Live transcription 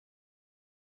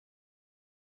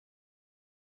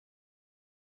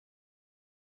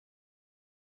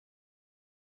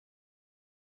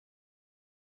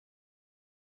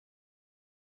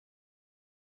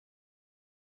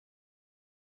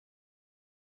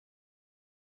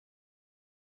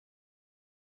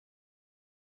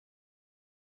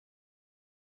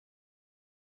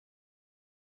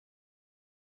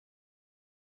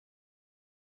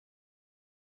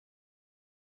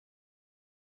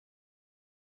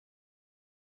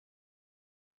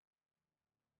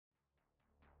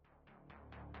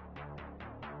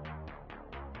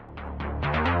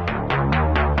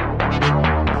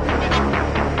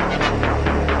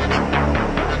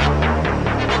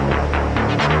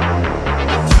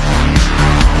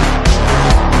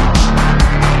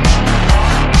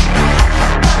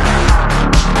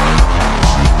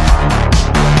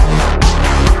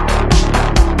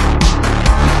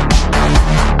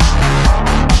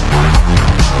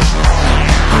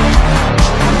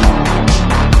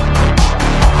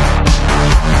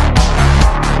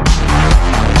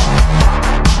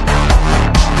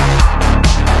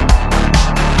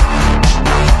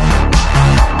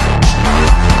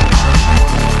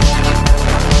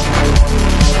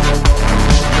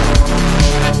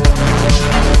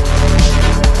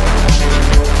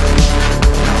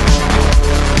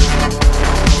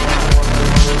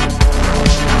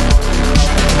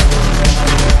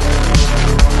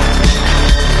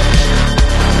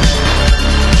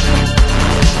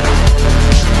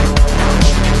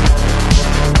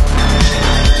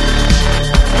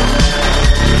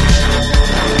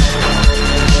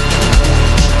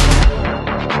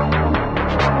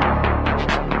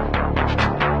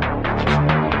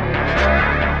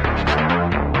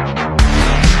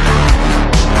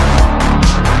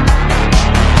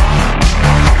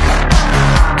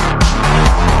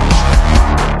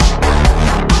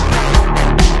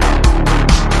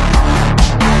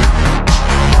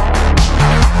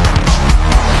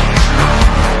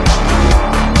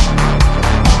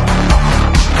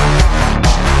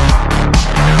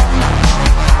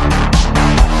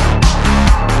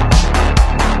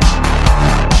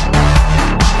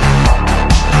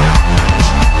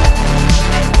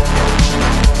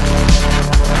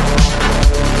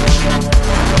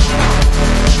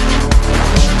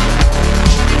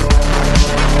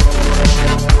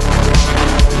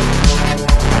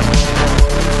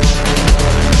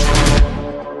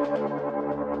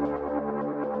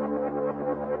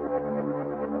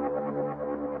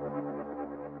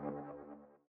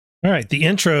All right, the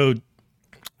intro,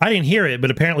 I didn't hear it, but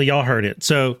apparently y'all heard it.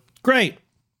 So great.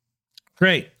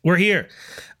 We're here.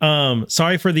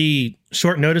 Sorry for the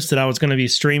short notice that I was going to be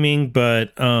streaming,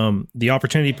 but the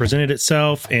opportunity presented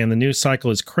itself and the news cycle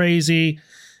is crazy.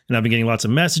 And I've been getting lots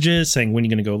of messages saying, when are you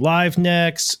going to go live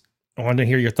next? I wanted to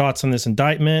hear your thoughts on this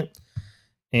indictment.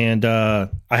 And I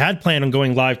had planned on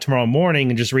going live tomorrow morning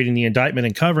and just reading the indictment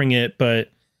and covering it,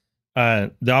 but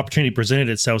the opportunity presented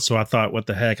itself. So I thought, what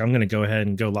the heck, I'm going to go ahead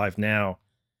and go live now.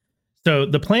 So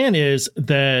the plan is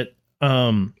that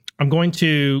I'm going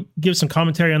to give some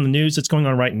commentary on the news that's going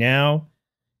on right now.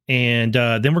 And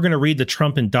then we're going to read the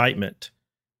Trump indictment.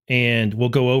 And we're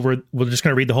just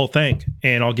going to read the whole thing.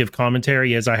 And I'll give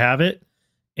commentary as I have it.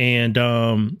 And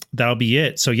that'll be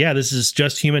it. So yeah, this is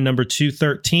Just Human number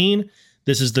 213.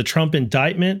 This is the Trump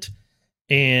indictment.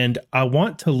 And I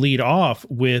want to lead off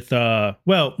with,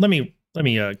 let me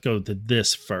go to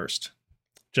this first.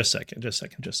 Just a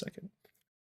second.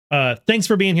 Thanks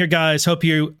for being here, guys. Hope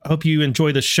you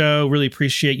enjoy the show. Really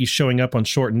appreciate you showing up on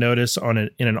short notice in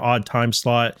an odd time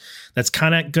slot. That's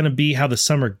kind of going to be how the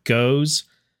summer goes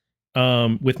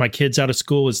with my kids out of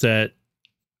school, is that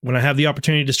when I have the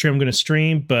opportunity to stream, I'm going to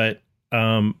stream, but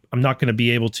I'm not going to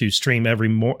be able to stream every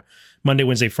Monday,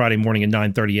 Wednesday, Friday morning at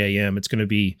 9:30 a.m. It's going to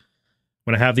be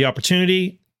when I have the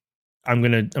opportunity, I'm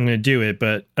going to do it.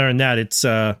 But other than that, it's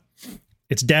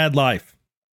dad life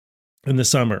in the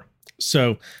summer.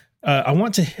 So I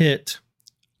want to hit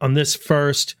on this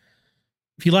first.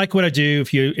 If you like what I do,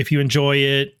 if you enjoy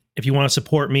it, if you want to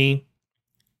support me,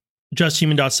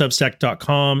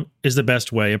 justhuman.substack.com is the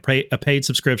best way. A paid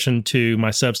subscription to my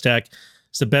Substack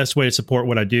is the best way to support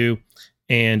what I do.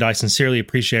 And I sincerely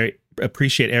appreciate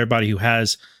everybody who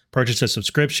has purchased a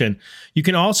subscription. You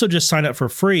can also just sign up for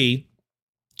free,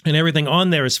 and everything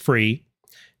on there is free.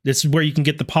 This is where you can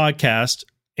get the podcast.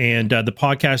 And the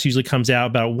podcast usually comes out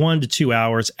about 1 to 2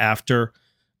 hours after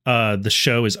the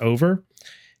show is over.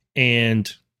 And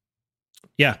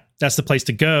yeah, that's the place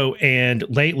to go. And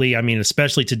lately, I mean,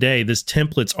 especially today, this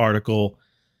templates article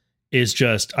is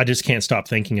I just can't stop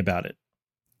thinking about it.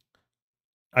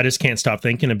 I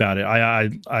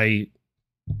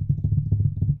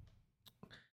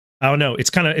don't know. It's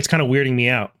kind of weirding me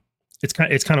out. It's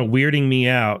kind of weirding me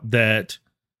out that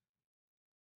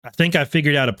I think I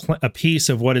figured out a piece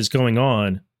of what is going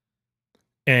on,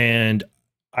 and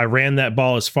I ran that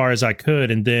ball as far as I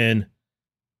could. And then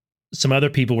some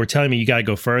other people were telling me, you got to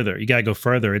go further.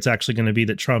 It's actually going to be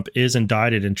that Trump is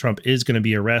indicted and Trump is going to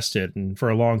be arrested. And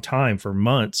for a long time, for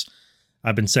months,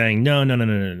 I've been saying, no.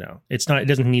 It's not, it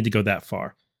doesn't need to go that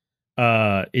far.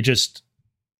 It just,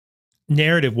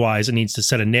 narrative wise, it needs to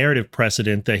set a narrative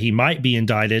precedent that he might be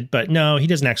indicted, but no, he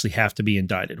doesn't actually have to be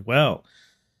indicted. Well,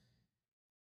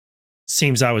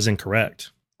 seems I was incorrect.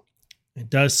 It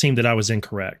does seem that I was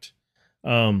incorrect.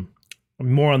 More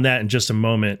on that in just a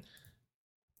moment.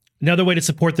 Another way to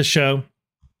support the show,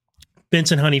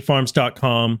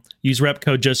 BensonHoneyFarms.com. Use rep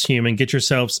code JustHuman. Get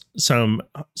yourselves some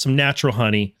natural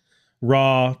honey,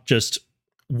 raw, just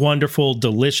wonderful,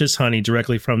 delicious honey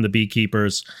directly from the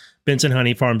beekeepers.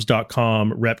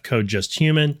 BensonHoneyFarms.com. Rep code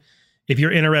JustHuman. If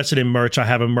you're interested in merch, I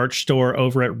have a merch store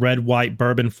over at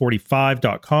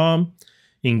RedWhiteBourbon45.com.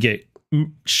 You can get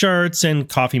shirts and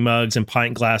coffee mugs and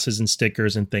pint glasses and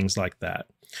stickers and things like that.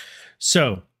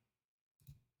 So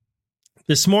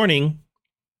this morning,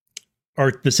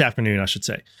 or this afternoon, I should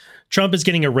say, Trump is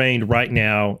getting arraigned right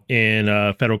now in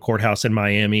a federal courthouse in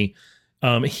Miami.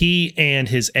 He and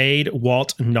his aide,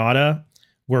 Walt Nauta,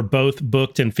 were both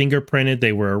booked and fingerprinted.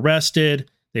 They were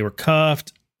arrested, they were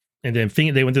cuffed, and then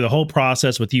they went through the whole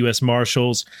process with U.S.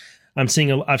 Marshals. I've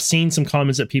seen some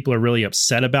comments that people are really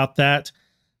upset about that.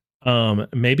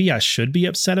 Maybe I should be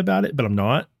upset about it, but I'm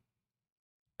not.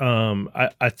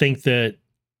 I think that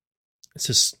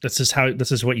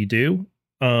this is what you do.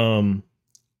 I'm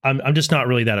just not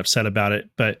really that upset about it,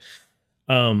 but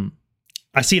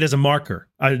I see it as a marker.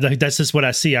 That's just what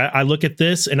I see. I look at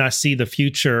this and I see the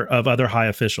future of other high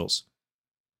officials.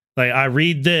 Like, I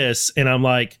read this and I'm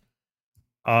like,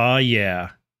 oh yeah.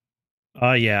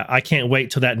 I can't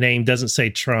wait till that name doesn't say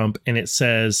Trump and it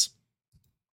says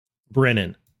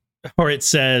Brennan, or it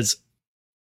says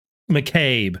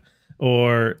McCabe,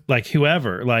 or like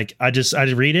whoever. Like, I just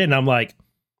read it and I'm like,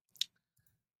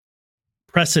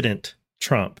 precedent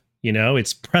Trump,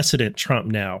 it's precedent Trump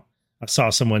now. I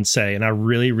saw someone say, and I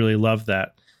really, really love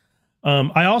that.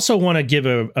 I also want to give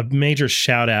a major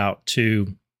shout out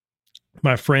to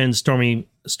my friend Stormy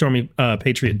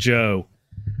Patriot Joe,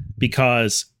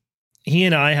 because he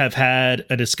and I have had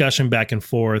a discussion back and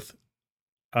forth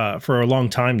for a long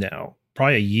time now,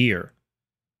 probably a year.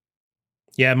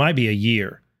 Yeah, it might be a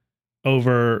year,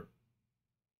 over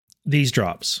these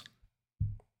drops.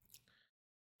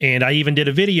 And I even did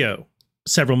a video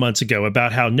several months ago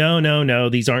about how no,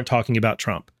 these aren't talking about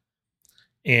Trump.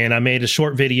 And I made a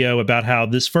short video about how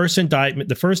the first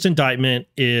indictment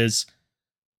is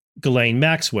Ghislaine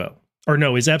Maxwell, or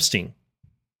no, is Epstein.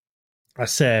 I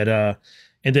said,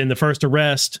 and then the first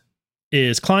arrest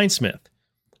is Clinesmith.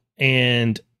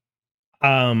 And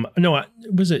no,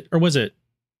 was it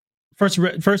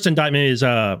first indictment is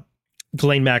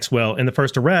Ghislaine Maxwell, and the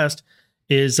first arrest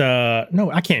is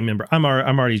no, I can't remember. I'm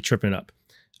already tripping up.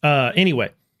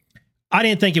 Anyway, I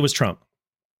didn't think it was Trump,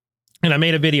 and I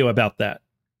made a video about that.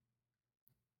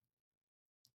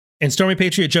 And Stormy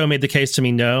Patriot Joe made the case to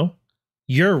me, no,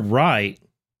 you're right,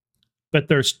 but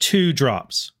there's two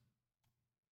drops.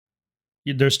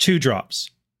 There's two drops.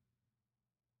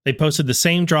 They posted the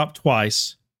same drop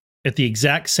twice at the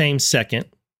exact same second.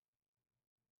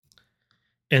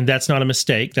 And that's not a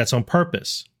mistake. That's on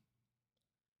purpose.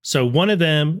 So one of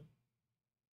them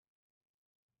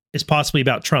is possibly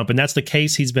about Trump. And that's the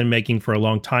case he's been making for a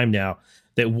long time now,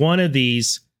 that one of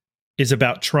these is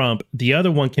about Trump. The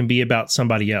other one can be about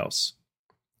somebody else.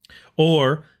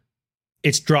 Or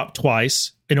it's dropped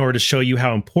twice in order to show you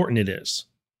how important it is.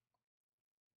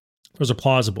 Those are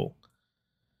plausible.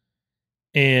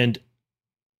 And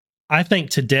I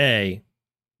think today,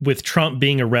 with Trump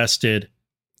being arrested,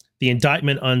 the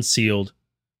indictment unsealed,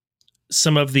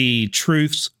 some of the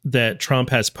truths that Trump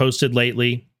has posted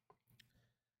lately,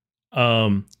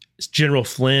 General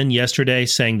Flynn yesterday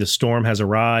saying the storm has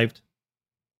arrived.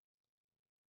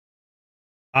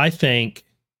 I think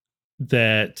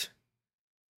that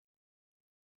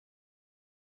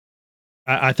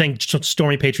I think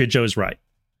Stormy Patriot Joe is right.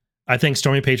 I think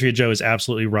Stormy Patriot Joe is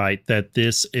absolutely right that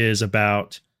this is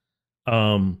about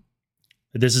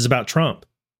Trump.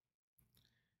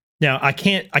 Now, I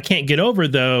can't get over,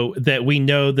 though, that we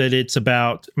know that it's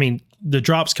about, I mean, the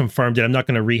drops confirmed it. I'm not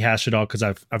going to rehash it all because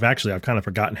I've kind of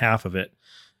forgotten half of it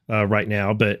right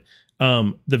now. But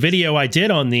the video I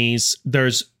did on these,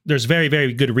 there's very,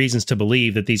 very good reasons to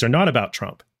believe that these are not about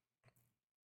Trump.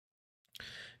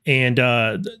 And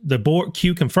the board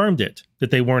Q confirmed it,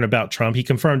 that they weren't about Trump. He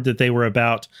confirmed that they were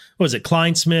about, what was it,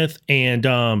 Clinesmith, and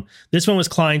this one was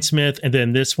Clinesmith, and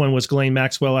then this one was Ghislaine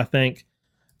Maxwell, I think.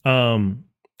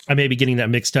 I may be getting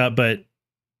that mixed up, but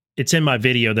it's in my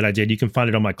video that I did. You can find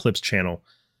it on my Clips channel.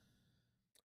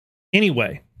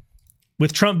 Anyway,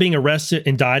 with Trump being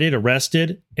indicted,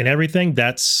 arrested, and everything,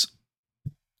 I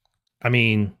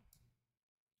think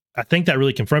that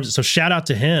really confirms it. So shout out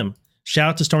to him. Shout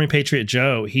out to Stormy Patriot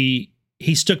Joe. He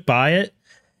stuck by it.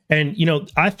 And,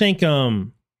 I think, I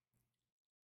don't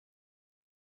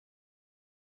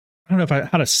know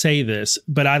how to say this,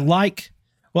 but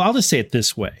I'll just say it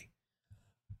this way.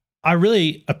 I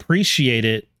really appreciate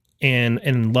it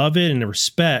and love it and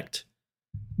respect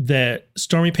that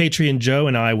Stormy Patriot Joe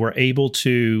and I were able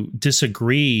to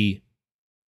disagree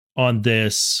on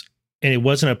this, and it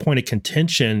wasn't a point of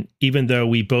contention, even though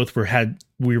we both had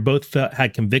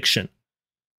conviction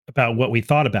about what we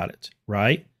thought about it,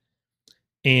 right?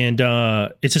 And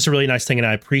it's just a really nice thing, and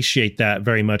I appreciate that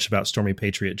very much about Stormy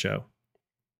Patriot Joe.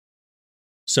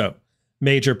 So,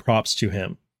 major props to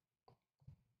him.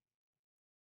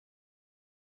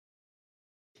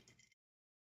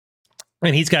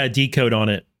 And he's got a decode on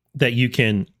it that you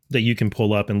can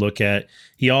pull up and look at.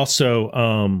 He also,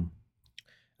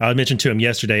 I mentioned to him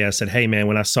yesterday, I said, hey man,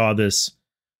 when I saw this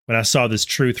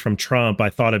truth from Trump,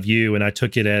 I thought of you and I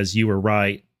took it as you were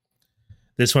right.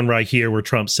 This one right here where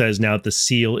Trump says now that the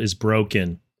seal is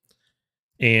broken.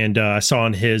 And I saw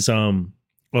on his,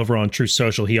 over on Truth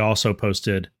Social, he also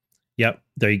posted, yep,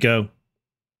 there you go.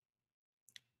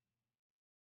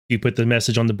 You put the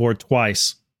message on the board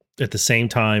twice at the same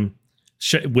time,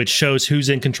 which shows who's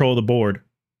in control of the board.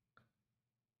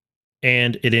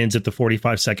 And it ends at the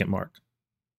 45-second mark.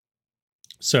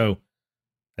 So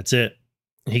that's it.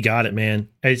 He got it, man.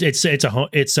 It's a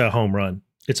home run.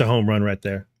 It's a home run right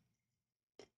there.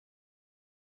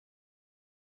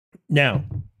 Now,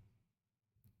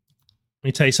 let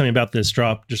me tell you something about this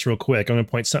drop just real quick. I'm going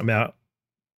to point something out.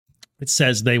 It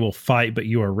says they will fight, but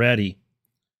you are ready.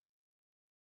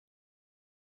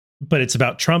 But it's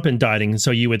about Trump indicting.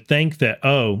 So you would think that,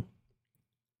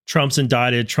 Trump's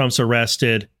indicted, Trump's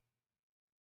arrested.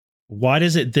 Why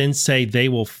does it then say they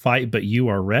will fight, but you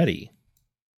are ready?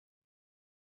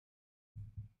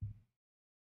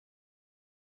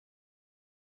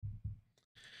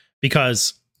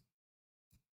 Because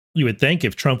you would think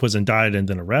if Trump was indicted and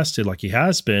then arrested like he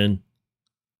has been,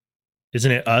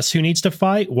 isn't it us who needs to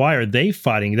fight? Why are they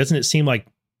fighting? Doesn't it seem like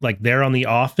they're on the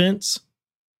offense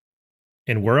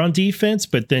and we're on defense?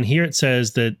 But then here it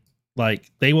says that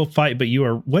Like, they will fight, but you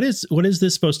are, what is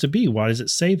this supposed to be? Why does it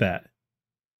say that?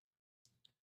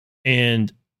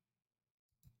 And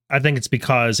I think it's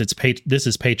because this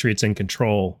is Patriots in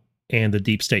control, and the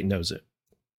deep state knows it.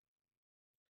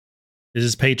 This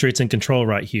is Patriots in control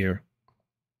right here.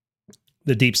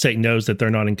 The deep state knows that they're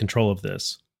not in control of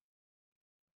this.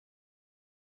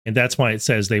 And that's why it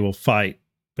says they will fight,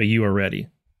 but you are ready.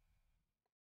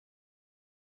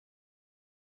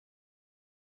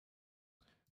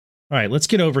 All right, let's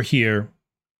get over here.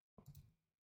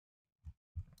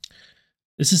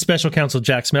 This is Special Counsel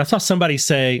Jack Smith. I saw somebody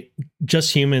say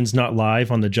Just Humans not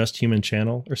live on the Just Human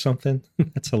channel or something.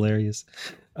 That's hilarious.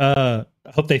 I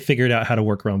hope they figured out how to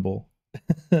work Rumble.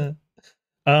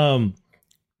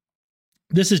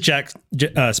 This is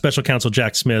Special Counsel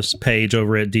Jack Smith's page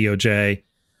over at DOJ.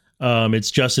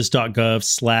 It's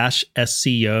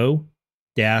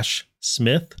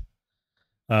justice.gov/SCO-Smith.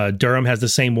 Durham has the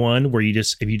same one where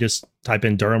if you just type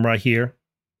in Durham right here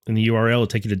in the URL, it'll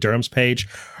take you to Durham's page.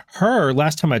 Her,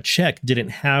 last time I checked, didn't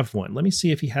have one. Let me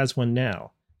see if he has one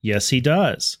now. Yes, he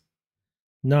does.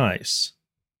 Nice.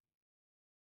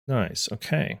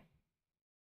 Okay.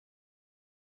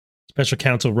 Special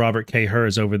Counsel Robert K. Hur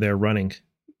is over there running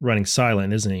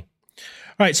silent, isn't he?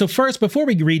 All right. So first, before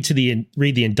we read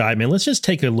the indictment, let's just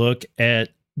take a look at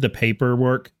the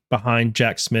paperwork behind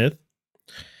Jack Smith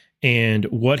and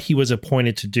what he was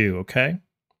appointed to do. Okay.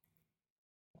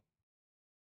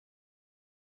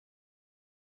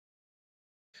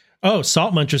 Oh,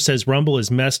 Salt Muncher says Rumble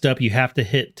is messed up. You have to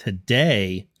hit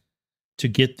today to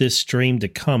get this stream to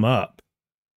come up.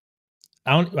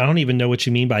 I don't even know what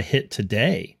you mean by hit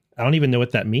today. I don't even know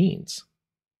what that means.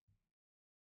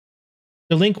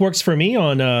 The link works for me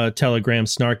on Telegram,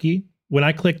 Snarky. When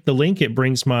I click the link, it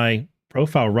brings my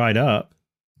profile right up.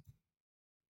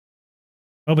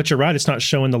 Oh, but you're right. It's not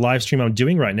showing the live stream I'm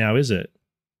doing right now, is it?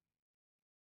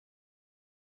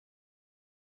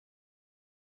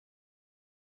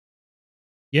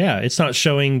 Yeah, it's not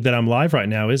showing that I'm live right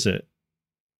now, is it?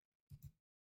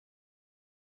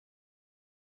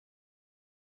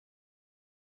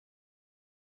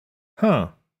 Huh.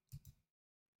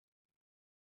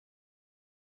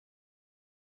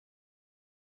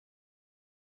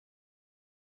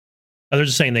 Oh, they're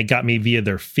just saying they got me via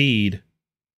their feed.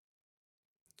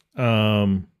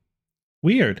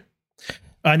 Weird.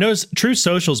 I noticed True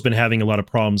Social's been having a lot of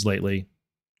problems lately.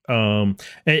 I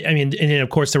mean, and of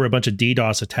course, there were a bunch of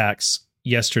DDoS attacks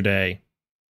yesterday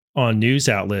on news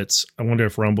outlets. I wonder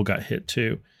if Rumble got hit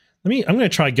too. I'm going to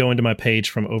try going to my page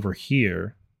from over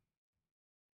here.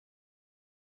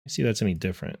 See if that's any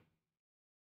different.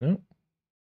 No.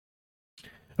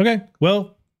 Okay.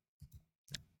 Well,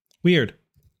 weird.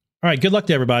 All right. Good luck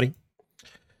to everybody.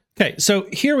 Okay. So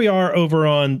here we are over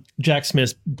on Jack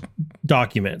Smith's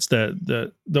documents,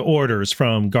 the orders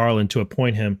from Garland to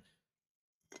appoint him.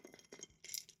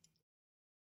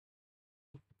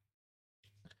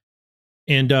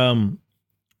 And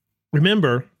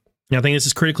remember, I think this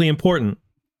is critically important.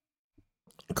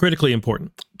 Critically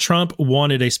important. Trump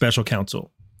wanted a special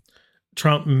counsel.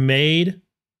 Trump made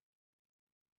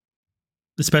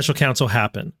the special counsel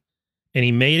happen. And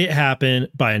he made it happen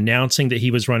by announcing that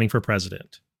he was running for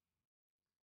president.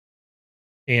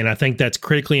 And I think that's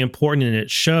critically important. And it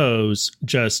shows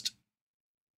just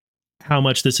how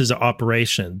much this is an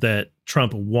operation that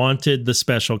Trump wanted the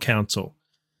special counsel.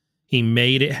 He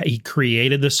made it. He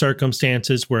created the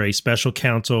circumstances where a special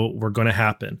counsel were going to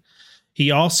happen.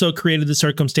 He also created the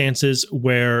circumstances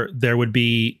where there would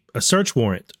be a search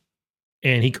warrant,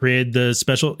 and he created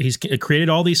he's created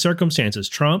all these circumstances.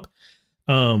 Trump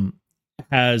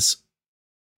has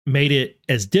made it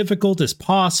as difficult as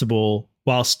possible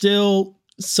while still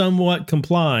somewhat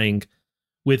complying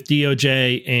with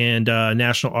DOJ and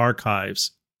National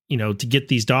Archives, to get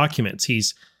these documents.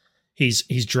 He's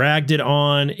dragged it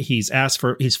on. He's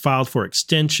filed for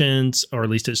extensions, or at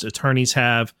least his attorneys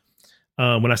have.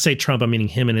 When I say Trump, I'm meaning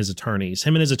him and his attorneys.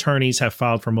 Him and his attorneys have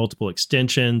filed for multiple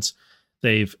extensions.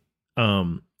 They've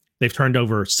turned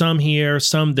over some here,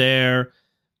 some there.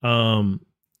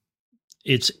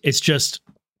 It's just,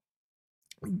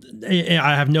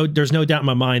 there's no doubt in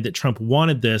my mind that Trump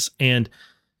wanted this, and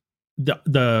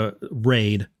the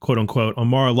raid, quote unquote, on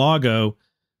Mar-a-Lago.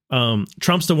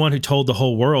 Trump's the one who told the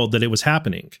whole world that it was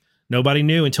happening. Nobody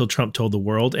knew until Trump told the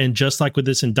world. And just like with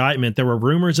this indictment, there were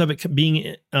rumors of it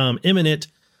being imminent.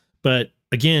 But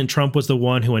again, Trump was the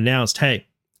one who announced, hey,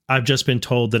 I've just been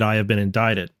told that I have been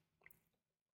indicted.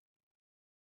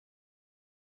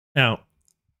 Now,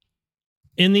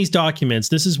 in these documents,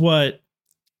 this is what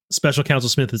Special Counsel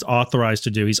Smith is authorized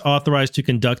to do. He's authorized to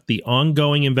conduct the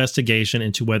ongoing investigation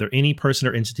into whether any person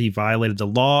or entity violated the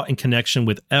law in connection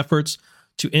with efforts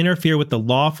to interfere with the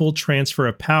lawful transfer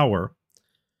of power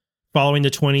following the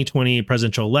 2020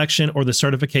 presidential election or the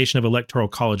certification of electoral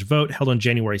college vote held on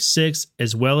January 6th,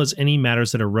 as well as any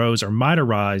matters that arose or might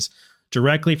arise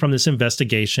directly from this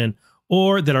investigation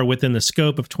or that are within the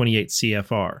scope of 28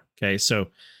 CFR. Okay, so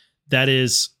that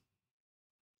is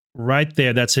right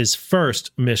there. That's his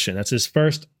first mission. That's his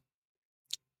first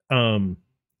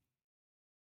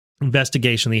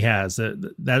investigation he has.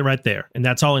 That right there. And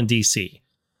that's all in DC.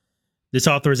 This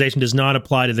authorization does not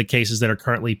apply to the cases that are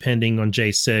currently pending on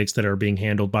J6 that are being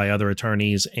handled by other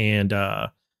attorneys and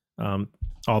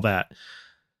all that.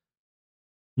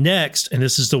 Next, and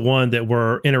this is the one that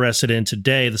we're interested in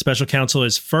today, the special counsel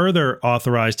is further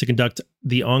authorized to conduct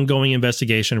the ongoing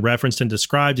investigation referenced and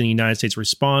described in the United States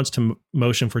response to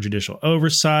motion for judicial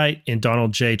oversight in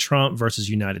Donald J. Trump versus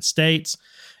United States,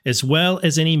 as well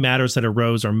as any matters that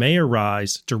arose or may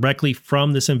arise directly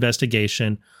from this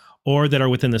investigation or that are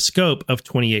within the scope of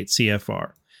 28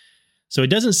 CFR. So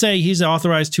it doesn't say he's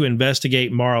authorized to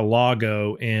investigate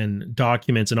Mar-a-Lago and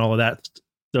documents and all of that,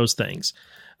 those things.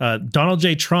 Donald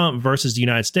J. Trump versus the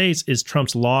United States is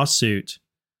Trump's lawsuit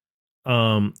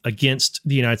against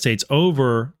the United States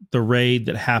over the raid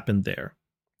that happened there,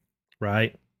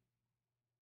 right?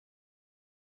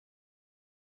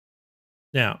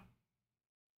 Now,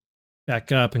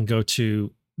 back up and go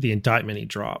to the indictment he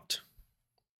dropped.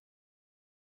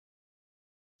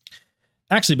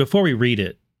 Actually, before we read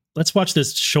it, let's watch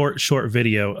this short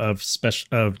video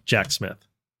of Jack Smith.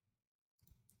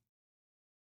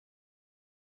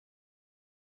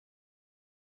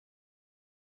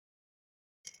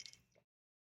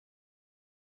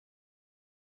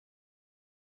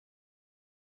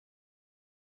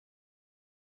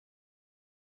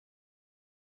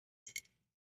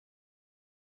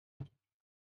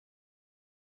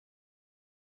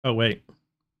 Oh, wait.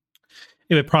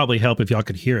 It would probably help if y'all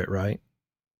could hear it, right?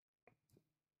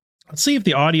 Let's see if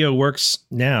the audio works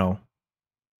now.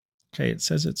 Okay, it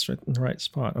says it's right in the right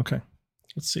spot. Okay,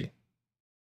 let's see.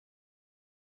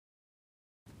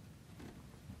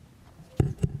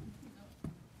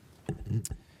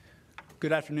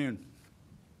 Good afternoon.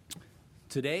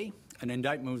 Today, an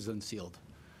indictment was unsealed,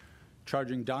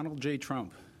 charging Donald J.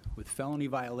 Trump with felony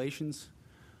violations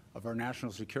of our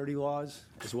national security laws,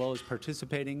 as well as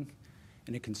participating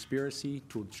in a conspiracy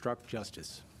to obstruct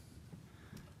justice.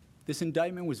 This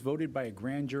indictment was voted by a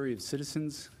grand jury of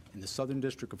citizens in the Southern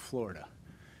District of Florida,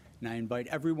 and I invite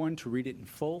everyone to read it in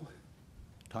full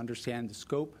to understand the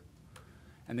scope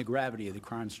and the gravity of the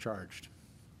crimes charged.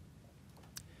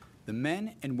 The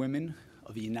men and women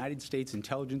of the United States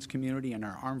intelligence community and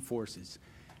our armed forces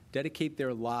dedicate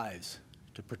their lives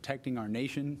to protecting our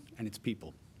nation and its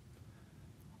people.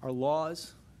 Our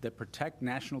laws that protect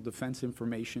national defense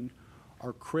information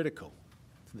are critical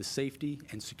to the safety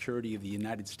and security of the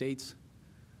United States,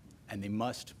 and they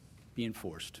must be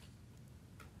enforced.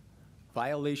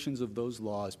 Violations of those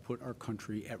laws put our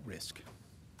country at risk.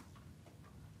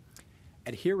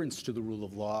 Adherence to the rule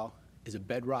of law is a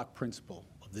bedrock principle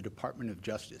of the Department of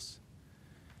Justice,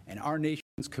 and our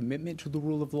nation's commitment to the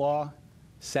rule of law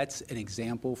sets an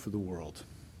example for the world.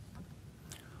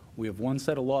 We have one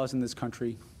set of laws in this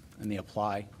country, and they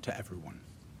apply to everyone.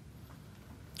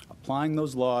 Applying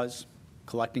those laws,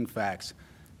 collecting facts,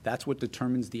 that's what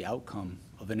determines the outcome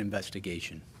of an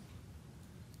investigation.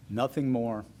 Nothing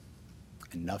more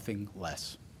and nothing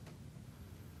less.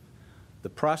 The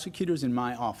prosecutors in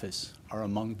my office are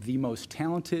among the most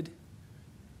talented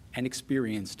and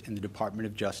experienced in the Department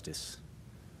of Justice.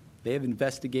 They have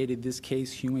investigated this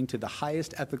case hewing to the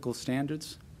highest ethical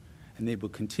standards, and they will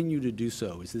continue to do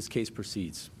so as this case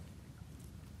proceeds.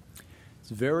 It's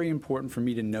very important for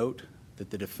me to note that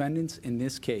the defendants in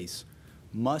this case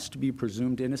must be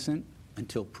presumed innocent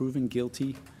until proven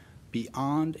guilty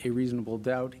beyond a reasonable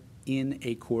doubt in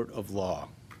a court of law.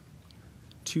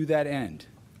 To that end,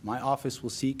 my office will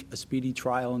seek a speedy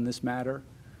trial in this matter,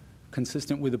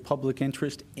 consistent with the public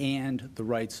interest and the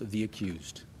rights of the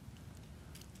accused.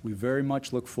 We very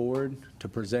much look forward to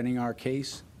presenting our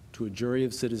case to a jury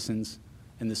of citizens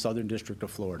in the Southern District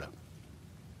of Florida.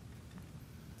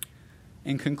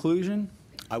 In conclusion,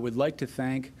 I would like to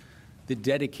thank the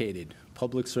dedicated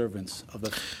public servants of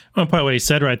the... One point what he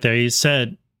said right there, he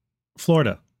said,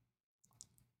 Florida.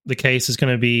 The case is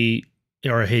going to be,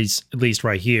 or he's at least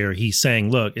right here, he's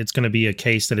saying, look, it's going to be a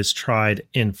case that is tried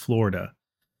in Florida.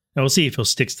 Now we'll see if he'll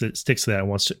sticks to that and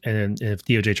wants to, and if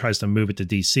DOJ tries to move it to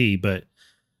DC. But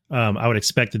I would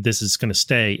expect that this is going to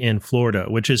stay in Florida,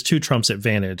 which is to Trump's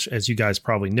advantage, as you guys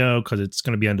probably know, because it's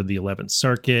going to be under the 11th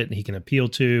Circuit and he can appeal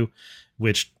to,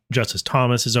 which Justice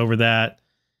Thomas is over that.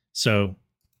 So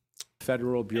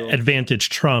Federal Bureau advantage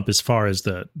Trump as far as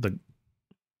the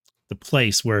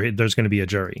place where there's going to be a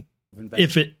jury,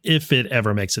 if it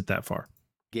ever makes it that far.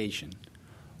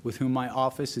 With whom my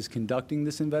office is conducting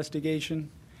this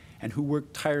investigation and who work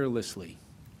tirelessly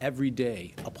every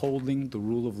day upholding the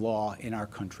rule of law in our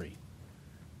country.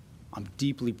 I'm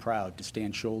deeply proud to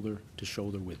stand shoulder to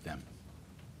shoulder with them.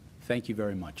 Thank you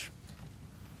very much.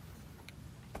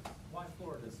 Why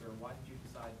Florida, sir? Why did you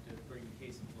decide to bring the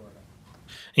case in Florida?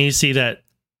 And you see that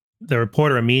the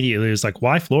reporter immediately was like,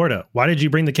 why Florida? Why did you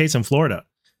bring the case in Florida?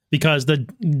 Because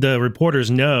the reporters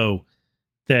know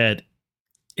that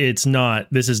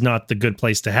this is not the good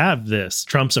place to have this.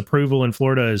 Trump's approval in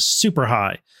Florida is super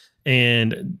high,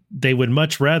 and they would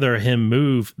much rather him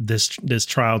move this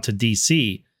trial to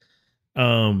DC.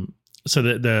 So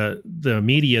that the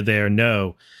media there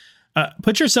know.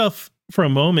 Put yourself for a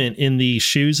moment in the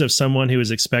shoes of someone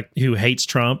who hates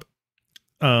Trump,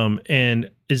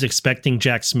 and is expecting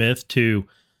Jack Smith to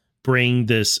bring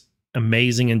this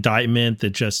amazing indictment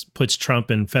that just puts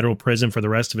Trump in federal prison for the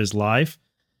rest of his life.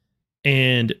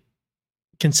 And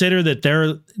consider that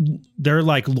they're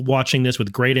like watching this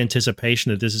with great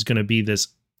anticipation that this is going to be this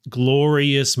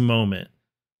glorious moment.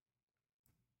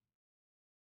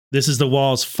 This is the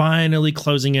walls finally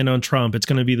closing in on Trump. It's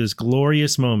going to be this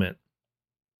glorious moment.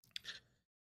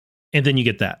 And then you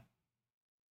get that.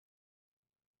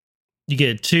 You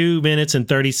get 2 minutes and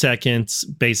 30 seconds,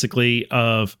 basically,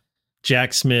 of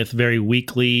Jack Smith very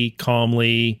weakly,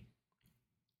 calmly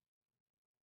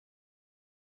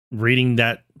reading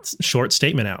that short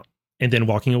statement out and then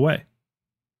walking away.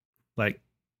 Like,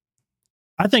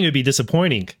 I think it would be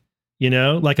disappointing,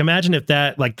 like imagine if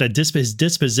that, like his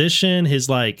disposition, his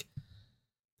like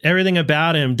everything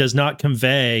about him does not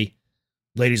convey,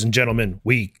 ladies and gentlemen,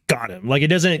 we got him. Like, it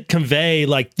doesn't convey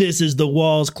like this is the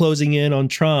walls closing in on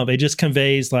Trump. It just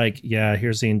conveys like, yeah,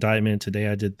 here's the indictment. Today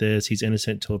I did this. He's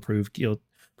innocent until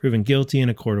proven guilty in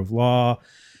a court of law.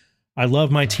 I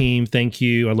love my team. Thank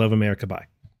you. I love America. Bye.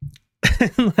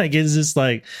 Like, it's just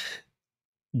like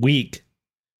weak.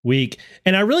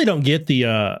 And I really don't get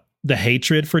the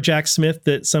hatred for Jack Smith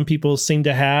that some people seem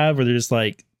to have, or they're just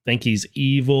like think he's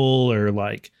evil, or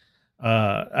like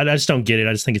I just don't get it.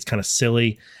 I just think it's kind of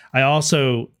silly. I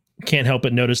also can't help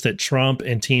but notice that Trump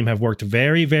and team have worked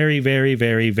very, very, very,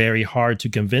 very, very hard to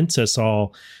convince us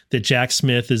all that Jack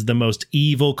Smith is the most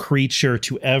evil creature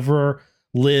to ever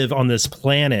live on this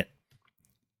planet.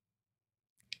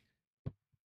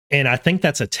 And I think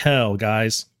that's a tell,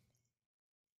 guys.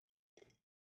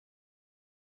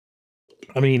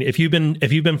 I mean, if you've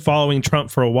been following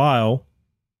Trump for a while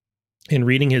and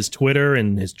reading his Twitter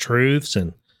and his truths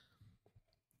and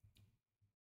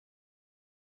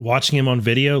watching him on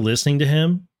video, listening to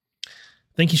him,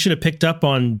 I think you should have picked up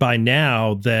on by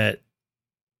now that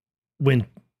when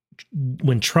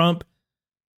Trump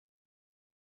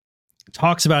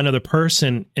talks about another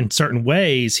person in certain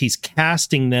ways, he's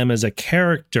casting them as a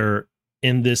character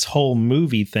in this whole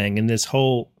movie thing, in this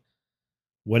whole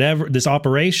whatever, this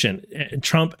operation.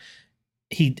 Trump,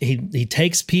 he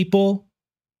takes people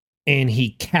and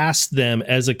he casts them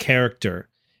as a character,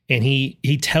 and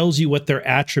he tells you what their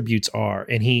attributes are,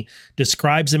 and he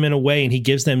describes them in a way, and he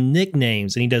gives them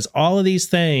nicknames, and he does all of these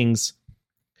things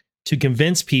to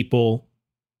convince people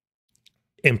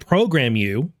and program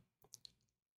you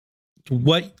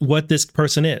what this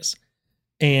person is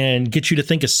and get you to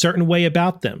think a certain way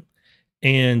about them.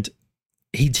 And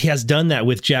he has done that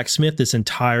with Jack Smith this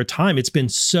entire time. It's been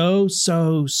so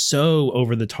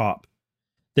over the top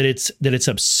that it's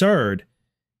absurd.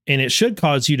 And it should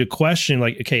cause you to question,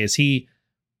 like, okay, is he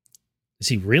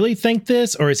really think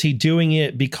this, or is he doing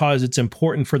it because it's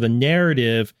important for the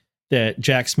narrative that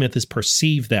Jack Smith is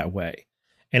perceived that way?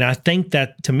 And I think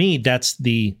that, to me, that's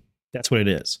what it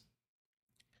is.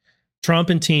 Trump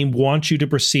and team want you to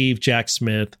perceive Jack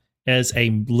Smith as a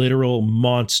literal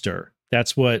monster.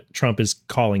 That's what Trump is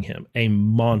calling him, a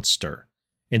monster.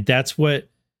 And that's the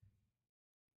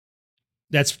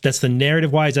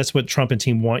narrative wise, that's what Trump and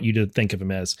team want you to think of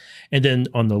him as. And then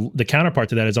on the counterpart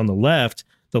to that is on the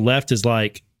left is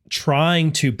like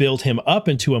trying to build him up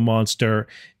into a monster.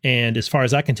 And as far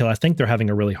as I can tell, I think they're having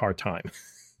a really hard time.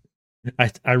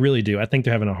 I really do. I think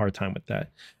they're having a hard time with that.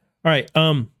 All right.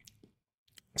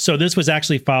 So this was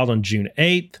actually filed on June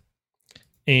 8th.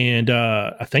 And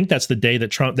I think that's the day that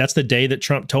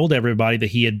Trump told everybody that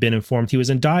he had been informed he was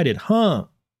indicted. Huh?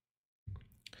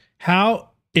 How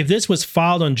if this was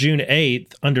filed on June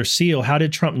 8th under seal, how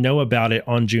did Trump know about it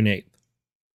on June 8th?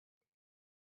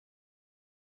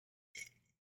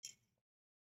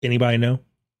 Anybody know?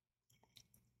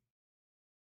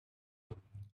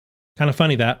 Kind of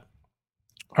funny that.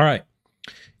 All right.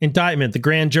 Indictment. The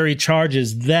grand jury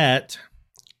charges that,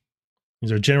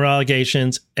 these are general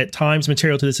allegations, at times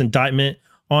material to this indictment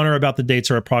on or about the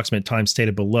dates or approximate times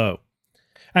stated below.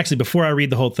 Actually, before I read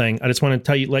the whole thing, I just want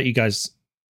to let you guys,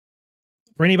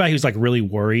 for anybody who's like really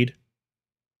worried,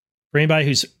 for anybody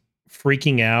who's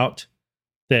freaking out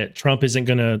that Trump isn't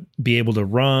going to be able to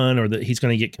run or that he's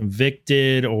going to get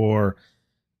convicted or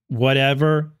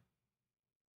whatever,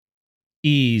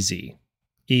 easy.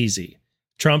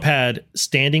 Trump had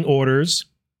standing orders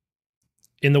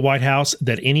in the White House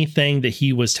that anything that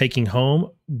he was taking home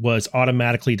was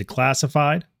automatically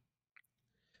declassified.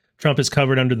 Trump is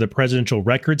covered under the Presidential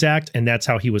Records Act, and that's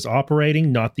how he was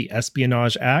operating, not the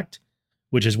Espionage Act,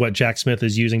 which is what Jack Smith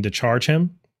is using to charge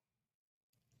him.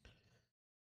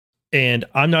 And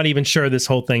I'm not even sure this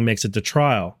whole thing makes it to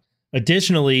trial.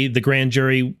 Additionally, the grand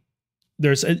jury,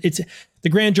 the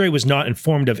grand jury was not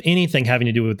informed of anything having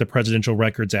to do with the Presidential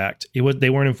Records Act. They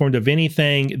weren't informed of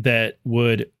anything that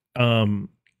would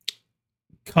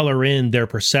color in their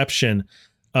perception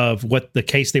of what the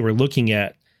case they were looking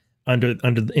at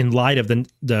in light of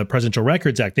the Presidential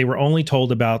Records Act. They were only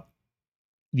told about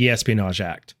the Espionage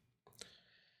Act.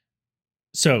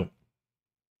 So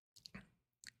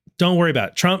don't worry about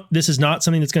it. Trump, this is not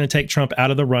something that's going to take Trump out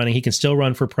of the running. He can still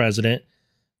run for president.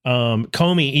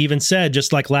 Comey even said,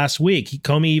 just like last week,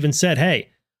 Comey even said, hey,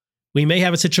 we may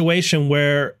have a situation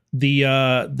where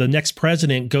the next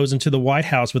president goes into the White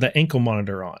House with an ankle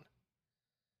monitor on.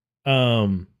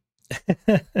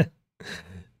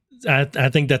 I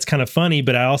think that's kind of funny,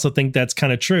 but I also think that's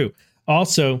kind of true.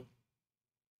 Also,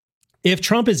 if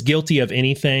Trump is guilty of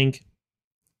anything,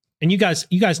 and you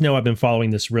guys know I've been following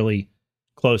this really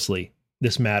closely,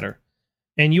 this matter,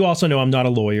 and you also know I'm not a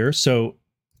lawyer, so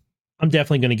I'm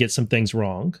definitely going to get some things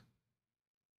wrong.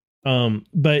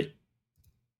 But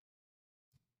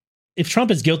if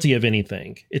Trump is guilty of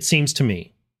anything, it seems to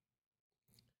me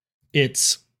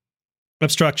it's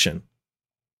obstruction.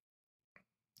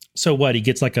 So what? He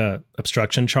gets like a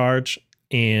obstruction charge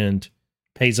and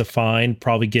pays a fine,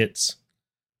 probably gets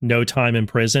no time in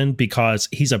prison because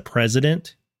he's a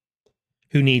president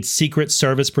who needs Secret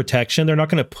Service protection. They're not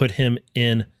going to put him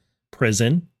in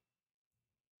prison.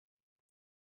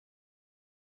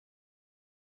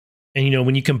 And, you know,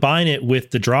 when you combine it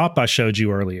with the drop I showed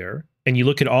you earlier, and you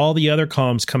look at all the other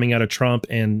comms coming out of Trump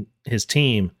and his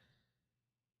team,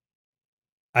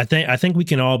 I think we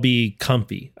can all be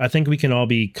comfy. I think we can all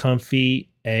be comfy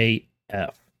AF.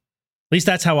 At least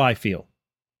that's how I feel.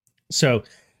 So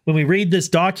when we read this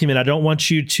document, I don't want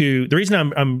you to, the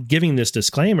reason I'm giving this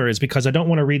disclaimer is because I don't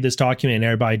want to read this document and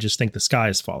everybody just think the sky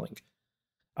is falling.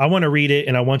 I want to read it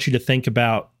and I want you to think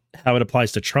about how it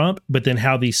applies to Trump, but then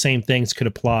how these same things could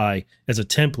apply as a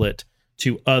template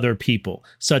to other people,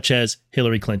 such as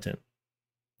Hillary Clinton,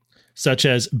 such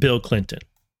as Bill Clinton.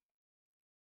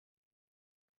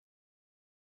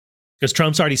 Because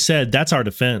Trump's already said that's our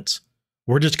defense.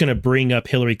 We're just going to bring up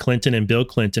Hillary Clinton and Bill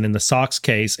Clinton in the Sox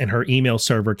case and her email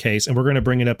server case, and we're going to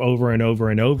bring it up over and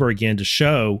over and over again to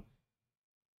show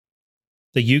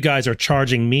that you guys are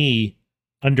charging me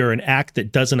under an act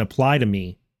that doesn't apply to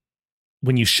me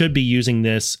when you should be using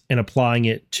this and applying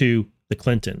it to the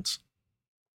Clintons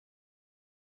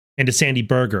and to Sandy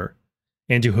Berger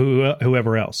and to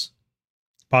whoever else,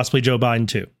 possibly Joe Biden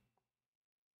too.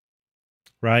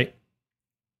 Right?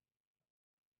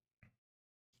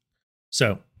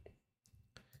 So,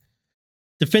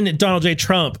 defendant Donald J.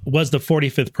 Trump was the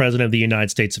 45th president of the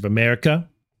United States of America.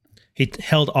 He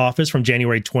held office from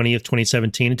January 20th,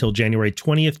 2017 until January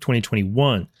 20th,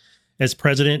 2021. As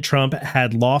president, Trump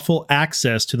had lawful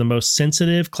access to the most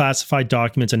sensitive classified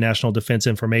documents and national defense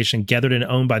information gathered and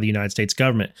owned by the United States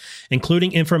government,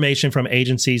 including information from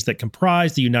agencies that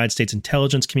comprise the United States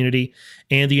intelligence community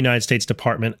and the United States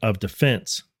Department of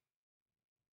Defense.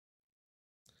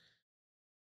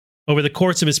 Over the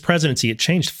course of his presidency, it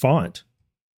changed font.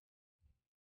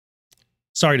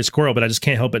 Sorry to squirrel, but I just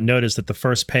can't help but notice that the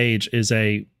first page is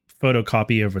a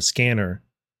photocopy of a scanner.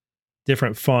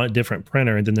 Different font, different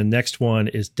printer. And then the next one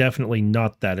is definitely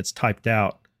not that. It's typed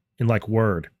out in like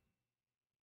Word.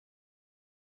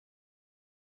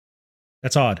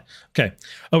 That's odd. Okay.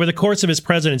 Over the course of his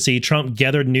presidency, Trump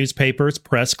gathered newspapers,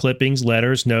 press clippings,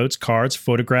 letters, notes, cards,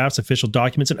 photographs, official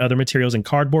documents, and other materials in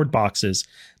cardboard boxes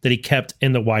that he kept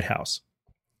in the White House.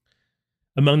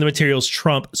 Among the materials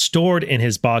Trump stored in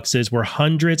his boxes were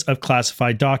hundreds of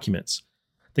classified documents.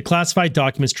 The classified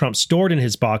documents Trump stored in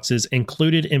his boxes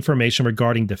included information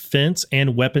regarding defense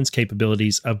and weapons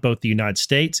capabilities of both the United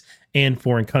States and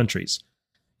foreign countries,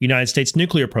 United States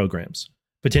nuclear programs,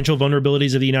 potential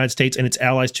vulnerabilities of the United States and its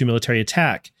allies to military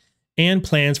attack, and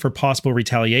plans for possible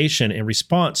retaliation in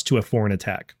response to a foreign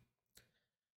attack.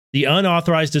 The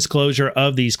unauthorized disclosure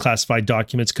of these classified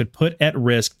documents could put at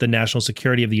risk the national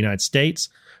security of the United States,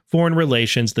 foreign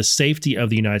relations, the safety of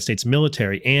the United States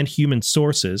military and human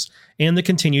sources, and the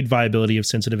continued viability of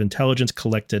sensitive intelligence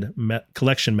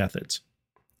collection methods.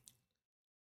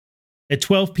 At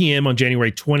 12 p.m. on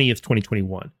January 20th,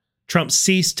 2021, Trump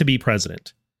ceased to be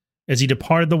president. As he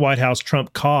departed the White House,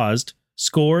 Trump caused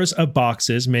scores of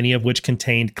boxes, many of which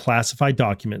contained classified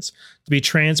documents, to be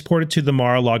transported to the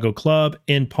Mar-a-Lago Club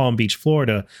in Palm Beach,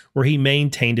 Florida, where he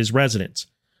maintained his residence.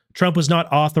 Trump was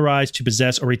not authorized to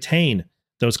possess or retain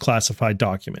those classified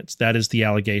documents. That is the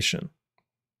allegation.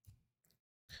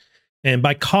 And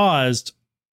by caused,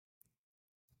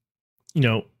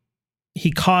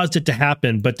 he caused it to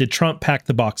happen, but did Trump pack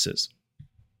the boxes?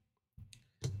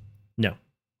 No.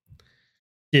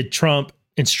 Did Trump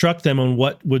instruct them on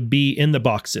what would be in the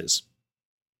boxes?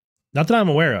 Not that I'm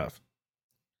aware of.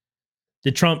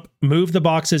 Did Trump move the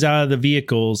boxes out of the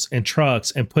vehicles and trucks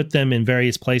and put them in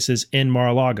various places in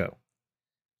Mar-a-Lago?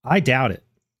 I doubt it.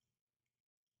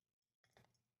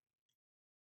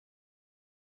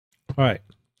 All right.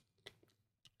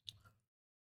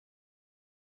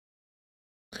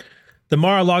 The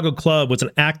Mar-a-Lago Club was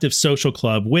an active social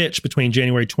club which, between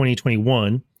January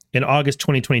 2021 and August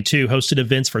 2022, hosted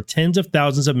events for tens of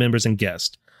thousands of members and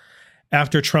guests.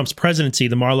 After Trump's presidency,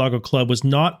 the Mar-a-Lago Club was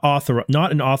not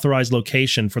an authorized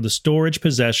location for the storage,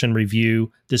 possession,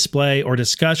 review, display, or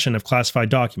discussion of classified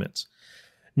documents.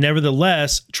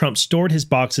 Nevertheless, Trump stored his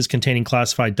boxes containing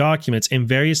classified documents in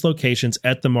various locations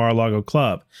at the Mar-a-Lago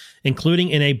Club, including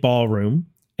in a ballroom,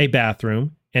 a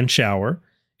bathroom and shower,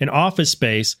 an office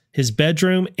space, his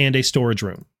bedroom, and a storage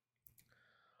room.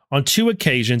 On 2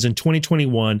 occasions in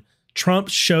 2021, Trump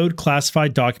showed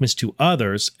classified documents to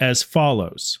others as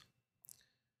follows.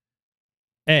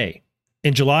 A.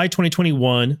 In July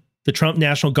 2021, the Trump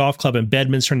National Golf Club in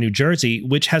Bedminster, New Jersey,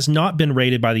 which has not been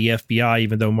raided by the FBI,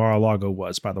 even though Mar-a-Lago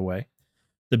was, by the way,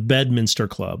 the Bedminster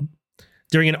Club,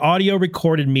 during an audio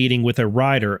recorded meeting with a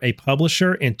writer, a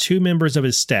publisher, and 2 members of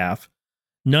his staff,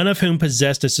 none of whom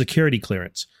possessed a security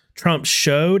clearance, Trump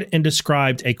showed and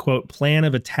described a, quote, plan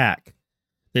of attack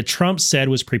that Trump said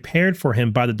was prepared for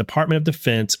him by the Department of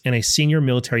Defense and a senior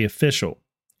military official.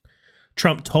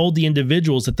 Trump told the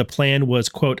individuals that the plan was,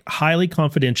 quote, highly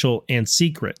confidential and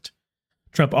secret.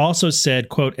 Trump also said,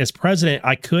 quote, as president,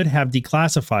 I could have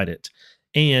declassified it.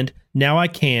 And now I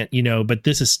can't, but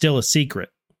this is still a secret.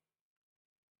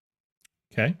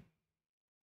 Okay.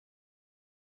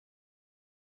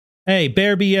 Hey,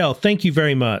 Bear BL, thank you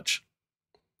very much.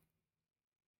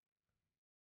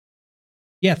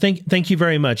 Yeah, thank you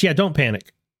very much. Yeah, don't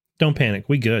panic. Don't panic.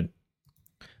 We good.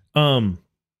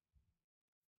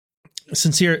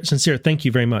 Sincere, thank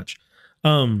you very much.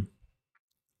 The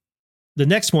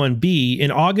next one, B,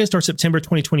 in August or September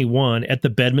 2021 at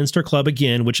the Bedminster Club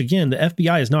again, which again, the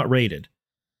FBI is not raided.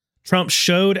 Trump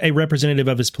showed a representative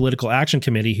of his political action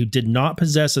committee who did not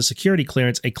possess a security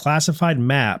clearance a classified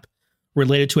map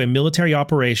related to a military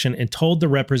operation and told the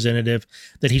representative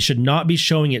that he should not be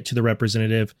showing it to the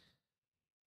representative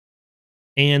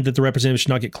and that the representative should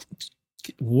not get...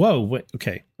 Whoa, wait,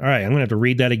 okay. All right, I'm going to have to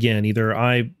read that again. Either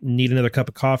I need another cup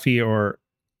of coffee or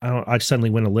I suddenly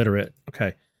went illiterate.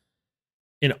 Okay.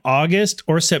 In August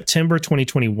or September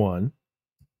 2021,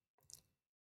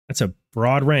 that's a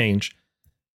broad range,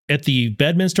 at the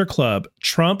Bedminster Club,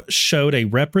 Trump showed a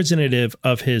representative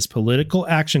of his political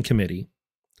action committee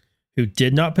who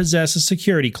did not possess a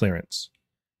security clearance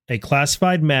a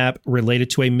classified map related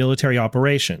to a military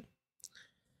operation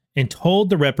and told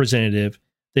the representative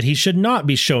that he should not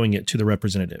be showing it to the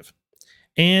representative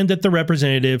and that the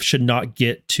representative should not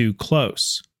get too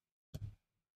close.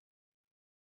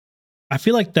 I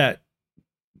feel like that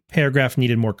paragraph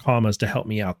needed more commas to help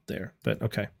me out there, but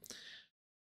okay.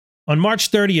 On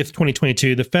March 30th,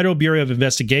 2022, the Federal Bureau of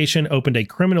Investigation opened a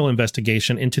criminal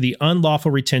investigation into the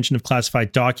unlawful retention of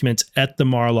classified documents at the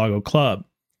Mar-a-Lago Club.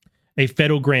 A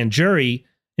federal grand jury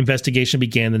investigation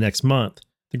began the next month.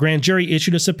 The grand jury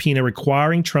issued a subpoena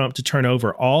requiring Trump to turn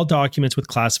over all documents with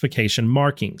classification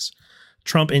markings.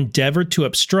 Trump endeavored to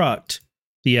obstruct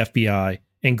the FBI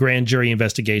and grand jury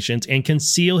investigations and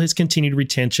conceal his continued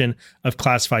retention of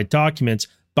classified documents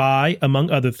by,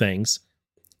 among other things,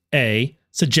 A,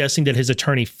 suggesting that his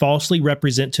attorney falsely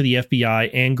represent to the FBI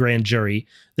and grand jury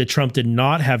that Trump did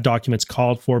not have documents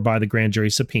called for by the grand jury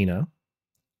subpoena.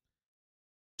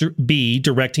 B,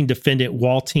 directing defendant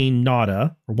Walt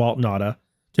Nauta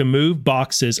to move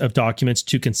boxes of documents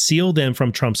to conceal them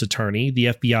from Trump's attorney, the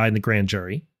FBI, and the grand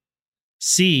jury.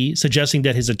 C, suggesting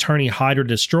that his attorney hide or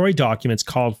destroy documents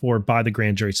called for by the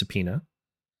grand jury subpoena.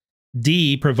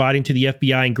 D, providing to the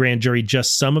FBI and grand jury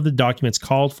just some of the documents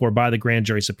called for by the grand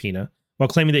jury subpoena, while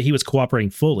claiming that he was cooperating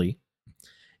fully.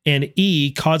 And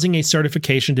E, causing a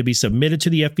certification to be submitted to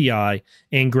the FBI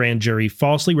and grand jury,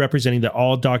 falsely representing that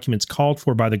all documents called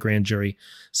for by the grand jury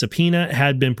subpoena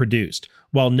had been produced,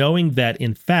 while knowing that,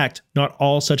 in fact, not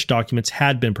all such documents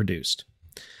had been produced.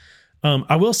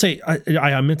 I will say,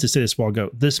 I meant to say this a while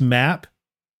ago. This map,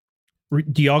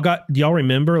 do y'all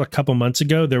remember a couple months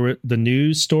ago, there were the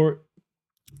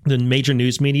major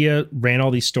news media ran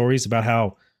all these stories about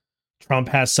how Trump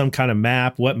has some kind of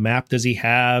map. What map does he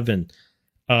have? And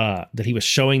that he was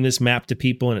showing this map to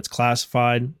people and it's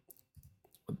classified.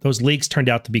 Those leaks turned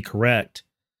out to be correct.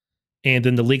 And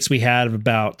then the leaks we had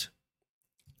about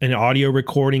an audio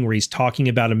recording where he's talking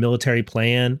about a military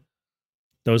plan,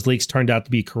 those leaks turned out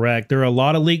to be correct. There are a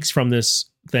lot of leaks from this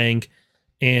thing,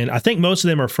 and I think most of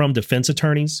them are from defense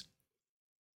attorneys.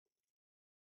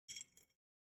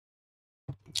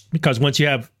 Because once you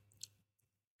have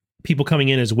people coming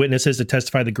in as witnesses to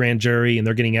testify to the grand jury and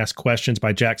they're getting asked questions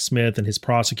by Jack Smith and his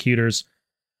prosecutors,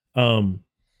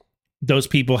 those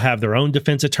people have their own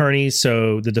defense attorneys.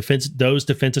 So those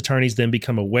defense attorneys then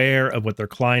become aware of what their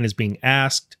client is being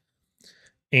asked.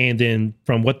 And then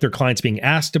from what their client's being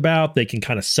asked about, they can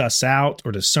kind of suss out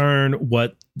or discern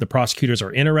what the prosecutors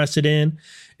are interested in.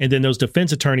 And then those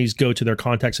defense attorneys go to their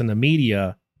contacts in the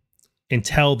media and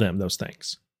tell them those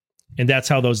things. And that's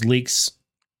how those leaks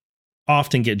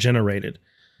often get generated.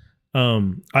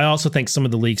 I also think some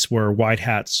of the leaks were white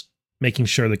hats making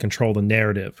sure they control the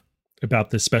narrative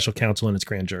about this special counsel and its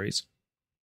grand juries.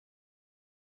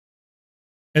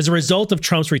 As a result of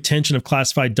Trump's retention of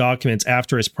classified documents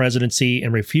after his presidency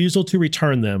and refusal to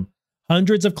return them,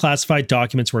 hundreds of classified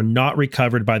documents were not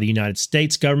recovered by the United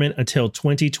States government until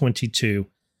 2022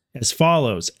 as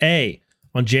follows. A,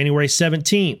 on January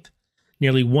 17th,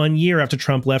 nearly 1 year after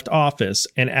Trump left office,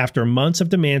 and after months of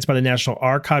demands by the National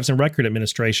Archives and Record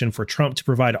Administration for Trump to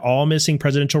provide all missing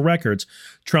presidential records,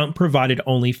 Trump provided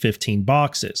only 15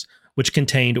 boxes, which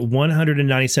contained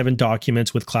 197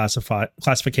 documents with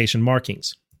classification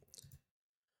markings.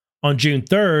 On June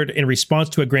 3rd, in response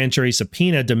to a grand jury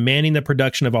subpoena demanding the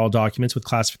production of all documents with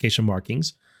classification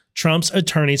markings, Trump's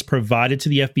attorneys provided to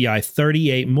the FBI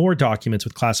 38 more documents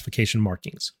with classification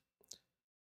markings.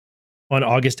 On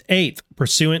August 8th,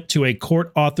 pursuant to a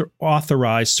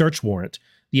court-authorized search warrant,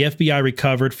 the FBI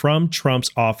recovered from Trump's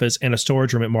office and a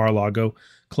storage room at Mar-a-Lago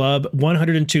Club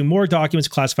 102 more documents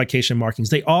with classification markings.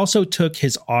 They also took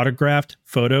his autographed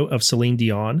photo of Celine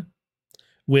Dion,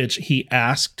 which he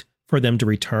asked for them to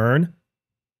return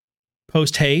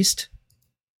post haste.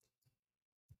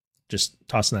 Just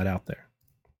tossing that out there.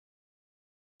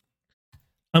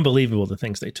 Unbelievable the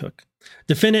things they took.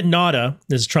 Defendant Nauta,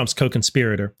 this is Trump's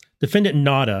co-conspirator. Defendant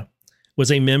Nauta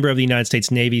was a member of the United States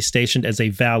Navy stationed as a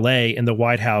valet in the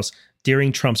White House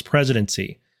during Trump's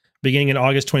presidency. Beginning in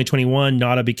August 2021,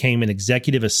 Nauta became an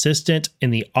executive assistant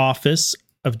in the office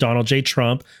of Donald J.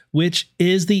 Trump, which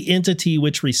is the entity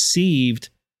which received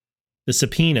the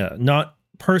subpoena, not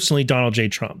personally Donald J.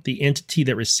 Trump. The entity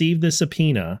that received the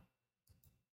subpoena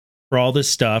for all this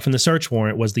stuff and the search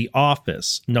warrant was the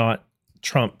office, not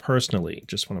Trump personally.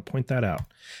 Just want to point that out.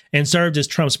 And served as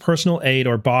Trump's personal aide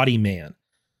or body man.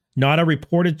 Nauta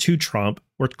reported to Trump,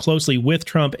 worked closely with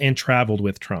Trump, and traveled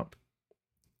with Trump.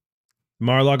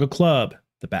 Mar-a-Lago Club,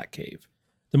 the Batcave.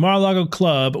 The Mar-a-Lago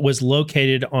Club was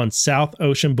located on South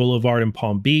Ocean Boulevard in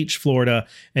Palm Beach, Florida,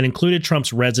 and included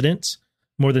Trump's residence,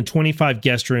 more than 25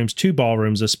 guest rooms, 2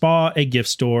 ballrooms, a spa, a gift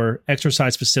store,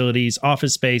 exercise facilities,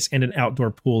 office space, and an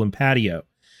outdoor pool and patio.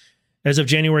 As of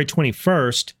January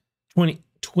 21st,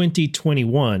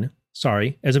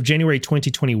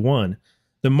 2021,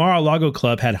 the Mar-a-Lago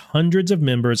Club had hundreds of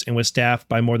members and was staffed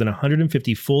by more than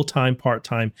 150 full-time,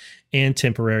 part-time, and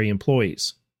temporary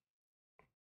employees.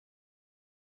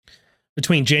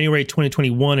 Between January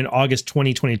 2021 and August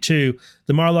 2022,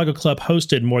 the Mar-a-Lago Club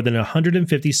hosted more than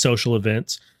 150 social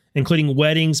events, including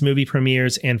weddings, movie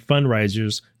premieres, and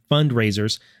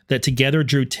fundraisers that together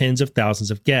drew tens of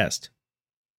thousands of guests.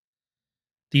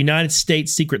 The United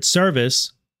States Secret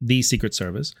Service,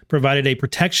 provided a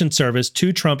protection service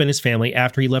to Trump and his family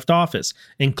after he left office,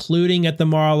 including at the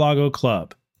Mar-a-Lago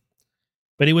Club.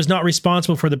 But it was not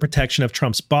responsible for the protection of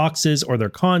Trump's boxes or their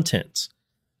contents.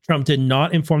 Trump did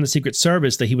not inform the Secret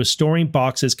Service that he was storing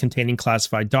boxes containing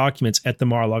classified documents at the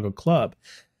Mar-a-Lago Club.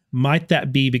 Might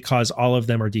that be because all of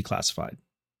them are declassified?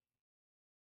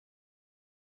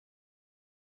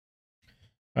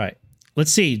 All right.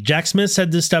 Let's see. Jack Smith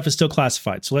said this stuff is still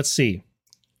classified. So let's see.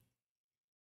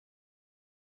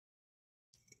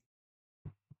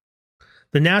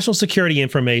 The national security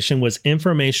information was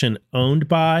information owned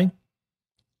by,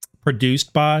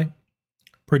 produced for,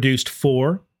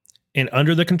 and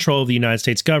under the control of the United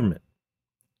States government.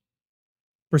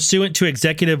 Pursuant to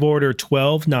Executive Order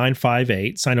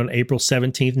 12958, signed on April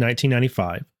 17,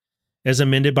 1995, as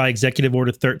amended by Executive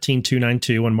Order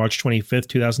 13292 on March 25,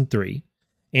 2003,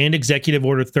 and Executive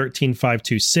Order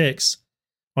 13526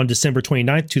 on December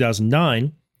 29,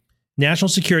 2009, national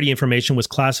security information was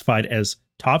classified as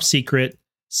top secret,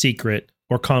 secret,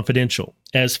 or confidential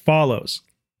as follows.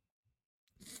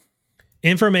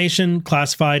 Information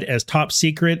classified as top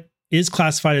secret is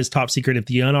classified as top secret if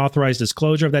the unauthorized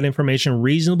disclosure of that information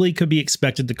reasonably could be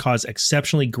expected to cause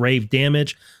exceptionally grave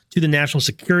damage to the national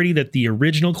security that the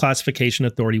original classification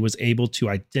authority was able to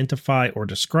identify or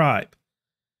describe.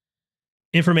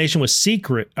 Information was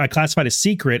classified as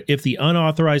secret if the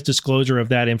unauthorized disclosure of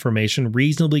that information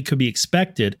reasonably could be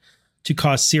expected to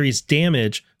cause serious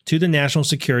damage to the national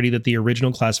security that the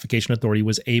original classification authority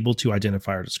was able to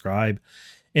identify or describe.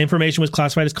 Information was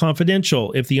classified as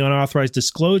confidential if the unauthorized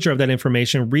disclosure of that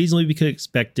information reasonably could be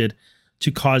expected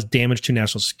to cause damage to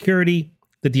national security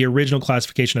that the original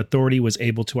classification authority was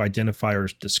able to identify or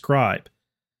describe.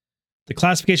 The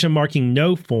classification marking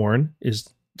no foreign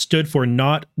stood for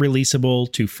not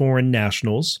releasable to foreign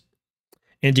nationals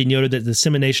and denoted that the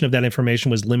dissemination of that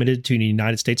information was limited to a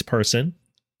United States person.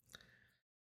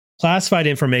 Classified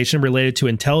information related to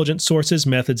intelligence sources,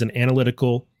 methods, and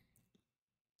analytical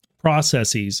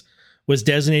processes was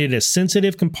designated as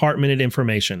sensitive compartmented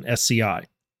information, SCI.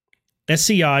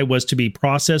 SCI was to be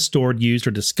processed, stored, used,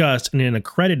 or discussed in an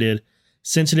accredited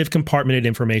sensitive compartmented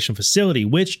information facility,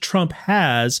 which Trump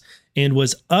has and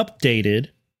was updated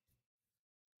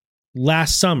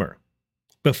last summer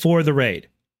before the raid.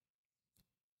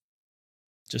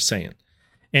 Just saying.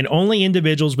 And only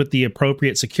individuals with the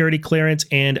appropriate security clearance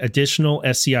and additional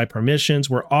SCI permissions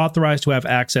were authorized to have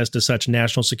access to such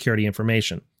national security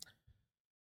information.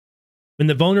 When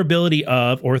the vulnerability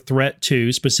of or threat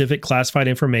to specific classified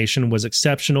information was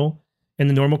exceptional and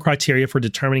the normal criteria for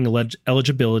determining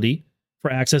eligibility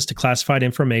for access to classified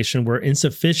information were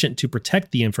insufficient to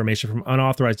protect the information from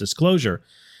unauthorized disclosure,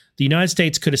 the United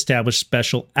States could establish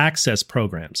special access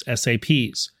programs,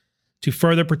 SAPs, to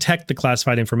further protect the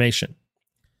classified information.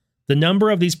 The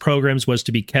number of these programs was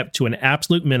to be kept to an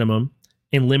absolute minimum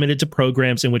and limited to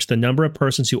programs in which the number of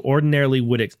persons who ordinarily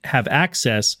would have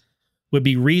access would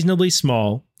be reasonably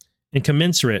small and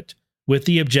commensurate with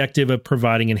the objective of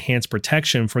providing enhanced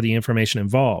protection for the information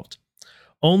involved.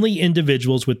 Only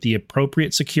individuals with the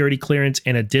appropriate security clearance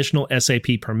and additional SAP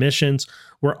permissions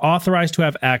were authorized to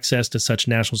have access to such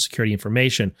national security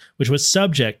information, which was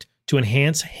subject to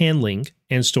enhanced handling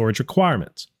and storage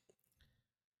requirements.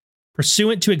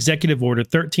 Pursuant to Executive Order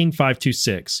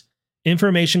 13526,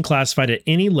 information classified at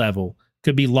any level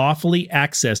could be lawfully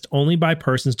accessed only by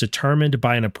persons determined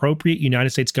by an appropriate United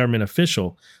States government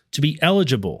official to be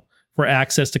eligible for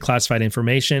access to classified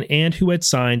information and who had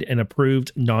signed an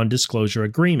approved non-disclosure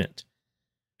agreement,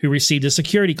 who received a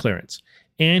security clearance,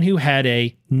 and who had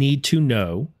a need to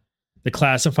know the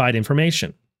classified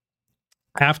information.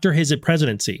 After his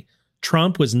presidency,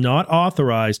 Trump was not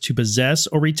authorized to possess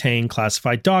or retain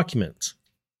classified documents.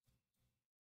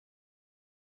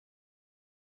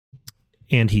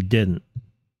 And he didn't.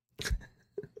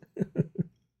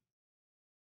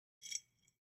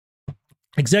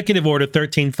 Executive Order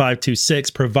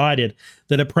 13526 provided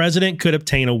that a president could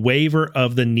obtain a waiver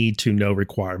of the need to know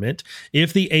requirement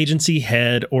if the agency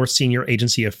head or senior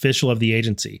agency official of the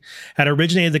agency had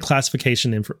originated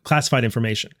the classified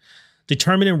information,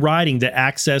 determined in writing that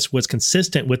access was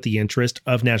consistent with the interest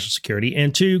of national security,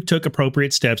 and two, took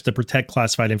appropriate steps to protect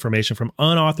classified information from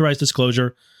unauthorized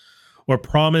disclosure or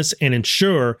promise and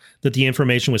ensure that the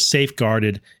information was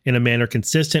safeguarded in a manner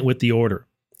consistent with the order.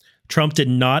 Trump did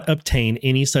not obtain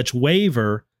any such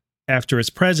waiver after his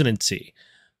presidency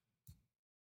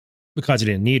because he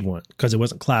didn't need one, because it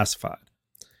wasn't classified.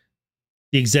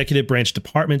 The executive branch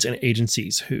departments and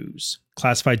agencies whose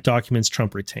classified documents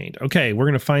Trump retained. Okay, we're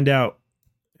going to find out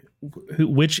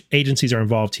which agencies are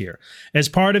involved here. As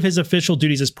part of his official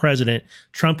duties as president,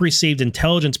 Trump received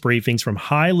intelligence briefings from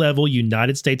high-level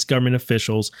United States government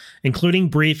officials,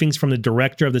 including briefings from the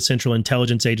director of the Central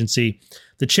Intelligence Agency,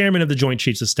 the chairman of the Joint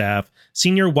Chiefs of Staff,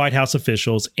 senior White House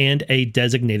officials, and a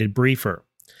designated briefer.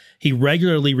 He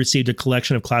regularly received a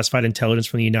collection of classified intelligence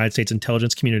from the United States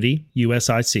Intelligence Community,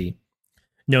 USIC,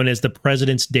 known as the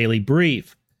President's Daily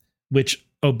Brief, which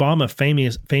Obama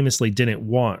famously didn't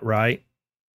want, right?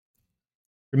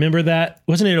 Remember that?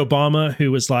 Wasn't it Obama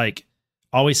who was like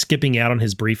always skipping out on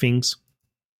his briefings?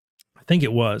 I think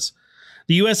it was.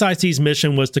 The USIC's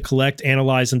mission was to collect,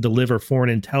 analyze, and deliver foreign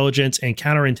intelligence and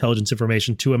counterintelligence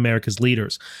information to America's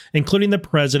leaders, including the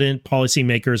president,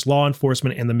 policymakers, law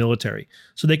enforcement, and the military,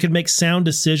 so they could make sound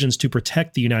decisions to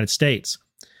protect the United States.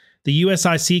 The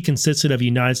USIC consisted of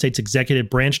United States executive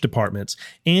branch departments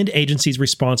and agencies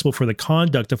responsible for the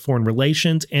conduct of foreign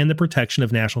relations and the protection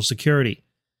of national security.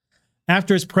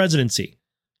 After his presidency,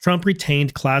 Trump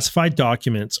retained classified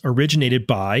documents originated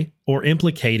by or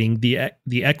implicating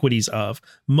the equities of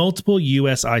multiple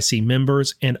USIC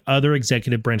members and other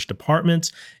executive branch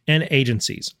departments and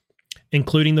agencies,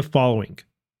 including the following: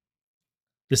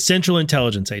 the Central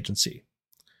Intelligence Agency.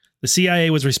 The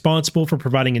CIA was responsible for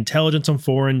providing intelligence on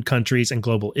foreign countries and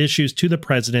global issues to the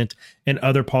president and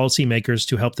other policymakers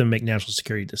to help them make national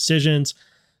security decisions.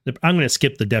 I'm going to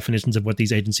skip the definitions of what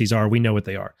these agencies are. We know what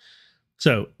they are.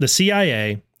 So the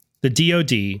CIA, the DoD,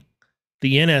 the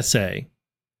NSA,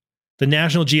 the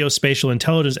National Geospatial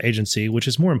Intelligence Agency, which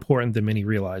is more important than many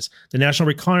realize, the National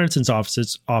Reconnaissance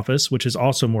Office, which is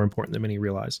also more important than many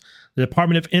realize, the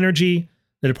Department of Energy,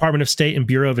 the Department of State and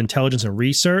Bureau of Intelligence and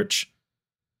Research.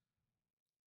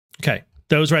 Okay,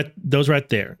 those right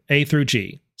there, A through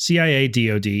G: CIA,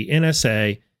 DoD,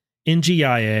 NSA,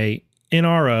 NGIA,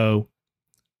 NRO,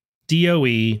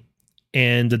 DOE,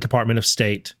 and the Department of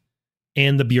State,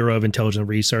 and the Bureau of Intelligence and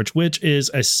Research, which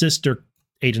is a sister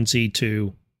agency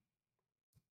to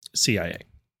CIA.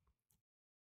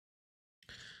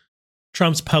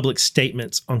 Trump's public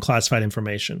statements on classified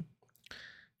information.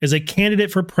 As a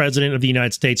candidate for president of the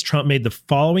United States, Trump made the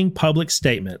following public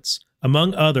statements,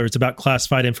 among others, about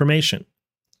classified information.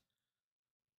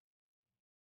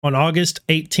 On August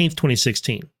 18th,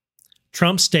 2016,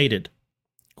 Trump stated,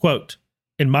 quote,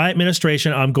 "In my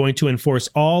administration, I'm going to enforce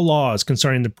all laws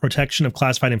concerning the protection of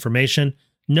classified information.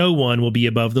 No one will be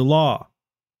above the law."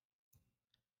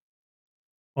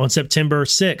 On September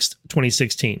 6th,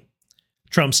 2016,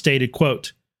 Trump stated,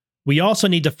 quote, "We also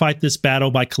need to fight this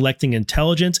battle by collecting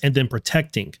intelligence and then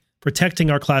protecting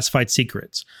our classified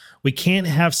secrets. We can't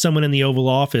have someone in the Oval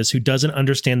Office who doesn't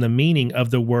understand the meaning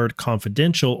of the word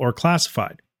confidential or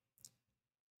classified."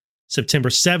 September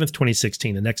 7th,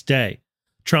 2016, the next day,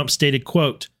 Trump stated,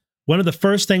 quote, "One of the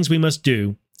first things we must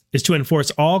do is to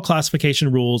enforce all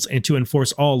classification rules and to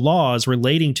enforce all laws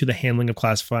relating to the handling of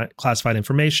classified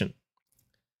information."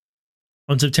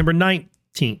 On September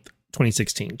 19th,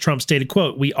 2016, Trump stated,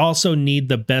 quote, "We also need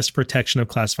the best protection of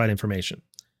classified information."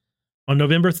 On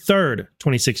November 3rd,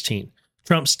 2016,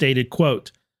 Trump stated,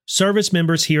 quote, "Service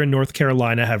members here in North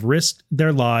Carolina have risked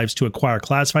their lives to acquire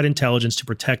classified intelligence to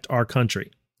protect our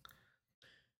country."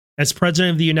 As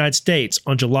President of the United States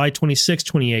on July 26,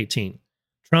 2018,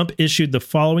 Trump issued the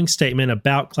following statement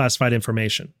about classified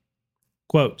information.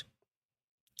 Quote,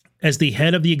 "As the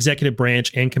head of the executive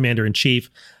branch and commander-in-chief,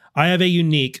 I have a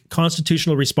unique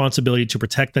constitutional responsibility to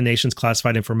protect the nation's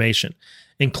classified information,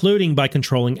 including by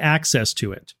controlling access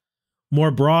to it.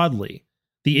 More broadly,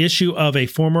 the issue of a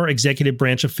former executive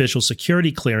branch official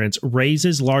security clearance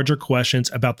raises larger questions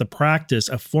about the practice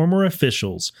of former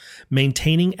officials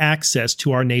maintaining access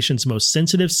to our nation's most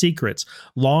sensitive secrets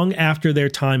long after their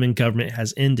time in government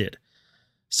has ended.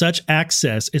 Such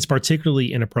access is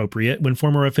particularly inappropriate when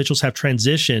former officials have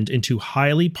transitioned into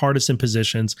highly partisan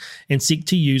positions and seek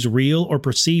to use real or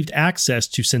perceived access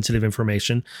to sensitive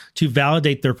information to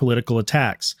validate their political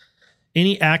attacks.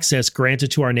 Any access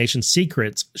granted to our nation's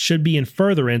secrets should be in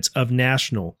furtherance of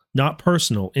national, not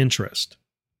personal, interest."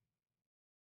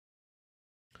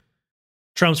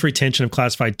 Trump's retention of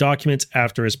classified documents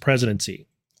after his presidency.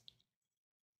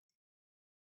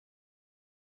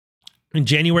 In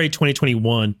January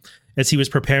 2021, as he was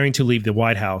preparing to leave the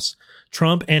White House,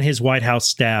 Trump and his White House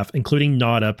staff, including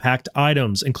NADA, packed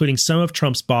items, including some of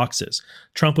Trump's boxes.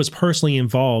 Trump was personally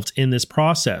involved in this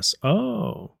process.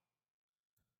 Oh.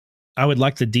 I would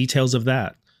like the details of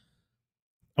that.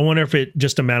 I wonder if it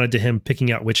just amounted to him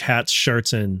picking out which hats,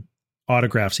 shirts, and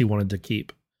autographs he wanted to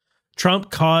keep.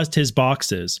 Trump caused his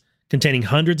boxes, containing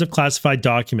hundreds of classified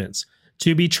documents,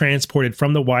 to be transported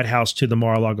from the White House to the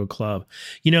Mar-a-Lago Club.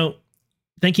 You know,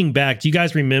 thinking back, do you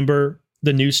guys remember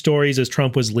the news stories as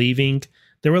Trump was leaving?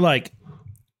 There were like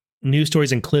news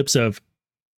stories and clips of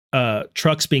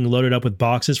trucks being loaded up with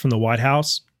boxes from the White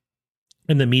House,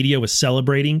 and the media was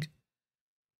celebrating.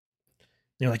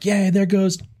 They're like, "Yeah, there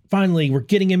goes. Finally, we're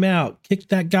getting him out. Kick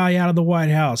that guy out of the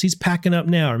White House. He's packing up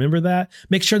now." Remember that?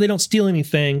 Make sure they don't steal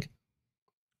anything.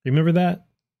 Remember that?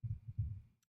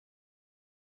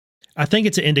 I think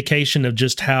it's an indication of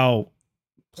just how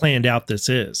planned out this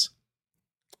is.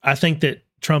 I think that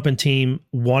Trump and team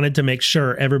wanted to make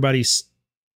sure everybody's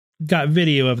got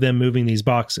video of them moving these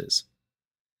boxes.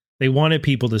 They wanted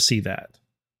people to see that.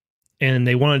 And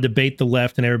they wanted to bait the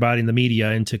left and everybody in the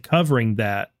media into covering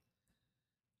that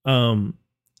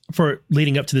for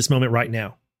leading up to this moment right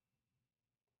now.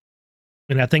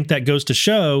 And I think that goes to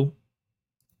show,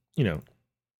 you know,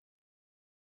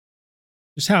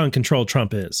 just how in control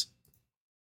Trump is.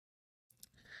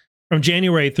 From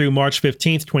January through March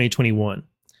 15th, 2021.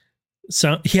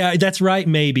 So, yeah, that's right.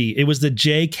 Maybe it was the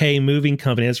JK Moving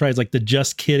Company. That's right. It's like the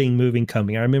Just Kidding Moving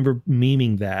Company. I remember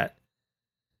memeing that.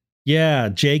 Yeah,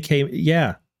 JK.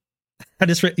 Yeah.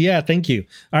 Yeah, thank you.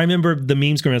 I remember the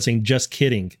memes going around saying just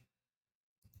kidding.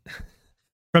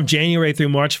 From January through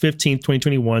March 15th,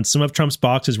 2021, some of Trump's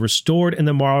boxes were stored in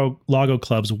the Mar-a-Lago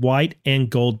Club's white and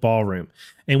gold ballroom,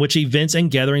 in which events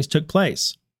and gatherings took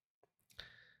place.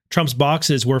 Trump's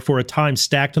boxes were for a time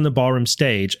stacked on the ballroom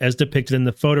stage, as depicted in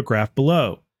the photograph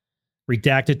below,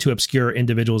 redacted to obscure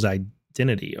individuals'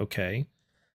 identity. Okay.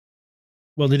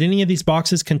 Well, did any of these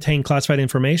boxes contain classified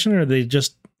information, or did they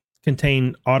just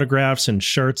contain autographs and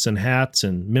shirts and hats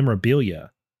and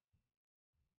memorabilia?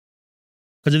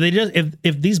 Because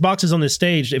if these boxes on this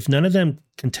stage, if none of them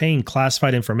contain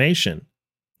classified information,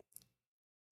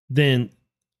 then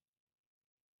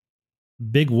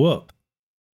big whoop.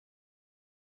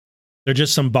 They're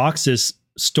just some boxes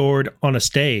stored on a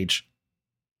stage.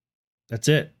 That's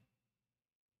it.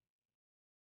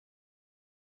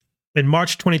 In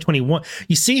March 2021,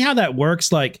 you see how that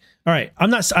works? Like, all right, I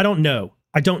don't know.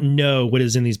 I don't know what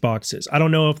is in these boxes. I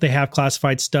don't know if they have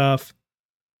classified stuff.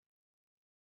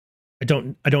 I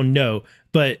don't know,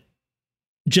 but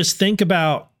just think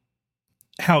about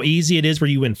how easy it is where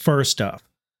you infer stuff.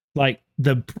 Like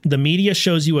the media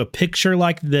shows you a picture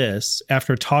like this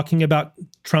after talking about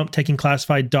Trump taking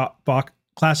classified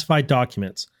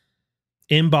documents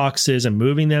in boxes and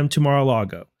moving them to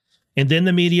Mar-a-Lago. And then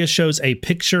the media shows a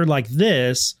picture like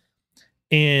this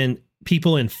and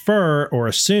people infer or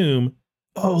assume,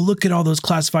 oh, look at all those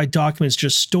classified documents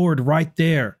just stored right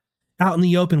there out in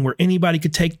the open where anybody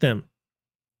could take them.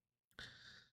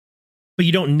 But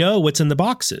you don't know what's in the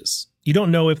boxes. You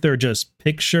don't know if they're just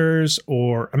pictures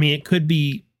or, I mean, it could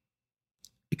be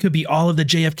all of the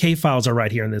JFK files are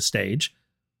right here on this stage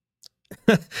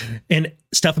and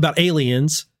stuff about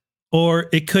aliens, or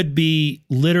it could be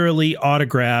literally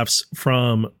autographs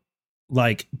from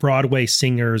like Broadway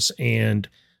singers and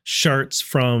shirts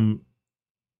from,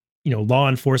 you know, law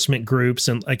enforcement groups.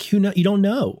 And like, you don't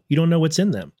know what's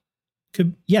in them.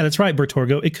 Yeah, that's right,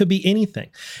 Bertorgo. It could be anything.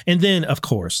 And then, of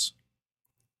course,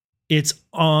 it's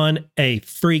on a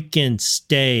freaking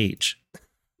stage.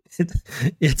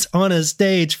 It's on a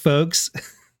stage, folks.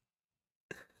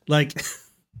 like,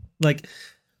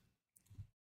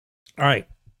 all right.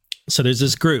 So there's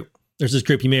this group.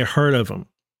 You may have heard of them.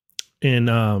 In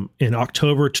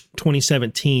October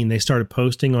 2017, they started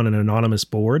posting on an anonymous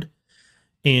board,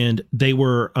 and they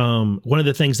were one of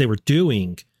the things they were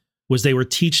doing was they were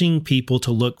teaching people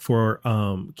to look for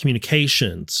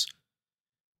communications.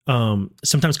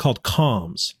 Sometimes called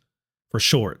comms for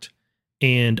short.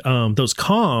 And those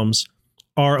comms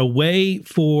are a way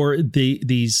for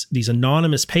these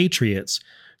anonymous patriots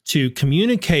to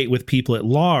communicate with people at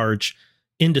large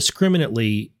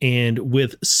indiscriminately and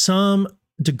with some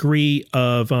degree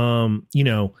of,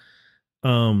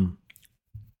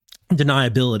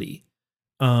 deniability,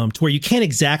 to where you can't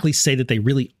exactly say that they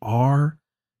really are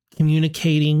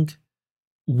communicating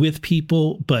with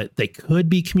people, but they could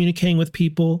be communicating with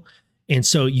people. And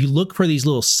so you look for these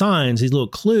little signs, these little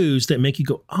clues that make you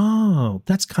go, oh,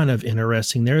 that's kind of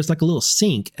interesting. There's like a little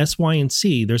sync, S, Y, and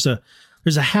C. There's a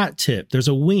hat tip. There's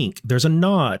a wink. There's a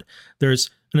nod. There's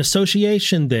an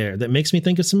association there that makes me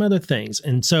think of some other things.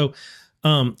 And so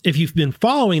if you've been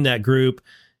following that group,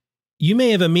 you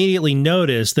may have immediately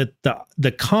noticed that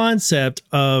the concept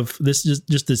of this,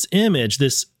 just this image,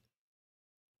 these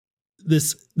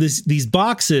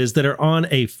boxes that are on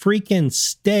a freaking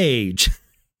stage.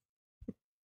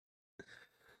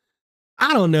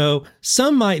 I don't know.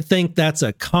 Some might think that's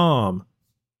a comm.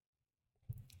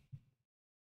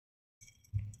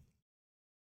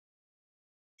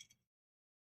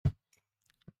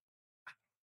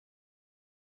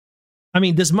 I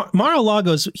mean, this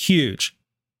Mar-a-Lago is huge.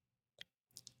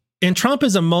 And Trump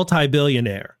is a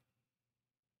multi-billionaire.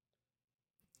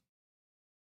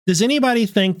 Does anybody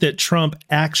think that Trump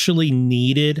actually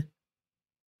needed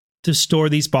to store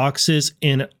these boxes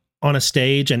on a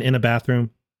stage and in a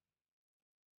bathroom?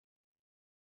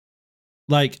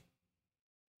 Like,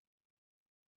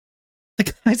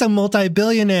 the guy's a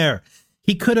multi-billionaire.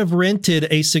 He could have rented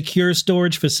a secure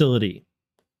storage facility.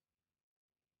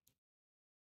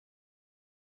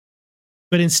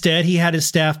 But instead, he had his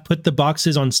staff put the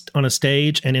boxes on a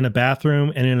stage and in a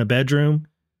bathroom and in a bedroom.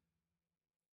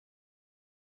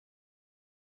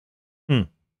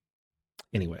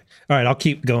 Anyway, all right, I'll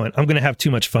keep going. I'm going to have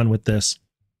too much fun with this.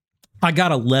 I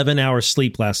got 11 hours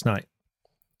sleep last night.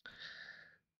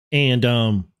 And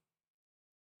I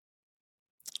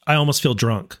almost feel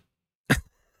drunk.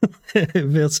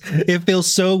 It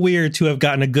feels so weird to have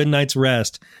gotten a good night's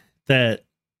rest that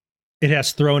it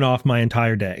has thrown off my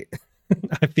entire day.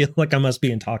 I feel like I must be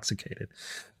intoxicated.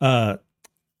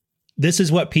 This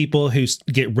is what people who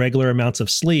get regular amounts of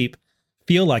sleep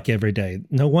feel like every day.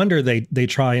 No wonder they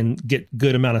try and get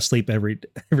good amount of sleep every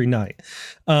night.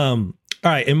 All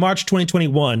right, in March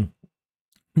 2021,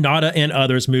 Nada and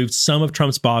others moved some of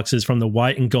Trump's boxes from the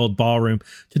white and gold ballroom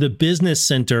to the business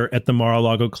center at the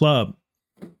Mar-a-Lago Club.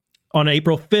 On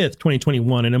April 5th,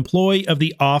 2021, an employee of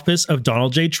the office of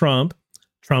Donald J. Trump,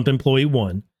 Trump Employee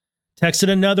 1, texted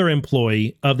another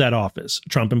employee of that office,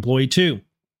 Trump Employee 2,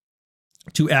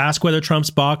 to ask whether Trump's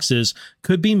boxes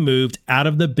could be moved out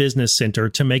of the business center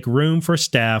to make room for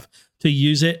staff to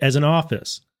use it as an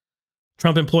office.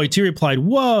 Trump Employee 2 replied,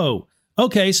 "Whoa,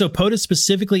 okay, so POTUS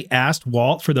specifically asked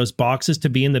Walt for those boxes to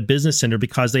be in the business center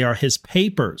because they are his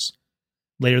papers."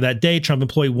 Later that day, Trump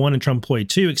Employee 1 and Trump Employee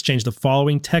 2 exchanged the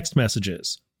following text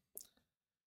messages.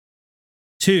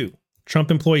 Trump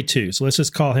Employee 2, so let's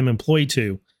just call him Employee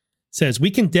 2, says,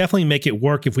 "We can definitely make it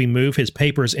work if we move his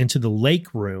papers into the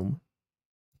lake room."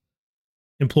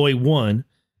 Employee 1,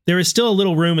 "There is still a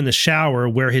little room in the shower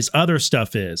where his other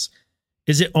stuff is.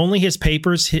 Is it only his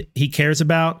papers he cares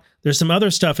about? There's some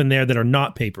other stuff in there that are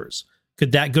not papers.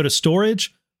 Could that go to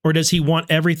storage, or does he want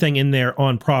everything in there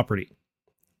on property?"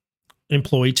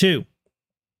 Employee 2,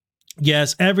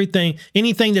 "Yes,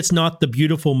 anything that's not the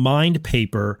beautiful mind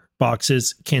paper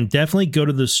boxes can definitely go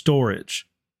to the storage.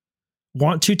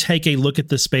 Want to take a look at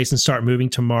the space and start moving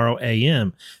tomorrow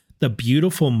a.m. The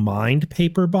beautiful mind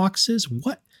paper boxes?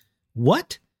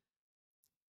 What?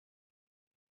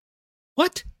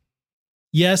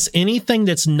 Yes, anything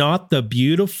that's not the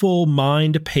beautiful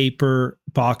mind paper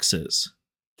boxes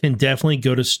can definitely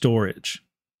go to storage."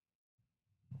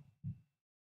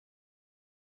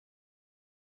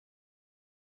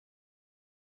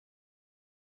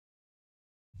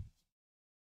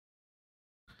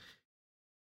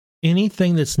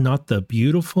 Anything that's not the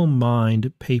beautiful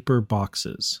mind paper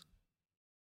boxes.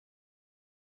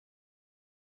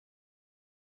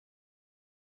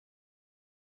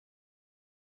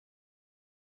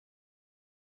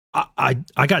 I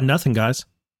got nothing, guys.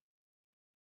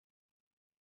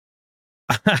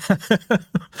 I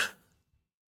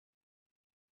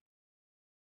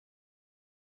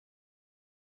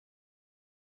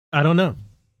don't know.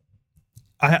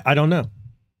 I don't know.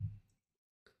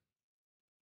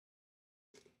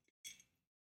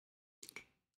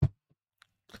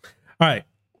 All right,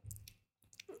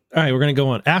 we're going to go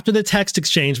on. After the text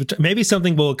exchange, which maybe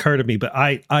something will occur to me, but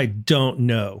I don't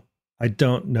know. I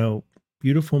don't know.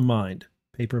 Beautiful mind,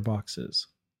 paper boxes.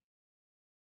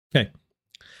 Okay.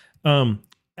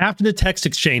 After the text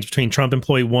exchange between Trump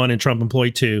Employee 1 and Trump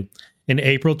Employee 2 in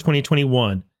April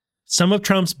 2021, some of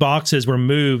Trump's boxes were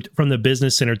moved from the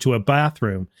business center to a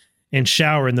bathroom and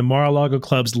shower in the Mar-a-Lago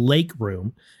Club's lake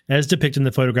room, as depicted in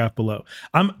the photograph below.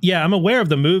 I'm aware of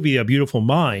the movie A Beautiful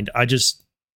Mind. I just,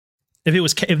 if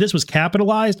this was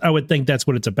capitalized, I would think that's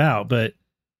what it's about, but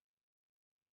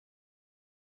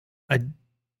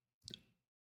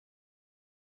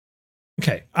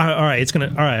okay. All right. It's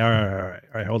going to, all right.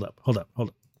 Hold up.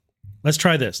 Let's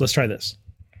try this.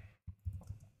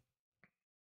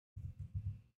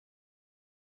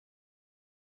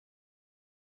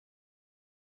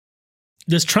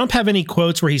 Does Trump have any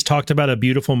quotes where he's talked about a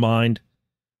beautiful mind,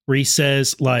 where he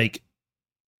says, like,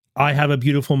 I have a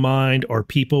beautiful mind, or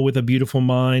people with a beautiful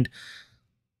mind?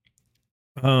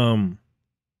 Has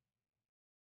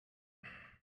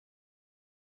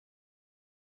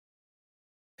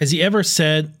he ever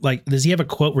said, like, does he have a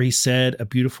quote where he said a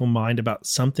beautiful mind about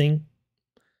something?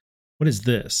 What is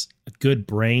this? A good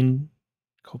brain,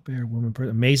 Colbert woman,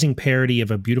 amazing parody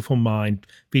of A Beautiful Mind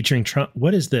featuring Trump.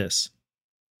 What is this?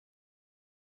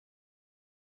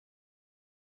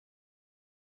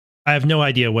 I have no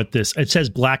idea what this, it says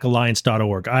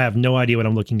blackalliance.org. I have no idea what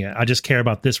I'm looking at. I just care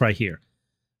about this right here.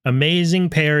 Amazing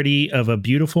parody of A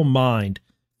Beautiful Mind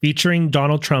featuring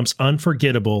Donald Trump's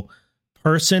unforgettable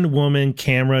person, woman,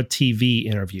 camera, TV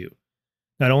interview.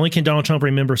 Not only can Donald Trump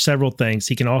remember several things,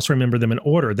 he can also remember them in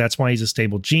order. That's why he's a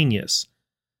stable genius.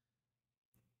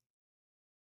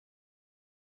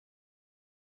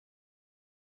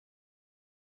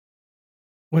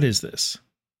 What is this?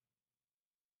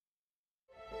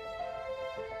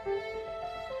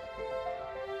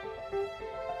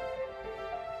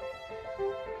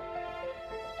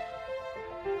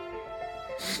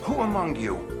 Who among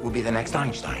you will be the next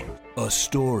Einstein? A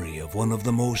story of one of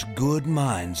the most good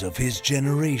minds of his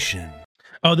generation.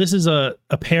 Oh, this is a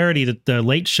parody that the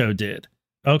Late Show did.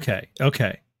 Okay.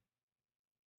 The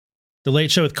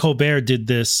Late Show with Colbert did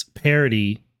this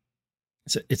parody.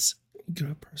 It's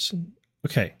a person.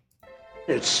 Okay.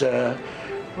 It's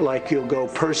like you'll go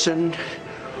person,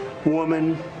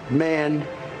 woman, man,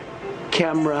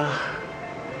 camera,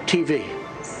 TV.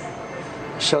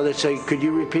 So they say, could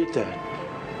you repeat that?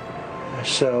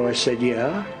 So I said,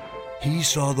 yeah. He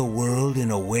saw the world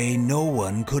in a way no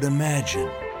one could imagine.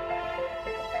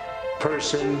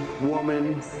 Person,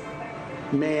 woman,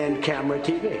 man, camera,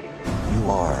 TV. You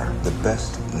are the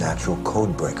best natural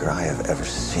code breaker I have ever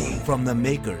seen. From the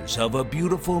makers of A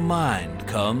Beautiful Mind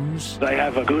comes... I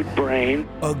have a good brain.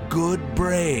 A good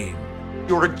brain.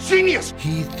 You're a genius!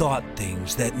 He thought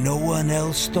things that no one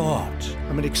else thought.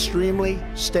 I'm an extremely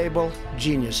stable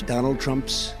genius. Donald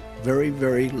Trump's very,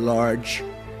 very large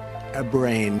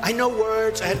brain. I know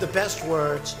words. I have the best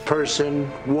words. Person,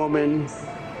 woman,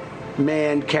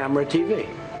 man, camera, TV.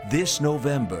 This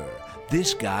November,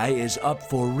 this guy is up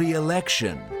for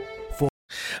re-election.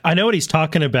 I know what he's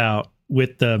talking about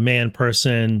with the man,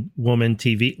 person, woman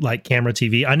TV, like camera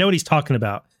TV. I know what he's talking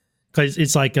about because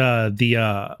it's like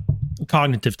the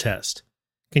cognitive test.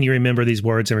 Can you remember these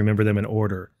words and remember them in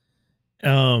order?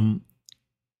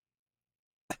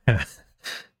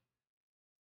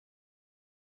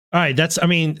 All right, that's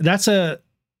in with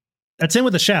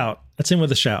a shout. That's in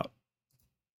with a shout.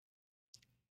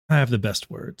 I have the best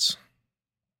words.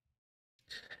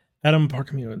 Adam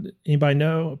Parker, anybody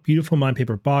know? Beautiful Mind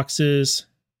paper boxes.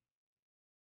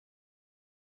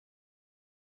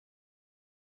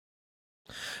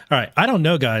 All right, I don't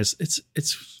know, guys.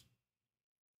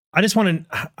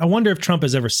 I wonder if Trump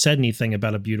has ever said anything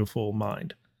about A Beautiful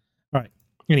Mind. All right.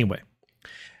 Anyway,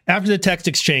 after the text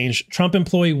exchange, Trump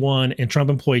Employee 1 and Trump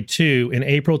Employee 2 in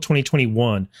April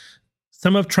 2021,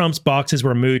 some of Trump's boxes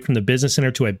were moved from the business center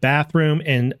to a bathroom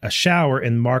and a shower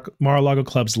in Mar-a-Lago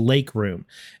Club's lake room,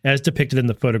 as depicted in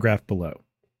the photograph below.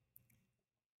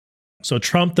 So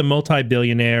Trump, the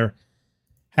multi-billionaire,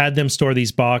 had them store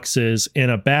these boxes in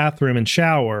a bathroom and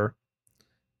shower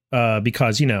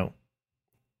because, he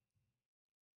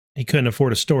couldn't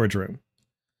afford a storage room.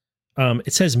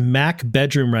 It says Mac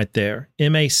bedroom right there.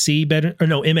 M-A-C bedroom, or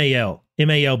no, M-A-L.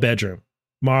 M-A-L bedroom.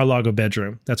 Mar-a-Lago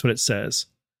bedroom. That's what it says.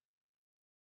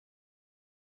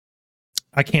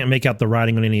 I can't make out the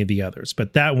writing on any of the others,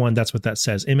 but that one, that's what that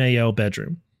says. M-A-L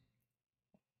bedroom.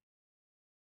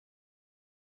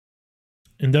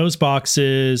 And those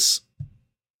boxes,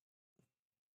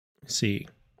 let's see.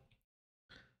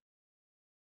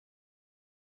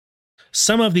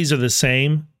 Some of these are the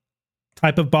same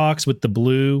type of box with the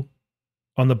blue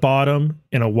on the bottom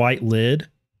and a white lid.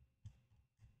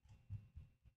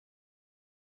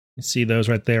 You see those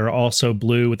right there are also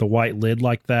blue with a white lid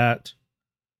like that.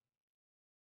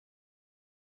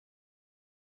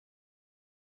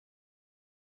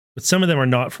 But some of them are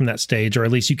not from that stage, or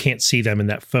at least you can't see them in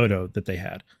that photo that they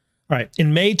had. All right.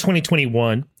 In May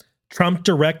 2021, Trump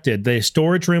directed the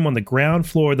storage room on the ground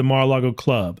floor of the Mar-a-Lago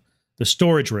Club, the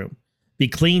storage room, be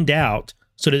cleaned out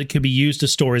so that it could be used to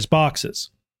store his boxes.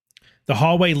 The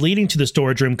hallway leading to the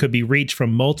storage room could be reached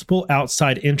from multiple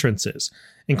outside entrances,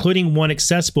 including one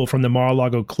accessible from the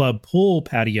Mar-a-Lago Club pool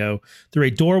patio through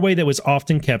a doorway that was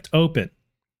often kept open.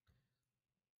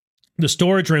 The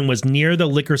storage room was near the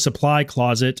liquor supply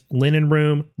closet, linen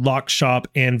room, lock shop,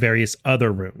 and various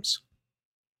other rooms.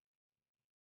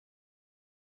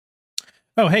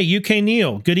 Oh, hey, UK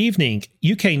Neil. Good evening.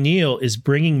 UK Neil is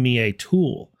bringing me a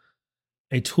tool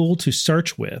to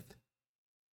search with.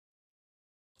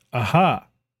 Aha.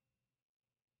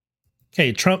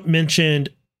 Okay, Trump mentioned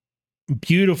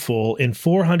beautiful in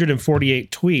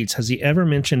 448 tweets. Has he ever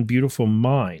mentioned beautiful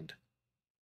mind?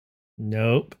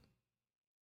 Nope.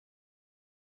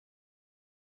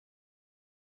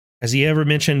 Has he ever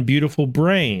mentioned beautiful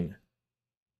brain?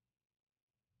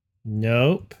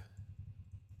 Nope.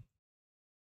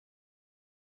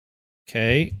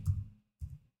 Okay.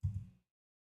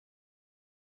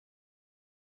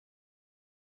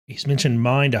 He's mentioned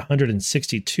mind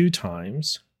 162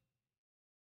 times.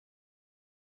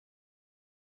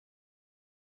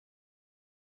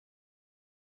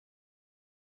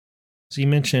 So he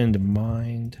mentioned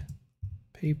mind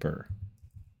paper.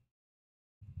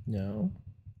 No.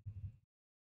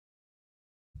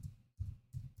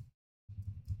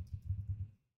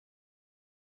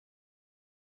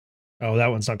 Oh,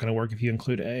 that one's not going to work if you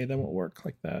include A. That won't work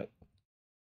like that.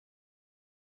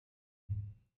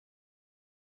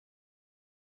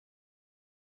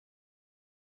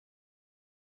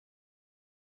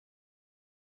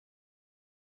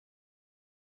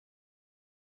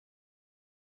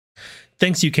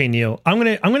 Thanks, UK Neil. I'm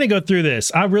gonna go through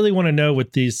this. I really want to know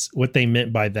what they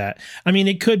meant by that. I mean,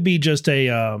 it could be just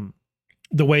a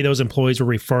the way those employees were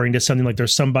referring to something, like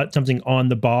there's something on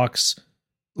the box,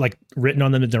 like written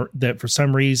on them that for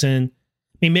some reason,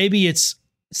 I mean, maybe it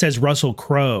says Russell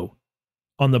Crowe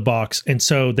on the box, and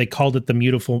so they called it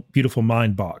the Beautiful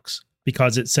Mind box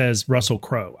because it says Russell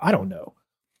Crowe. I don't know.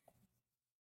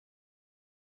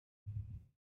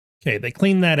 Okay, they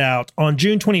cleaned that out on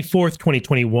June 24th,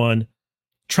 2021.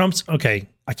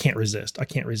 I can't resist.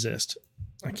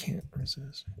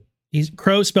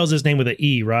 Crow spells his name with an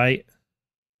E, right?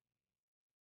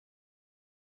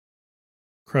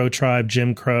 Crow tribe,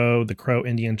 Jim Crow, the Crow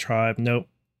Indian tribe. Nope,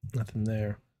 nothing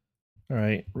there. All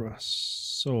right,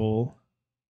 Russell.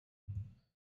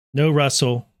 No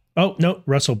Russell. Oh, no,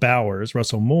 Russell Bowers,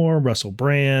 Russell Moore, Russell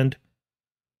Brand,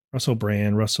 Russell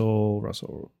Brand.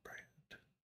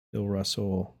 Bill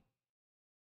Russell.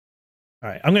 All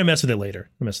right, I'm going to mess with it later.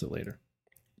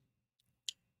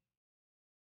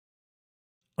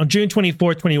 On June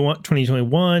 24th,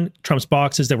 2021, Trump's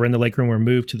boxes that were in the Lake Room were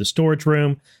moved to the storage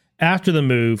room. After the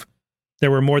move, there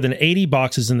were more than 80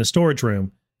 boxes in the storage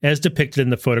room, as depicted in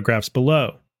the photographs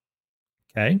below.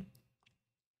 Okay.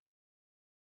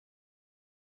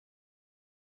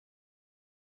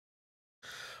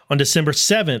 On December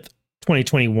 7th,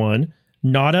 2021,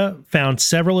 NADA found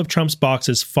several of Trump's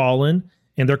boxes fallen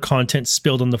and their contents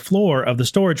spilled on the floor of the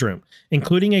storage room,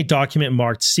 including a document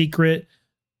marked secret/REL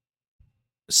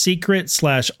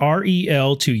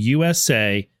to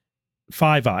USA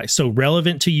 5I. So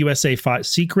relevant to USA 5,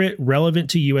 secret, relevant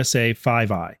to USA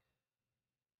 5I,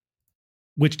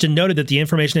 which denoted that the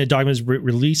information in the document is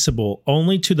releasable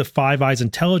only to the Five Eyes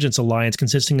Intelligence Alliance,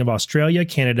 consisting of Australia,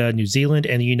 Canada, New Zealand,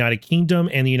 and the United Kingdom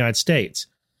and the United States.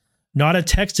 NADA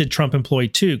texted Trump employee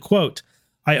 2, quote,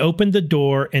 "I opened the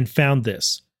door and found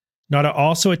this." NADA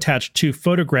also attached 2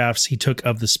 photographs he took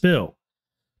of the spill.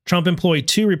 Trump employee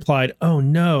 2 replied, "Oh,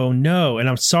 no, and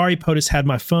I'm sorry POTUS had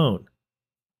my phone."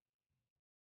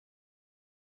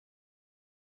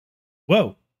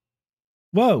 Whoa.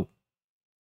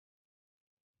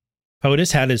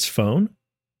 POTUS had his phone?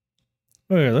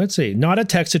 Okay, let's see. NADA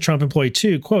texted Trump employee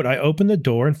 2, quote, "I opened the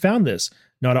door and found this."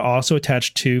 NADA also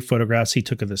attached 2 photographs he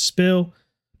took of the spill.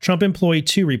 Trump employee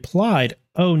 2 replied,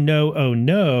 oh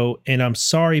no, and I'm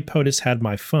sorry POTUS had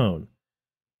my phone."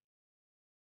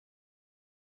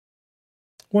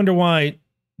 Wonder why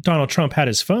Donald Trump had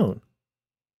his phone.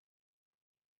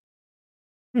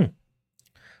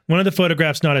 One of the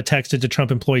photographs NADA texted to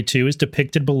Trump employee 2 is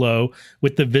depicted below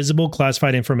with the visible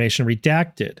classified information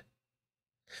redacted.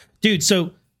 Dude,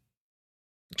 so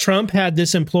Trump had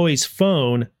this employee's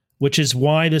phone, which is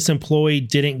why this employee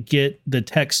didn't get the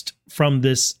text from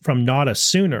NADA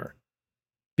sooner,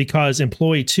 because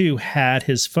employee 2 had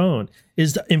his phone.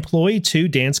 Is the employee 2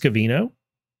 Dan Scavino?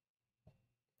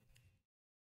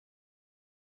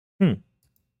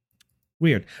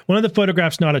 Weird. One of the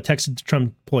photographs NADA texted to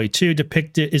Trump employee 2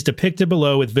 is depicted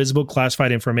below with visible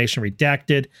classified information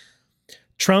redacted.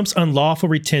 Trump's unlawful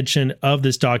retention of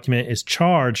this document is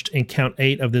charged in count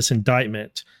 8 of this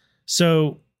indictment.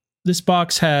 So this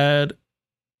box had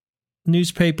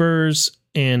newspapers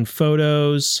and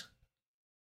photos.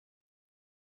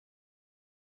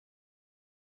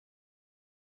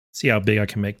 See how big I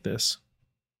can make this.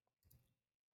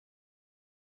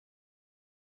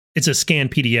 It's a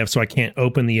scanned PDF, so I can't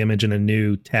open the image in a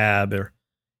new tab or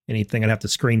anything. I'd have to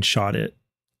screenshot it.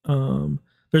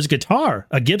 There's a guitar,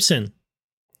 a Gibson.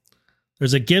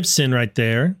 There's a Gibson right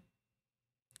there.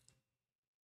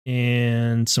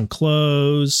 And some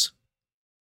clothes.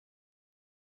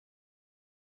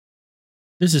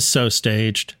 This is so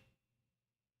staged.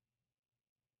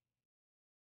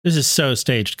 This is so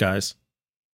staged, guys.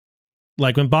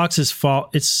 Like when boxes fall,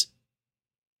 it's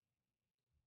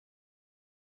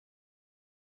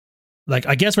like,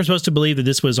 I guess we're supposed to believe that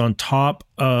this was on top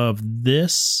of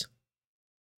this.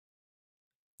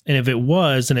 And if it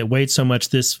was, then it weighed so much,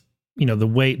 this, you know, the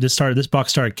weight, this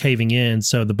box started caving in,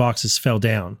 so the boxes fell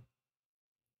down.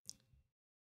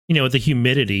 You know, with the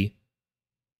humidity,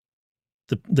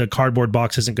 the cardboard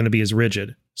box isn't going to be as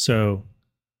rigid. So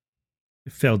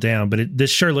it fell down, but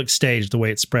this sure looks staged the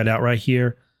way it's spread out right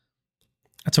here.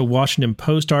 That's a Washington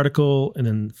Post article, and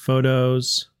then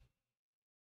photos.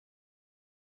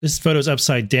 This photo's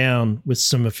upside down with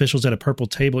some officials at a purple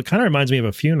table. It kind of reminds me of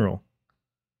a funeral.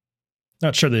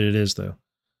 Not sure that it is, though.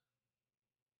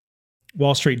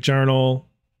 Wall Street Journal.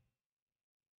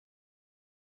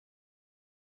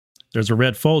 There's a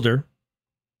red folder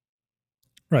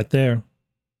right there.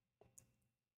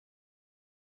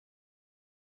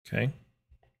 Okay.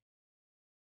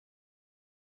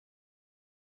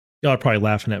 Y'all are probably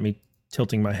laughing at me,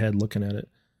 tilting my head, looking at it.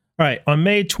 All right. In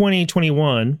May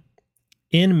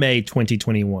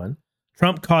 2021,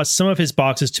 Trump caused some of his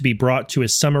boxes to be brought to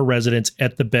his summer residence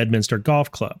at the Bedminster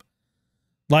Golf Club.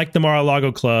 Like the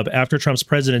Mar-a-Lago Club, after Trump's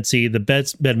presidency,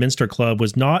 the Bedminster Club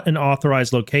was not an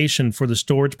authorized location for the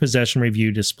storage, possession,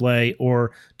 review, display,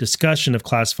 or discussion of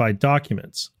classified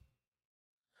documents.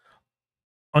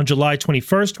 On July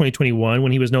 21st, 2021,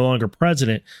 when he was no longer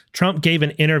president, Trump gave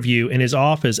an interview in his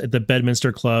office at the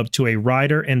Bedminster Club to a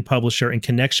writer and publisher in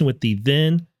connection with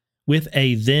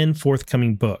a then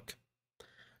forthcoming book.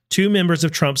 2 members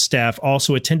of Trump's staff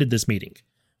also attended this meeting,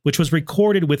 which was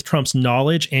recorded with Trump's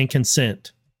knowledge and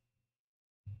consent.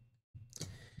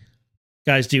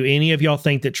 Guys, do any of y'all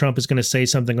think that Trump is going to say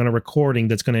something on a recording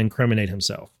that's going to incriminate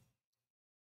himself?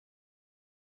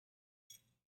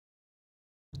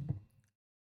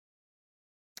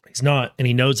 He's not, and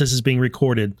he knows this is being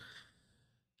recorded.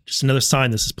 Just another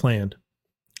sign this is planned.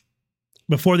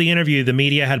 Before the interview, the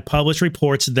media had published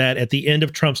reports that at the end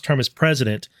of Trump's term as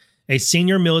president, a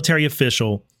senior military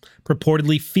official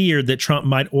purportedly feared that Trump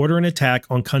might order an attack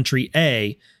on country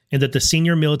A, and that the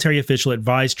senior military official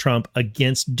advised Trump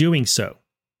against doing so.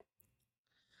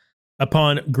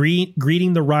 Upon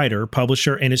greeting the writer,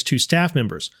 publisher, and his 2 staff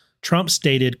members, Trump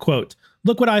stated, quote,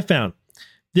 "Look what I found.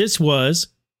 This was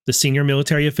the senior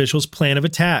military official's plan of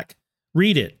attack.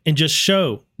 Read it and just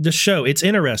show. It's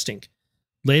interesting."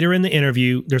 Later in the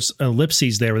interview, there's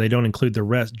ellipses there where they don't include the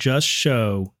rest. Just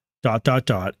show ...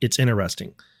 It's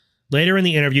interesting. Later in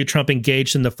the interview, Trump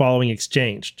engaged in the following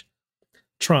exchange.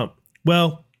 Trump,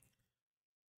 well,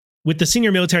 with the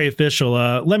senior military official,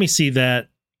 let me see that.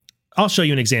 I'll show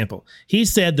you an example. He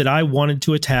said that I wanted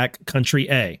to attack country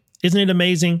A. Isn't it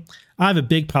amazing? I have a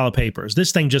big pile of papers.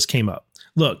 This thing just came up.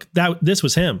 Look, this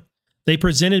was him. They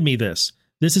presented me this.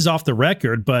 This is off the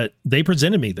record, but they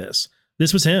presented me this.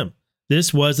 This was him.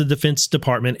 This was the Defense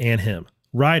Department and him.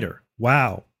 Writer,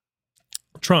 wow.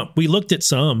 Trump, we looked at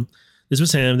some. This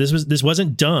was him. This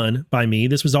wasn't done by me.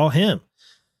 This was all him.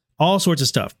 All sorts of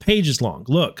stuff. Pages long.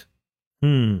 Look.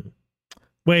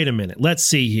 Wait a minute. Let's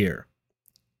see here.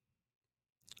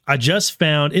 I just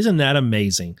found, isn't that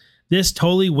amazing? This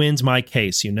totally wins my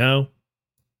case, you know?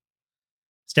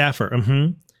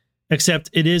 Staffer, Except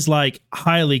it is like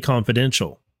highly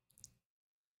confidential.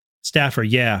 Staffer,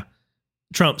 yeah.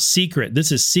 Trump, secret.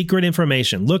 This is secret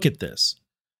information. Look at this.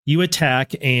 You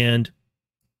attack and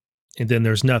then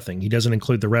there's nothing. He doesn't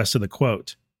include the rest of the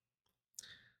quote.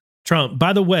 Trump,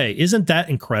 by the way, isn't that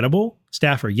incredible?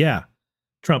 Staffer, yeah.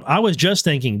 Trump, I was just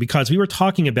thinking because we were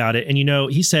talking about it and, you know,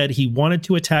 he said he wanted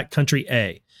to attack country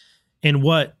A. And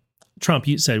what, Trump,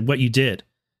 you said what you did.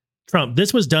 Trump,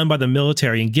 this was done by the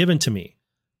military and given to me.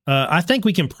 I think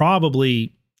we can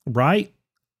probably, right?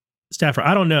 Staffer,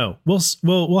 I don't know.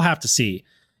 We'll have to see.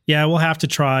 Yeah, we'll have to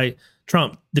try.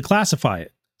 Trump, declassify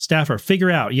it. Staffer,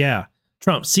 figure out. Yeah.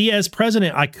 Trump, see, as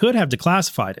president, I could have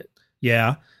declassified it.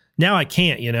 Yeah. Now I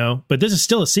can't, you know, but this is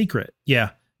still a secret.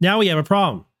 Yeah. Now we have a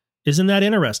problem. Isn't that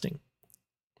interesting?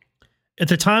 At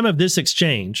the time of this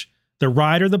exchange, the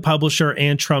writer, the publisher,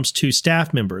 and Trump's 2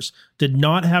 staff members did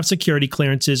not have security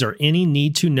clearances or any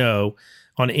need to know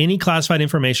on any classified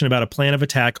information about a plan of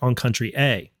attack on country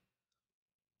A.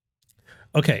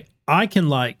 Okay, I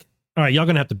can all right, y'all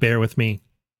gonna have to bear with me.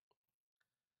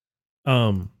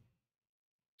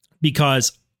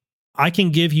 Because I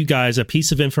can give you guys a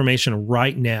piece of information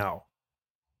right now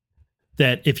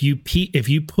that if you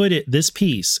put this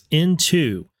piece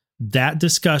into that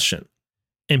discussion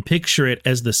and picture it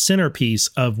as the centerpiece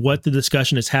of what the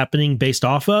discussion is happening based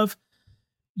off of,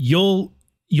 you'll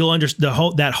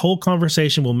understand that whole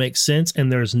conversation will make sense,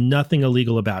 and there's nothing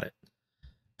illegal about it.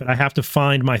 But I have to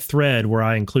find my thread where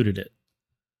I included it.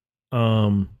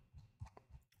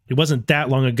 It wasn't that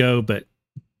long ago, but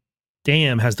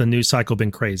damn, has the news cycle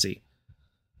been crazy.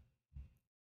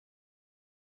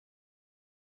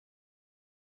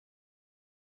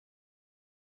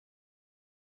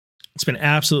 It's been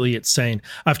absolutely insane.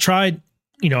 I've tried,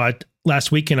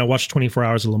 last weekend I watched 24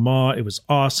 Hours of Le Mans. It was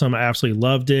awesome. I absolutely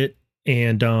loved it.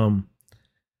 And I've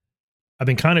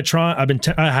been trying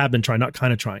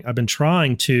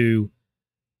to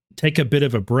take a bit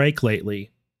of a break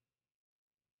lately.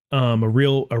 A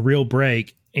real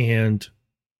break and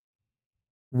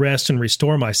rest and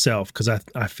restore myself, because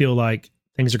I feel like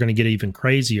things are going to get even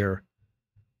crazier.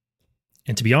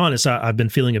 And to be honest, I've been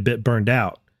feeling a bit burned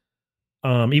out.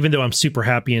 Even though I'm super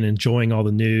happy and enjoying all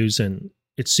the news and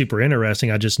it's super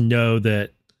interesting, I just know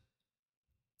that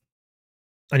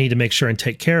I need to make sure and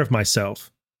take care of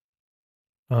myself.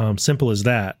 Simple as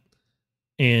that.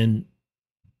 And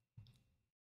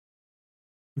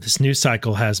this news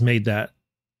cycle has made that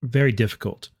very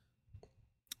difficult.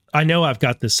 I know I've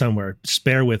got this somewhere. Just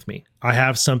bear with me. I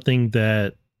have something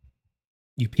that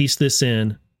you piece this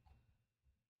in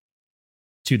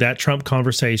to that Trump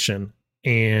conversation,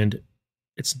 and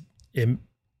it's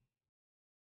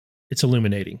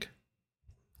illuminating.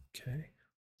 Okay.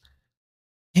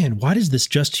 Man, why does this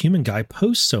Just Human guy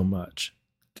post so much?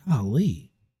 Golly.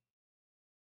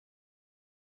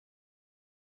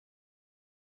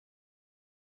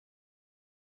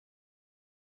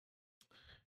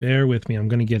 Bear with me. I'm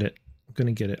going to get it.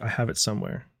 I have it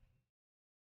somewhere.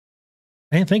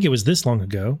 I didn't think it was this long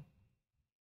ago.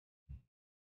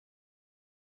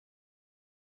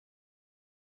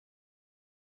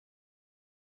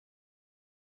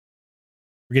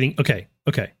 We're getting, okay.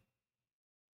 We're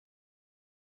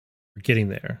getting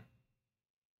there.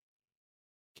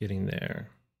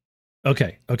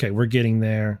 Okay, we're getting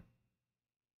there.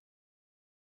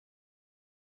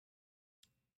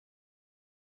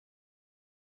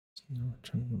 No,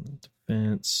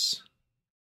 defense.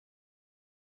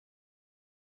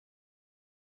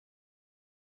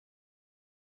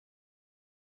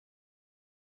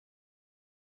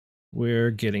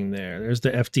 We're getting there. There's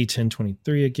the FD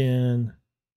 1023 again.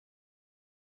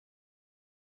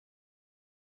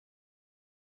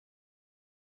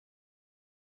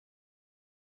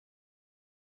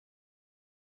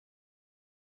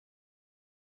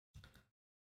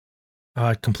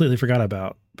 I completely forgot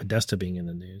about Podesta being in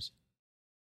the news.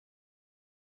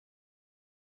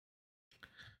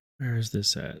 Where is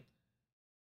this at?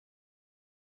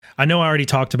 I know I already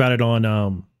talked about it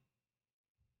on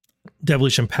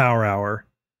Devolution Power Hour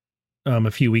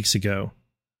a few weeks ago.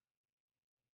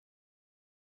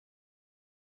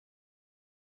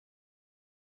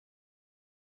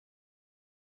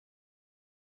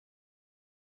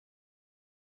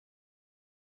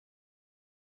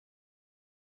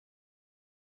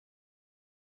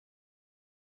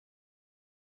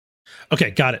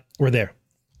 Okay, got it. We're there.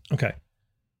 Okay.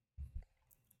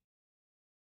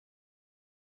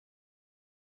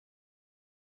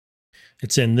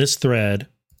 It's in this thread.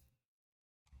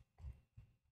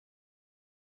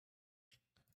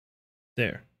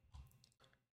 There.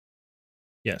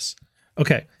 Yes.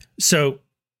 Okay. So,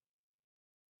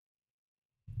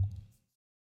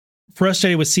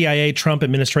 frustrated with CIA, Trump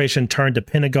administration turned to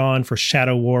Pentagon for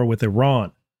shadow war with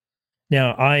Iran.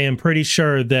 Now, I am pretty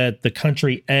sure that the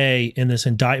country A in this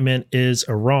indictment is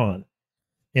Iran.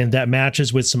 And that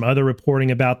matches with some other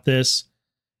reporting about this.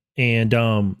 And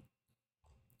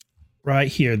right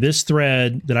here, this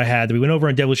thread that I had that we went over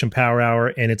in Devolution Power Hour,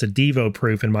 and it's a Devo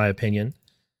proof, in my opinion.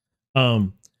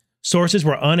 Sources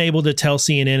were unable to tell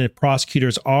CNN if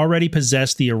prosecutors already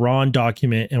possessed the Iran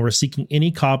document and were seeking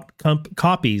any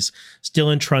copies still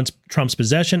in Trump's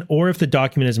possession, or if the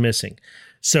document is missing.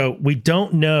 So we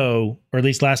don't know, or at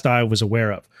least last I was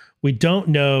aware of, we don't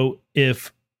know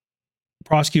if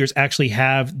prosecutors actually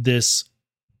have this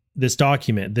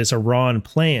document, this Iran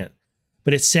plan.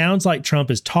 But it sounds like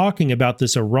Trump is talking about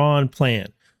this Iran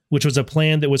plan, which was a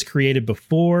plan that was created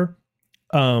before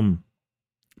Milley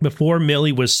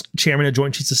was chairman of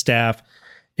Joint Chiefs of Staff.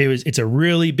 It's a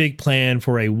really big plan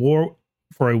for a war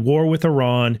with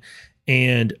Iran.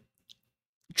 And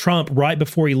Trump, right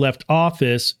before he left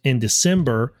office in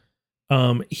December,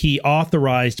 he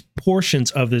authorized portions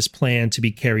of this plan to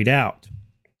be carried out.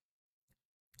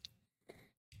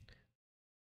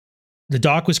 The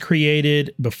doc was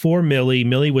created before Milley.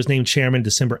 Milley was named chairman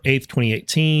December 8th,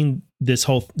 2018. This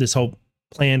whole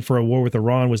plan for a war with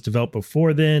Iran was developed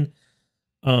before then.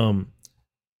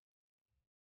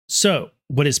 So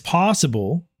what is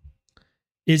possible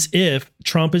is if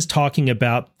Trump is talking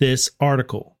about this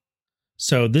article.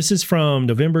 So this is from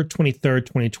November 23rd,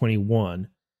 2021.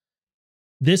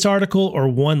 This article or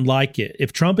one like it,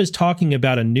 if Trump is talking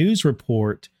about a news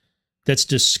report that's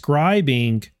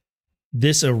describing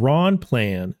this Iran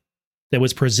plan that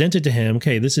was presented to him.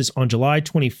 Okay, this is on July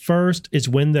 21st is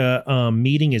when the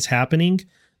meeting is happening.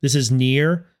 This is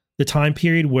near the time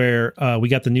period where we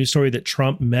got the news story that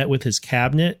Trump met with his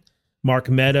cabinet. Mark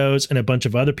Meadows and a bunch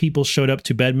of other people showed up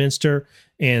to Bedminster,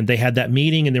 and they had that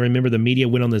meeting. And they remember the media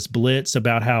went on this blitz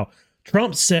about how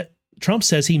Trump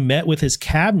says he met with his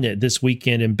cabinet this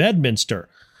weekend in Bedminster.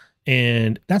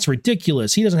 And that's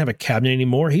ridiculous. He doesn't have a cabinet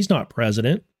anymore. He's not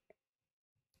president.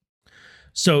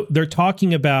 So they're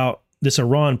talking about this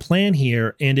Iran plan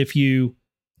here. And if you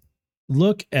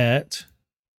look at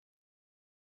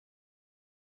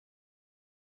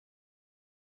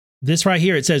this right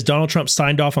here, it says Donald Trump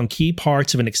signed off on key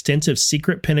parts of an extensive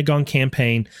secret Pentagon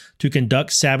campaign to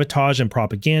conduct sabotage and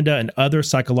propaganda and other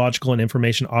psychological and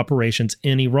information operations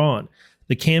in Iran.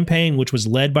 The campaign, which was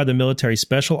led by the military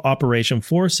special operation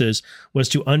forces, was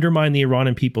to undermine the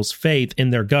Iranian people's faith in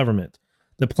their government.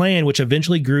 The plan, which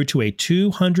eventually grew to a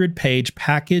 200-page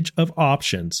package of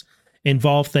options,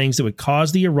 involved things that would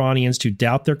cause the Iranians to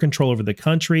doubt their control over the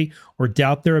country or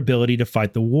doubt their ability to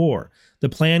fight the war. The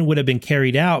plan would have been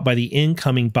carried out by the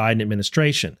incoming Biden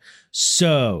administration.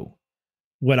 So,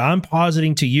 what I'm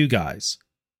positing to you guys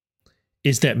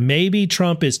is that maybe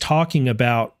Trump is talking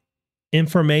about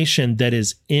information that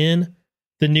is in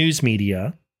the news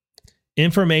media,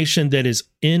 information that is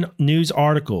in news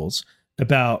articles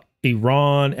about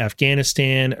Iran,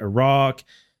 Afghanistan, Iraq,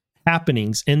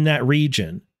 happenings in that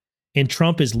region. And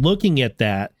Trump is looking at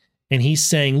that and he's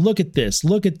saying, look at this,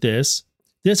 look at this.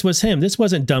 This was him. This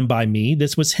wasn't done by me.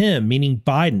 This was him, meaning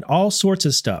Biden, all sorts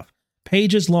of stuff.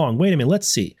 Pages long. Wait a minute. Let's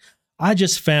see. I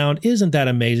just found, isn't that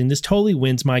amazing? This totally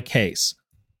wins my case.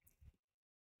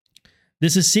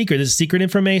 This is secret. This is secret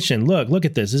information. Look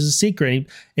at this. This is secret.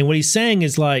 And what he's saying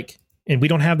is like, and we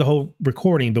don't have the whole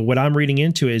recording, but what I'm reading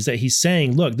into is that he's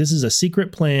saying, look, this is a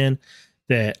secret plan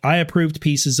that I approved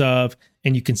pieces of,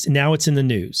 and you can, now it's in the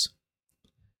news.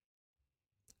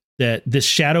 That this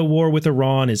shadow war with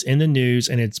Iran is in the news,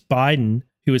 and it's Biden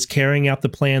who is carrying out the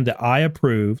plan that I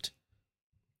approved.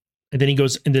 And then he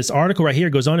goes, in this article right here,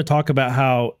 goes on to talk about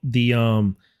how the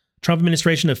Trump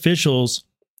administration officials,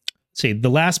 the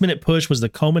last minute push was the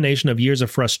culmination of years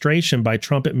of frustration by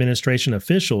Trump administration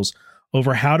officials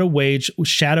over how to wage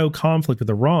shadow conflict with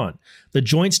Iran. The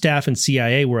Joint Staff and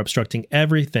CIA were obstructing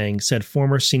everything, said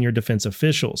former senior defense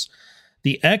officials.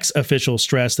 The ex-official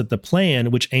stressed that the plan,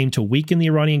 which aimed to weaken the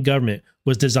Iranian government,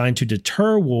 was designed to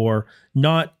deter war,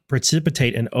 not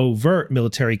precipitate an overt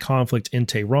military conflict in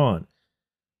Tehran.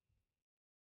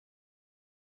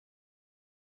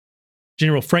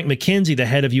 General Frank McKenzie, the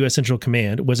head of U.S. Central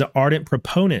Command, was an ardent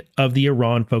proponent of the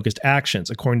Iran-focused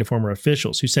actions, according to former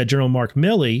officials, who said General Mark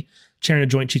Milley, chairman of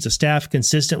Joint Chiefs of Staff,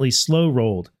 consistently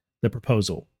slow-rolled the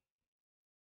proposal.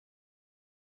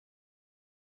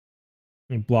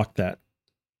 Let me block that.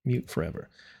 Mute forever.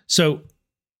 So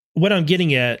what I'm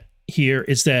getting at here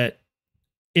is that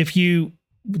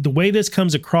the way this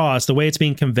comes across, the way it's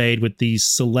being conveyed with these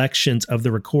selections of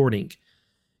the recording,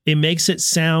 it makes it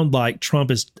sound like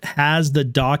Trump has the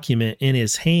document in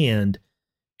his hand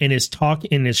and is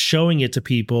showing it to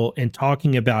people and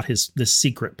talking about this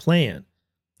secret plan.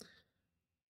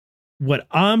 What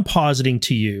I'm positing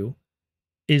to you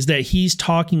is that he's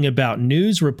talking about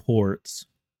news reports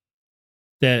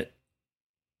that,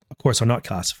 of course, are not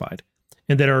classified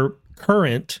and that are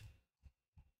current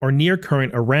or near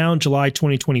current around July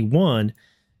 2021,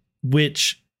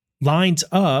 which lines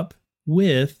up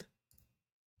with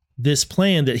this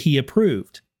plan that he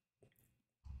approved.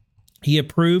 He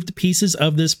approved pieces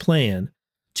of this plan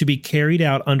to be carried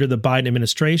out under the Biden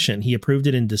administration. He approved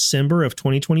it in December of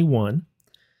 2021.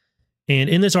 And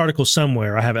in this article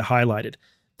somewhere, I have it highlighted,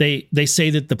 they say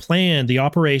that the plan, the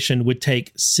operation, would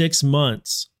take 6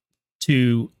 months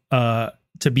to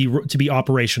be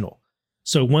operational.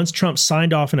 So once Trump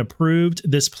signed off and approved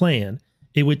this plan,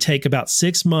 it would take about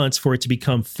 6 months for it to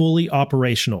become fully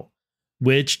operational,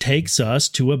 which takes us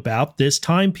to about this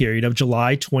time period of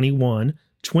July 21,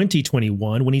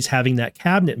 2021, when he's having that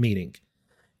cabinet meeting.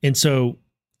 And so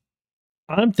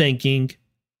I'm thinking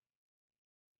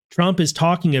Trump is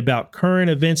talking about current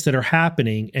events that are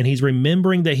happening, and he's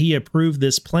remembering that he approved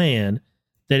this plan,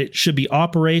 that it should be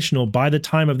operational by the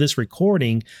time of this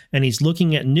recording, and he's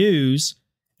looking at news,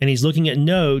 and he's looking at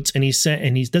notes, and he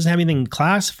doesn't have anything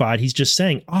classified. He's just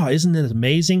saying, "Oh, isn't it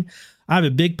amazing? I have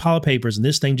a big pile of papers, and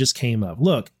this thing just came up.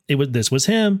 Look, this was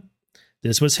him.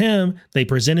 This was him. They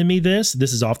presented me this.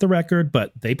 This is off the record,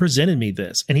 but they presented me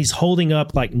this." And he's holding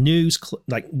up like news,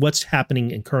 like what's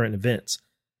happening in current events.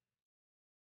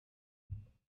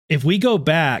 If we go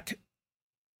back,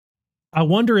 I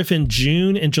wonder if in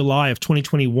June and July of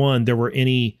 2021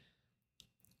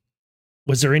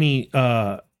 was there any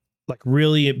like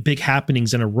really big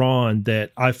happenings in Iran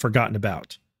that I've forgotten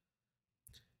about?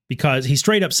 Because he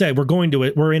straight up said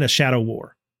we're in a shadow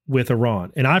war with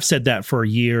Iran, and I've said that for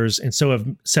years, and so have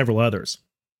several others.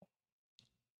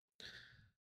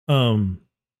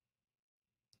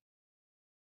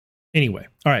 Anyway,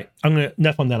 all right.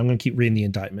 Enough on that. I'm gonna keep reading the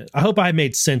indictment. I hope I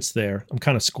made sense there. I'm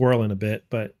kind of squirreling a bit,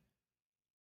 but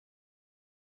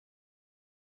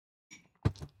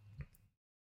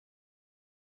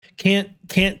can't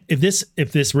if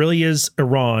this really is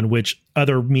Iran, which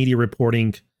other media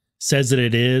reporting says that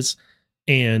it is,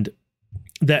 and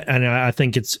I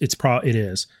think it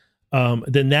is.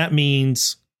 Then that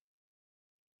means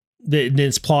that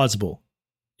it's plausible.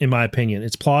 In my opinion,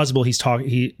 it's plausible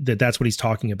that's what he's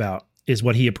talking about. is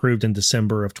what he approved in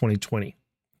December of 2020.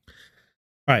 All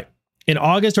right. In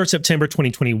August or September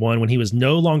 2021, when he was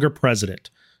no longer president,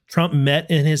 Trump met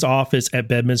in his office at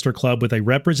Bedminster Club with a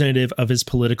representative of his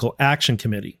political action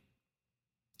committee.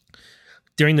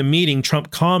 During the meeting, Trump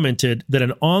commented that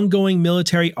an ongoing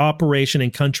military operation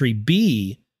in Country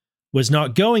B was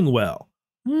not going well.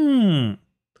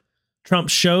 Trump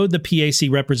showed the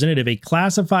PAC representative a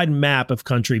classified map of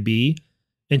Country B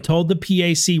and told the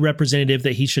PAC representative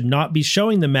that he should not be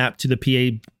showing the map to the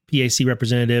PAC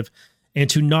representative and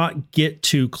to not get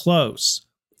too close.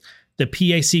 The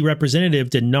PAC representative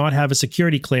did not have a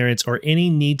security clearance or any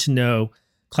need to know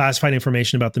classified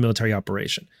information about the military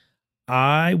operation.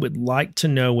 I would like to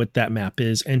know what that map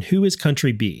is and who is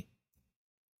Country B.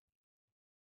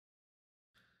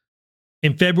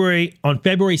 On February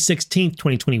 16th,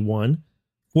 2021,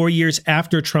 4 years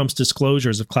after Trump's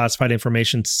disclosures of classified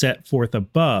information set forth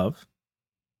above,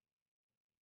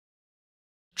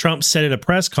 Trump said at a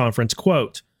press conference,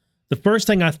 quote, "The first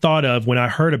thing I thought of when I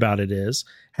heard about it is,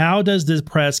 how does the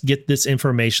press get this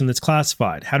information that's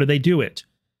classified? How do they do it?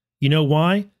 You know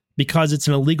why? Because it's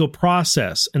an illegal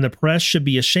process and the press should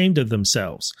be ashamed of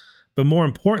themselves. But more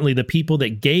importantly, the people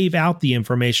that gave out the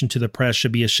information to the press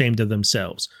should be ashamed of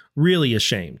themselves. Really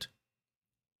ashamed."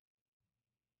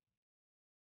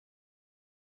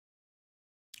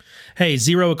 Hey,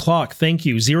 0 o'clock. Thank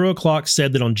you. 0 o'clock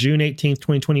said that on June 18th,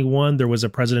 2021, there was a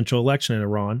presidential election in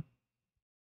Iran.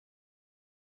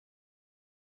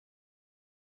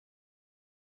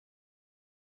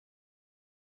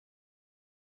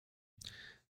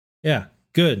 Yeah,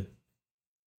 good.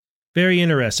 Very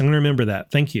interesting. I'm going to remember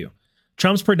that. Thank you.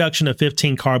 Trump's production of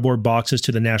 15 cardboard boxes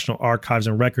to the National Archives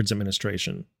and Records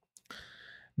Administration.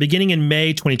 Beginning in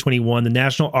May 2021, the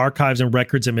National Archives and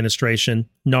Records Administration,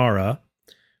 NARA,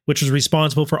 which was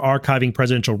responsible for archiving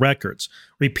presidential records,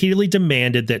 repeatedly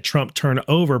demanded that Trump turn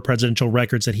over presidential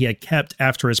records that he had kept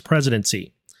after his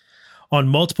presidency. On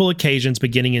multiple occasions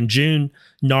beginning in June,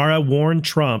 NARA warned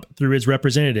Trump through his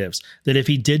representatives that if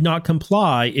he did not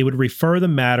comply, it would refer the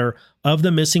matter of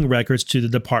the missing records to the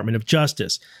Department of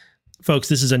Justice. Folks,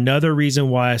 this is another reason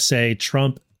why I say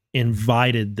Trump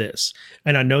invited this.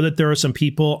 And I know that there are some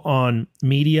people on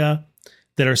media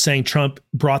that are saying Trump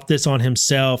brought this on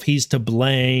himself. He's to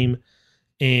blame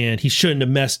and he shouldn't have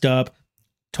messed up.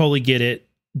 Totally get it.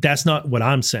 That's not what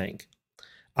I'm saying.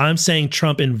 I'm saying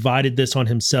Trump invited this on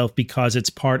himself because it's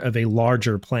part of a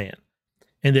larger plan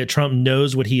and that Trump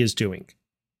knows what he is doing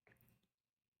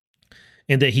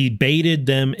and that he baited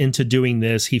them into doing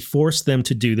this. He forced them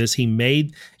to do this.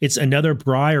 It's another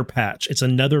briar patch. It's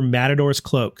another matador's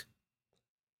cloak.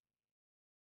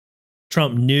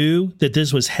 Trump knew that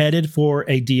this was headed for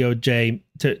a DOJ,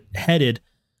 headed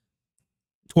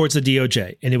towards the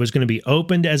DOJ, and it was going to be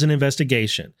opened as an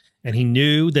investigation. And he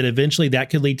knew that eventually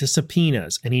that could lead to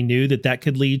subpoenas, and he knew that that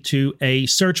could lead to a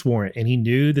search warrant, and he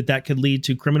knew that that could lead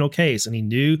to criminal case, and he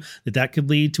knew that that could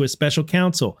lead to a special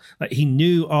counsel. He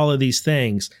knew all of these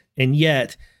things, and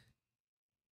yet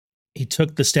he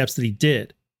took the steps that he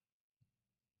did.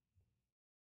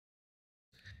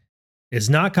 It's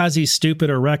not because he's stupid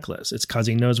or reckless. It's because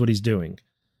he knows what he's doing.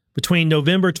 Between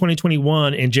November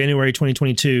 2021 and January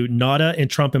 2022, NADA and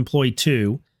Trump Employee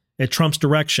 2, at Trump's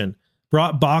direction,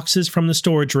 brought boxes from the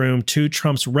storage room to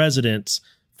Trump's residence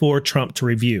for Trump to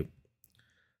review.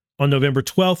 On November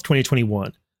 12th,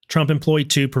 2021, Trump Employee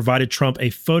 2 provided Trump a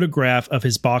photograph of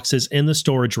his boxes in the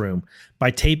storage room by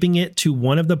taping it to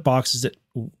one of the boxes that...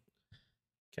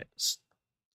 Okay.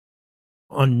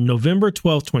 On November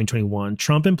 12th, 2021,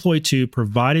 Trump Employee 2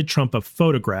 provided Trump a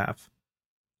photograph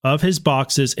of his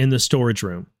boxes in the storage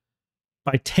room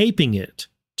by taping it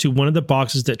to one of the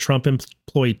boxes that Trump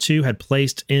Employee 2 had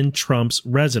placed in Trump's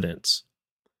residence.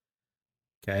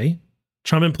 Okay.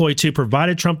 Trump Employee 2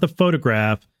 provided Trump the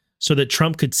photograph so that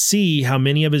Trump could see how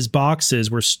many of his boxes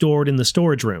were stored in the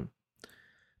storage room.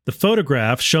 The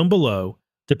photograph, shown below,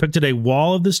 depicted a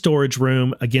wall of the storage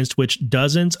room against which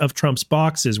dozens of Trump's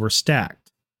boxes were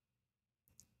stacked.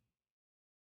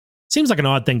 Seems like an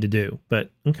odd thing to do,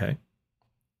 but okay.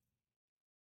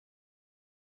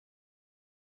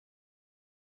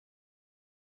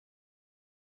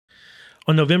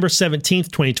 On November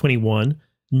 17th, 2021,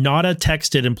 NADA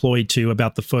texted Employee 2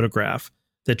 about the photograph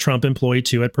that Trump Employee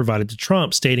 2 had provided to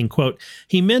Trump, stating, quote,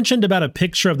 "He mentioned about a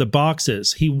picture of the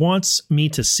boxes. He wants me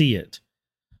to see it."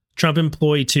 Trump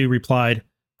Employee 2 replied,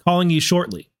 "Calling you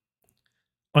shortly."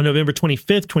 On November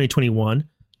 25th, 2021,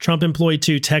 Trump Employee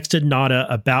 2 texted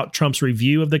NADA about Trump's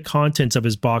review of the contents of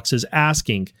his boxes,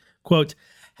 asking, quote,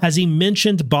 "Has he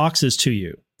mentioned boxes to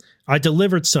you? I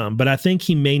delivered some, but I think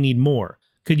he may need more.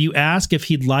 Could you ask if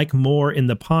he'd like more in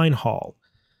the Pine Hall?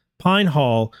 Pine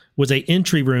Hall was a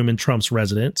entry room in Trump's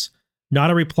residence.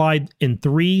 Nada replied in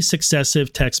 3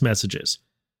 successive text messages.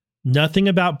 Nothing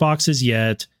about boxes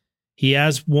yet. He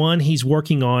has one he's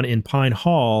working on in Pine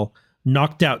Hall.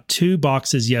 Knocked out 2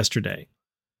 boxes yesterday.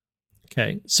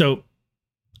 Okay, so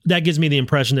that gives me the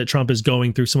impression that Trump is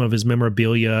going through some of his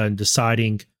memorabilia and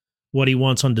deciding what he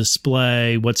wants on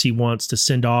display, what he wants to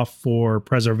send off for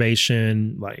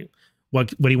preservation, like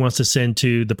what he wants to send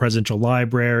to the presidential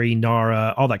library,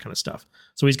 NARA, all that kind of stuff.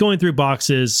 So he's going through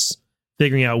boxes,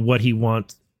 figuring out what he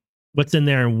wants, what's in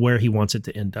there and where he wants it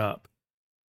to end up.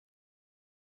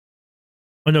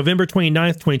 On November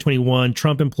 29th, 2021,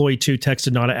 Trump employee 2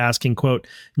 texted Nada asking, quote,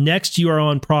 "Next you are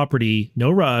on property,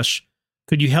 no rush.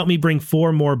 Could you help me bring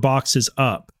 4 more boxes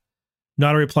up?"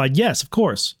 Nada replied, "Yes, of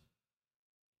course."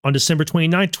 On December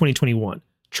 29th, 2021,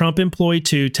 Trump employee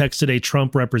 2 texted a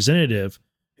Trump representative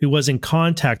who was in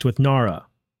contact with NARA.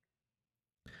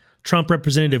 Trump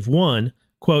representative 1,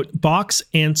 quote, "Box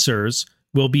answers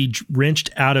will be wrenched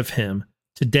out of him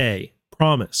today,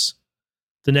 promise."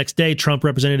 The next day, Trump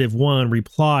representative 1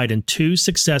 replied in 2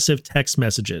 successive text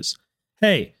messages.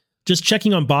 "Hey, just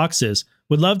checking on boxes.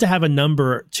 Would love to have a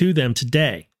number to them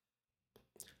today."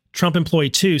 Trump employee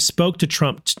 2 spoke to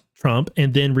Trump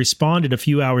and then responded a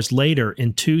few hours later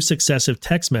in 2 successive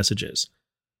text messages.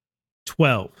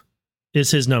 12 is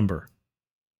his number.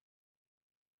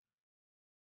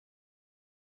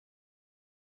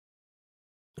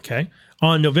 Okay.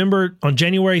 On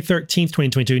January 13th,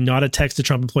 2022, Nada texted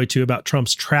Trump employee 2 about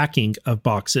Trump's tracking of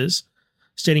boxes,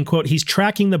 stating, quote, "He's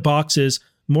tracking the boxes,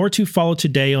 more to follow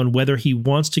today on whether he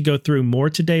wants to go through more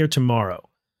today or tomorrow."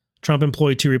 Trump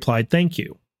employee 2 replied, "Thank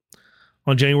you."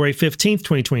 On January 15th,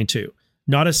 2022,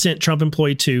 Nada sent Trump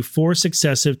employee 2 4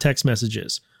 successive text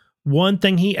messages. One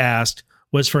thing he asked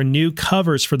was for new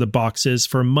covers for the boxes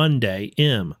for Monday,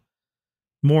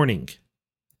 morning.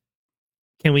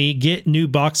 "Can we get new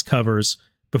box covers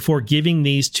before giving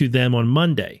these to them on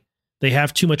Monday? They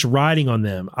have too much writing on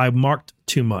them. I marked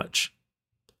too much."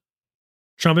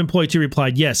 Trump employee 2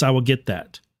 replied, "Yes, I will get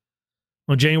that."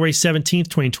 On January 17th,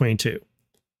 2022,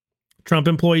 Trump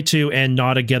employee 2 and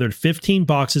Nada gathered 15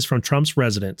 boxes from Trump's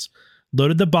residence,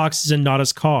 loaded the boxes in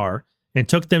Nada's car, and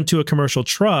took them to a commercial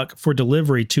truck for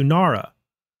delivery to NARA.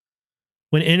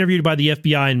 When interviewed by the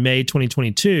FBI in May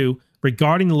 2022,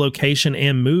 regarding the location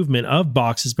and movement of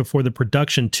boxes before the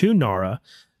production to NARA,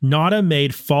 Nada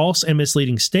made false and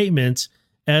misleading statements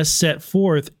as set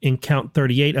forth in count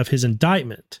 38 of his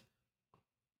indictment,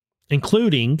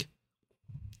 including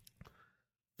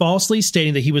falsely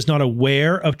stating that he was not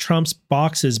aware of Trump's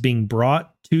boxes being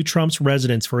brought to Trump's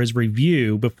residence for his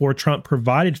review before Trump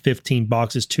provided 15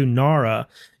 boxes to NARA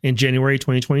in January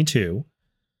 2022,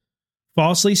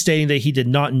 falsely stating that he did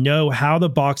not know how the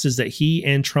boxes that he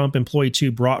and Trump employee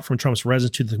 2 brought from Trump's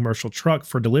residence to the commercial truck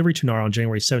for delivery to NARA on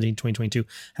January 17, 2022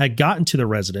 had gotten to the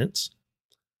residence.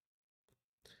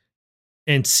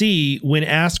 And C, when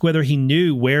asked whether he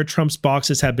knew where Trump's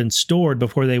boxes had been stored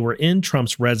before they were in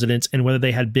Trump's residence and whether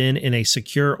they had been in a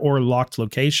secure or locked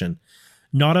location,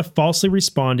 Nada falsely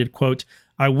responded, quote,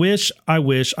 I wish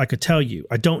I could tell you.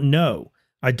 I don't know.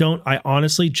 I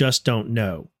honestly just don't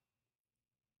know."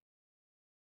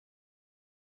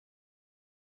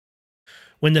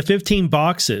 When the 15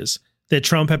 boxes that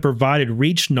Trump had provided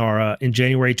reached NARA in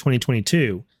January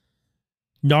 2022,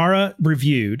 NARA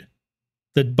reviewed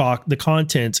the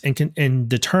contents and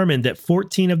determined that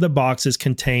 14 of the boxes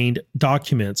contained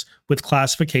documents with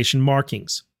classification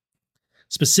markings.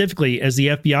 Specifically, as the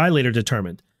FBI later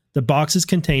determined, the boxes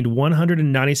contained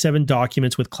 197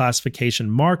 documents with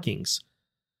classification markings,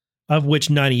 of which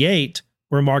 98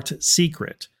 were marked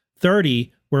secret,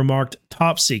 30 were marked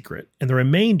top secret, and the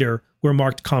remainder were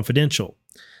marked confidential.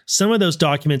 Some of those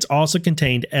documents also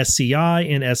contained SCI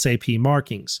and SAP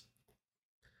markings.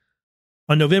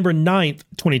 On November 9th,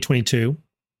 2022,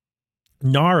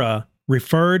 NARA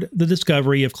referred the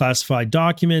discovery of classified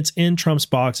documents in Trump's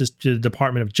boxes to the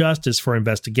Department of Justice for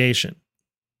investigation.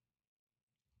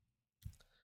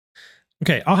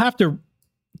 Okay, I'll have to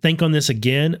think on this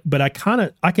again, but I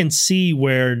can see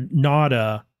where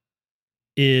Nada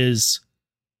is.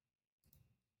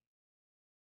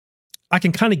 I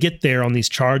can kind of get there on these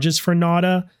charges for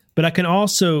Nada, but I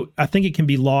think it can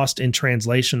be lost in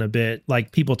translation a bit,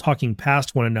 like people talking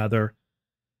past one another.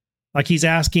 Like he's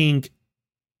asking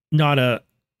Nada,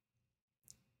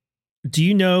 do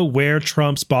you know where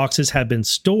Trump's boxes had been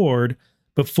stored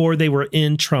before they were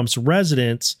in Trump's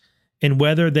residence and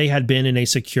whether they had been in a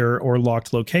secure or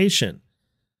locked location?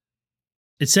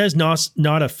 It says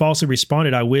Nada falsely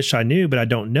responded, I wish I knew, but I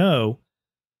don't know.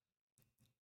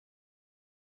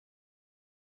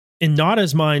 in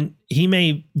Nada's mind, he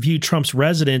may view Trump's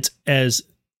residence as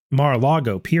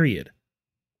Mar-a-Lago, period.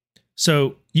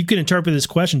 So you could interpret this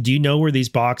question, do you know where these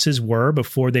boxes were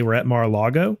before they were at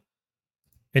Mar-a-Lago?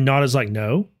 And Nada's like,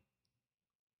 no.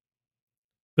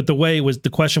 But the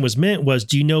question was meant was,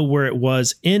 do you know where it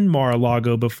was in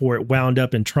Mar-a-Lago before it wound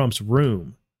up in Trump's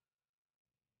room?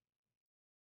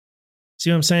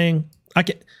 See what I'm saying? I'll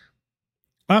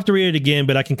have to read it again,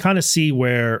 but I can kind of see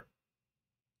where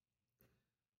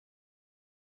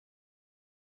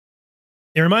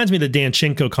it reminds me of the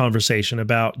Danchenko conversation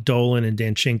about Dolan and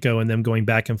Danchenko and them going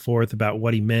back and forth about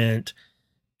what he meant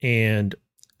and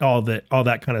all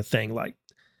that kind of thing. Like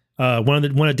one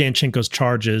of Danchenko's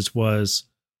charges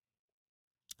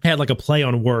had like a play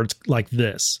on words like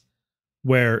this,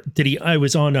 where he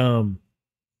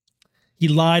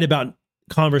lied about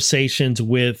conversations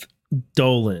with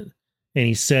Dolan, and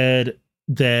he said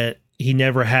that he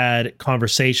never had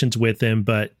conversations with him,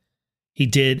 but he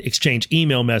did exchange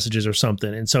email messages or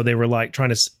something. And so they were like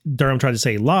Durham tried to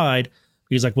say he lied.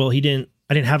 He's like, well, I didn't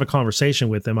have a conversation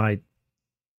with him. I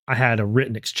had a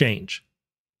written exchange.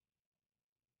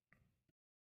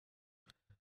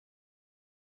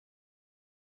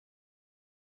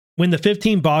 When the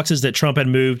 15 boxes that Trump had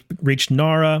moved reached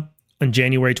NARA in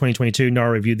January 2022,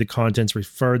 NARA reviewed the contents,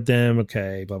 referred them.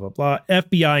 Okay, blah, blah, blah.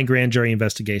 FBI and grand jury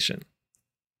investigation.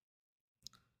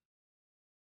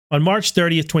 On March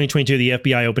 30th, 2022, the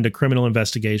FBI opened a criminal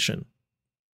investigation.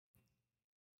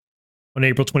 On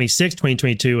April 26,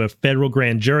 2022, a federal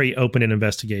grand jury opened an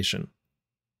investigation.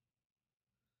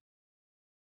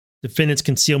 Defendant's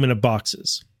concealment of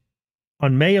boxes.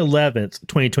 On May 11th,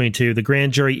 2022, the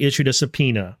grand jury issued a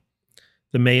subpoena,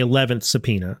 the May 11th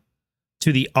subpoena,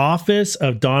 to the office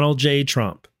of Donald J.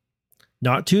 Trump.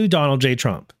 Not to Donald J.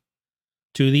 Trump.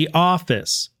 To the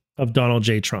office of Donald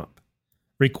J. Trump,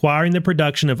 requiring the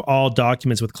production of all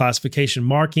documents with classification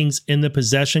markings in the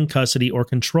possession, custody, or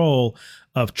control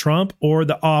of Trump or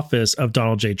the office of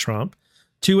Donald J. Trump,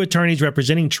 two attorneys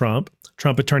representing Trump,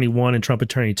 Trump Attorney 1 and Trump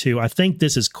Attorney 2. I think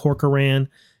this is Corcoran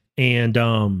and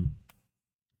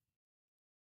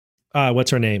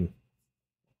what's her name?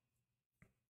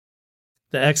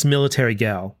 The ex-military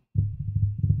gal.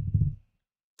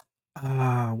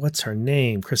 What's her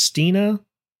name? Christina?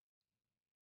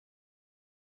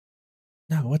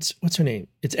 No, what's her name?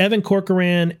 It's Evan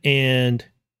Corcoran and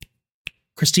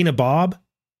Christina Bobb.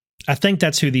 I think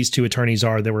that's who these two attorneys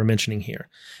are that we're mentioning here.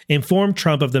 Informed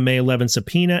Trump of the May 11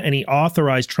 subpoena, and he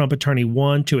authorized Trump Attorney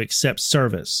 1 to accept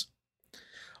service.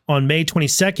 On May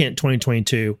 22nd,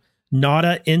 2022,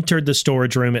 Nada entered the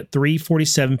storage room at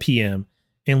 3:47 p.m.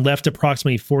 and left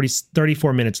approximately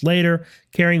 34 minutes later,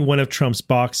 carrying one of Trump's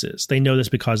boxes. They know this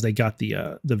because they got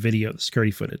the video, the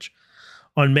security footage.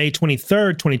 On May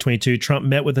 23rd, 2022, Trump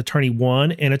met with Attorney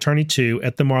 1 and Attorney 2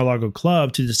 at the Mar-a-Lago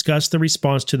Club to discuss the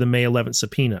response to the May 11th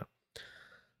subpoena.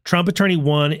 Trump Attorney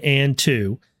 1 and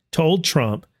 2 told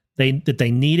Trump that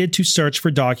they needed to search for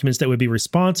documents that would be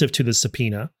responsive to the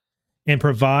subpoena and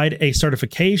provide a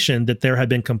certification that there had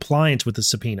been compliance with the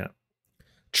subpoena.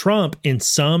 Trump, in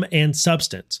sum and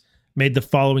substance, made the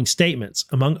following statements,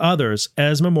 among others,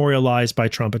 as memorialized by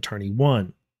Trump Attorney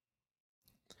 1.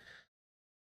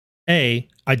 A,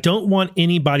 I don't want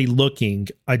anybody looking.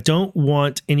 I don't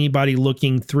want anybody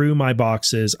looking through my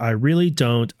boxes. I really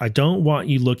don't. I don't want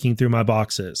you looking through my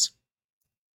boxes.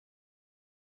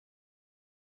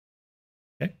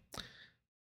 Okay.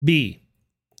 B,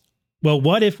 well,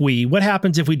 what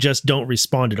happens if we just don't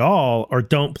respond at all or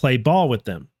don't play ball with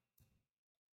them?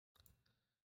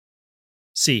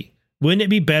 C, wouldn't it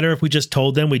be better if we just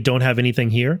told them we don't have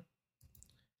anything here?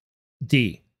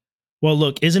 D, well,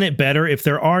 look, isn't it better if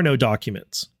there are no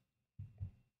documents?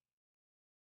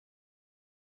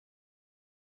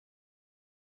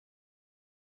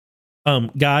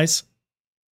 Guys,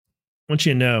 I want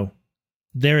you to know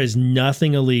there is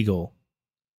nothing illegal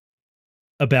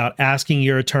about asking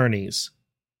your attorneys,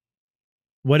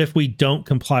 what if we don't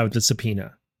comply with the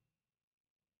subpoena?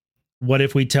 What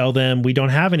if we tell them we don't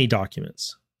have any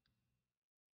documents?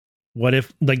 What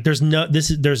if, like, there's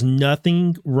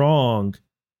nothing wrong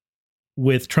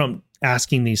with Trump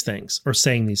asking these things or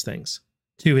saying these things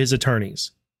to his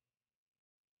attorneys.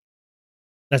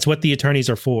 That's what the attorneys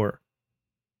are for.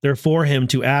 They're for him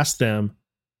to ask them,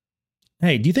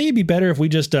 hey, do you think it'd be better if we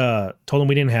just told them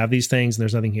we didn't have these things and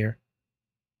there's nothing here?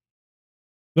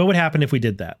 What would happen if we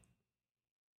did that?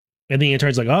 And the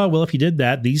attorney's like, oh, well, if you did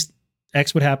that, these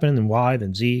X would happen and Y,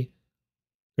 then Z.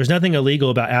 There's nothing illegal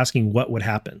about asking what would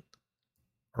happen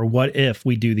or what if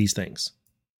we do these things.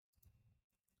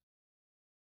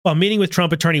 While meeting with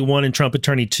Trump Attorney 1 and Trump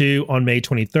Attorney 2 on May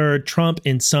 23rd, Trump,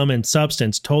 in sum and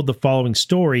substance, told the following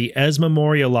story as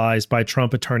memorialized by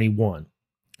Trump Attorney 1.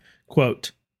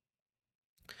 Quote,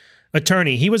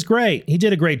 Attorney, he was great. He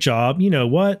did a great job. You know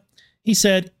what? He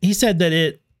said that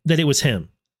it was him.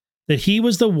 That he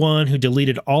was the one who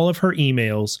deleted all of her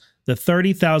emails, the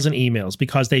 30,000 emails,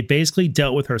 because they basically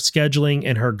dealt with her scheduling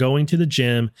and her going to the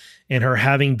gym and her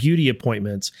having beauty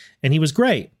appointments. And he was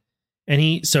great. And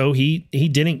he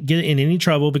didn't get in any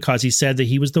trouble because he said that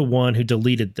he was the one who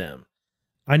deleted them.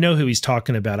 I know who he's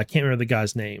talking about. I can't remember the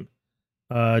guy's name.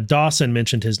 Dawson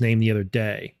mentioned his name the other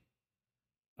day.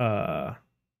 Well,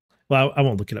 I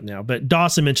won't look it up now, but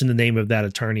Dawson mentioned the name of that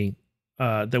attorney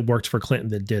that worked for Clinton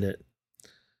that did it.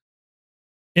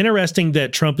 Interesting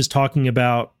that Trump is talking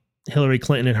about Hillary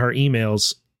Clinton and her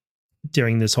emails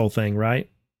during this whole thing, right?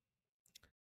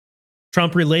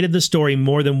 Trump related the story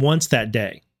more than once that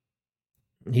day.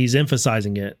 He's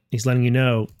emphasizing it. He's letting you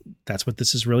know that's what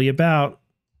this is really about.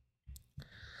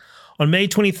 On May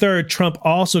 23rd, Trump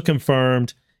also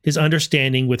confirmed his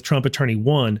understanding with Trump Attorney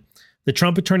 1 that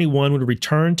Trump Attorney 1 would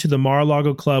return to the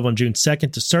Mar-a-Lago Club on June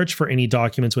 2nd to search for any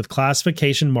documents with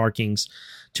classification markings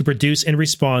to produce in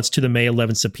response to the May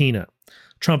 11th subpoena.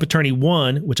 Trump Attorney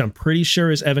 1, which I'm pretty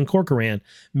sure is Evan Corcoran,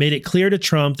 made it clear to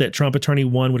Trump that Trump Attorney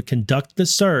 1 would conduct the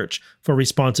search for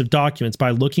responsive documents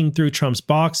by looking through Trump's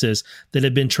boxes that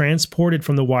had been transported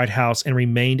from the White House and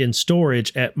remained in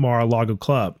storage at Mar-a-Lago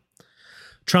Club.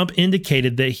 Trump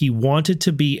indicated that he wanted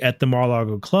to be at the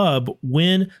Mar-a-Lago Club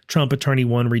when Trump Attorney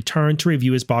 1 returned to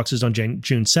review his boxes on June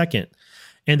 2nd,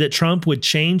 and that Trump would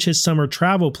change his summer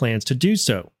travel plans to do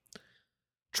so.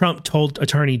 Trump told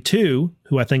Attorney 2,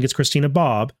 who I think is Christina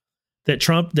Bobb,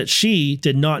 that she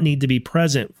did not need to be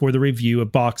present for the review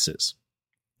of boxes.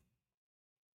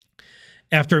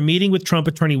 After a meeting with Trump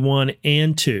Attorney 1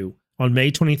 and 2 on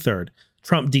May 23rd,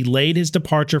 Trump delayed his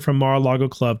departure from Mar-a-Lago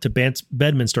Club to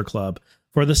Bedminster Club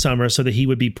for the summer so that he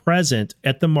would be present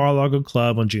at the Mar-a-Lago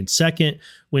Club on June 2nd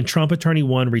when Trump Attorney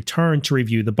 1 returned to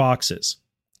review the boxes.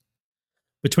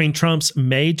 Between Trump's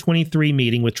May 23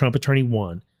 meeting with Trump Attorney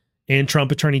 1 and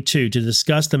Trump Attorney 2 to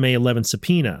discuss the May 11th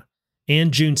subpoena,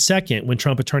 and June 2nd when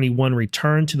Trump Attorney 1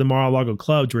 returned to the Mar-a-Lago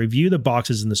Club to review the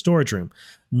boxes in the storage room,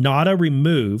 Nada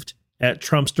removed, at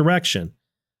Trump's direction,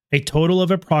 a total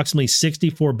of approximately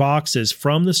 64 boxes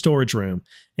from the storage room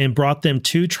and brought them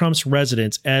to Trump's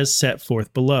residence as set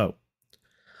forth below.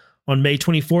 On May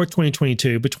 24,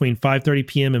 2022, between 5:30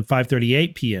 p.m. and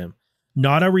 5:38 p.m.,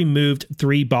 Nada removed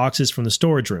 3 boxes from the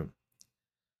storage room.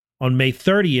 On May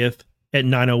 30th, at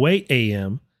 9:08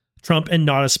 a.m., Trump and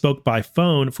Nada spoke by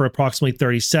phone for approximately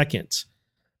 30 seconds.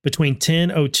 Between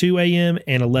 10:02 a.m.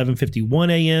 and 11:51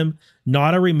 a.m.,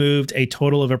 Nada removed a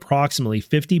total of approximately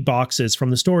 50 boxes from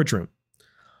the storage room.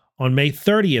 On May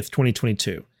 30th,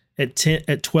 2022, at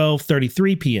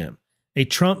 12:33 p.m., a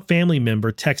Trump family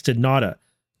member texted Nada,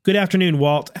 "Good afternoon,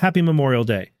 Walt. Happy Memorial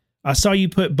Day. I saw you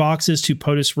put boxes to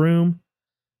POTUS room.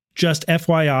 Just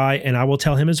FYI, and I will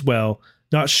tell him as well,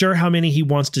 not sure how many he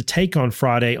wants to take on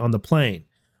Friday on the plane.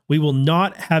 We will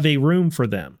not have a room for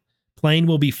them. Plane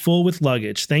will be full with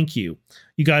luggage. Thank you."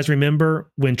 You guys remember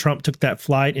when Trump took that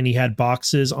flight and he had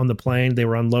boxes on the plane they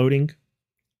were unloading?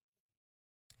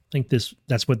 I think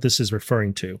that's what this is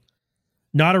referring to.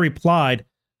 Nada replied,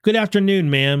 "Good afternoon,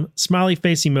 ma'am. Smiley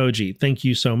face emoji. Thank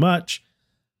you so much."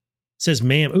 It says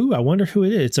ma'am. Ooh, I wonder who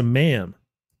it is. It's a ma'am.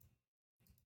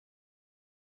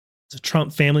 It's a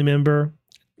Trump family member,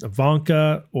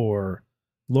 Ivanka or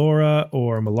Laura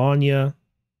or Melania.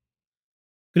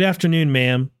 "Good afternoon,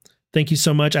 ma'am. Thank you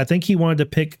so much. I think he wanted to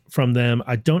pick from them.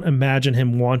 I don't imagine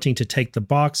him wanting to take the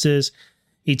boxes.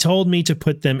 He told me to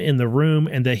put them in the room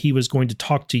and that he was going to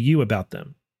talk to you about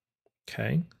them."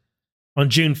 Okay. On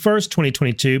June 1st,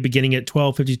 2022, beginning at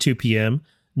 12:52 p.m.,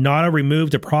 Nada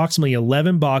removed approximately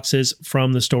 11 boxes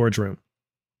from the storage room.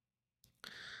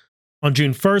 On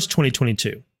June 1st,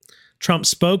 2022, Trump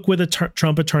spoke with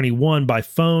Trump Attorney 1 by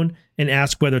phone and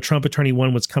asked whether Trump Attorney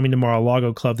 1 was coming to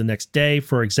Mar-a-Lago Club the next day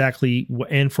for exactly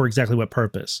what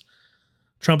purpose.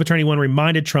 Trump Attorney 1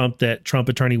 reminded Trump that Trump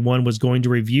Attorney 1 was going to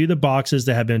review the boxes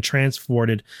that had been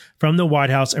transported from the White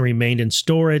House and remained in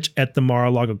storage at the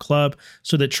Mar-a-Lago Club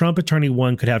so that Trump Attorney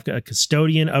 1 could have a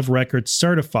custodian of records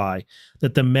certify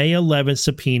that the May 11th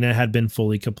subpoena had been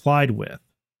fully complied with.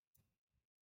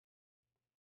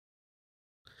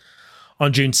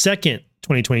 On June 2nd,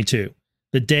 2022,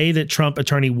 the day that Trump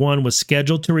Attorney 1 was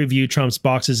scheduled to review Trump's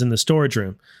boxes in the storage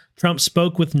room, Trump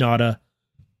spoke with Nada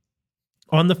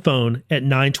on the phone at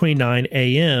 9:29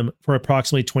 a.m. for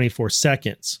approximately 24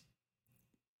 seconds.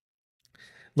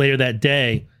 Later that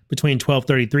day, between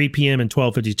 12:33 p.m. and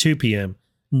 12:52 p.m.,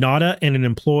 Nada and an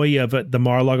employee of the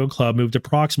Mar-a-Lago club moved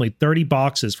approximately 30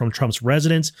 boxes from Trump's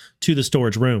residence to the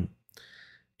storage room.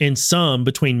 In sum,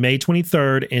 between May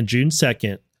 23rd and June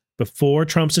 2nd, before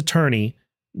Trump's attorney,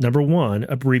 number one,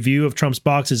 a review of Trump's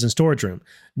boxes in storage room,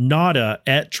 Nada,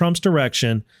 at Trump's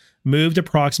direction, moved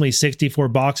approximately 64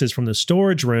 boxes from the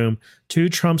storage room to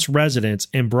Trump's residence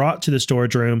and brought to the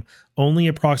storage room only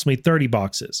approximately 30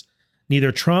 boxes.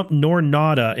 Neither Trump nor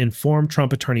Nada informed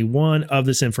Trump Attorney 1 of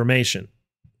this information.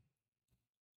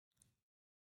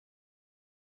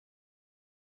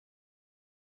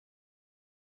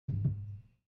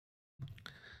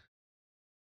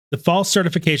 The false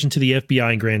certification to the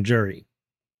FBI and grand jury.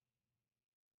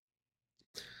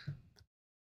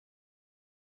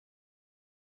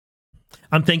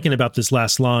 I'm thinking about this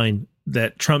last line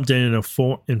that Trump didn't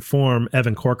inform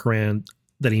Evan Corcoran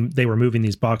that they were moving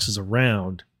these boxes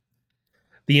around.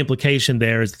 The implication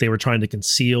there is that they were trying to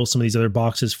conceal some of these other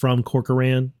boxes from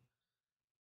Corcoran.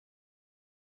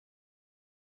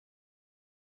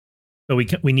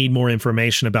 But we need more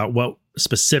information about what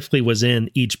specifically was in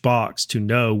each box to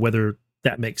know whether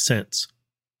that makes sense.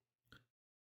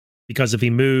 Because if he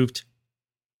moved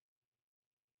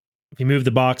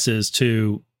the boxes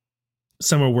to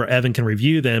somewhere where Evan can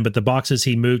review them, but the boxes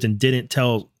he moved and didn't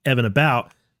tell Evan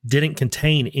about didn't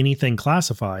contain anything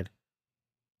classified,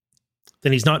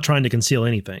 then he's not trying to conceal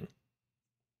anything.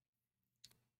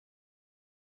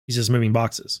 He's just moving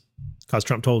boxes because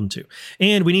Trump told him to.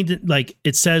 And we need to,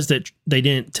 it says that they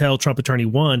didn't tell Trump Attorney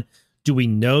 1. Do we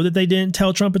know that they didn't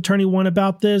tell Trump Attorney 1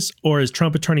 about this? Or is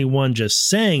Trump Attorney 1 just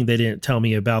saying they didn't tell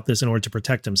me about this in order to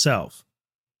protect himself?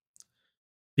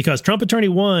 Because Trump Attorney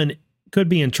 1 could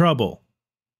be in trouble.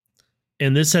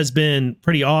 And this has been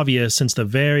pretty obvious since the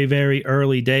very, very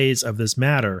early days of this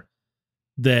matter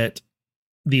that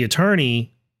the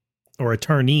attorney, or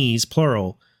attorneys,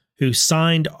 plural, who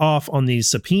signed off on these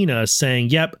subpoenas saying,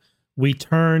 yep, we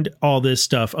turned all this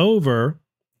stuff over.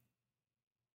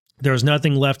 There's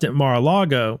nothing left at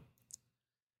Mar-a-Lago.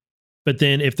 But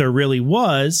then if there really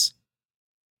was,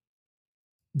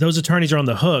 those attorneys are on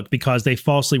the hook because they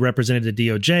falsely represented the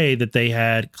DOJ that they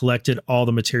had collected all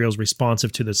the materials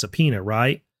responsive to the subpoena,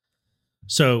 right?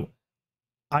 So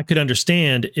I could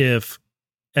understand if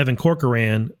Evan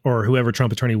Corcoran, or whoever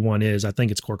Trump Attorney 1 is, I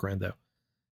think it's Corcoran though,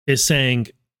 is saying,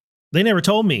 they never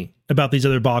told me about these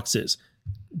other boxes.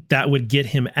 That would get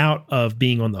him out of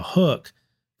being on the hook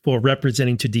for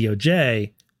representing to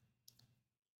DOJ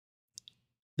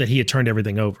that he had turned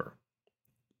everything over.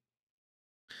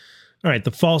 All right,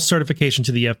 the false certification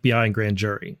to the FBI and grand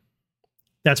jury.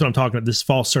 That's what I'm talking about, this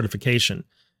false certification.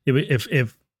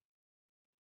 If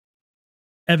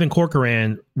Evan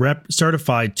Corcoran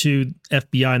certified to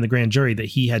FBI and the grand jury that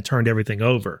he had turned everything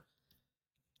over.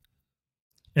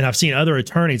 And I've seen other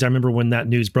attorneys, I remember when that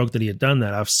news broke that he had done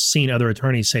that, I've seen other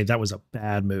attorneys say that was a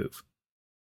bad move.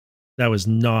 That was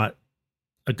not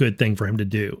a good thing for him to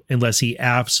do, unless he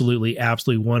absolutely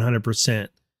 100%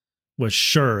 was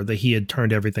sure that he had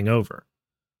turned everything over.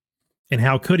 And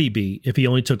how could he be if he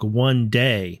only took one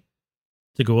day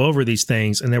to go over these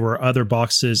things and there were other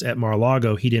boxes at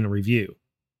Mar-a-Lago he didn't review?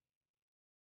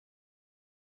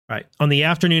 Right. On the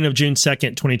afternoon of June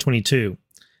 2nd, 2022,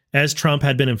 as Trump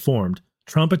had been informed,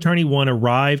 Trump Attorney 1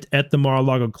 arrived at the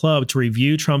Mar-a-Lago club to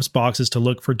review Trump's boxes to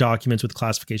look for documents with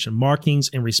classification markings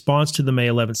in response to the May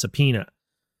 11th subpoena.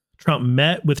 Trump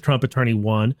met with Trump Attorney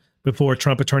 1 before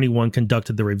Trump Attorney 1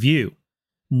 conducted the review.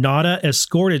 Nada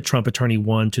escorted Trump Attorney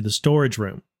 1 to the storage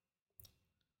room.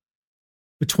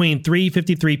 Between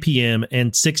 3:53 p.m.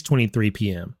 and 6:23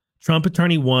 p.m., Trump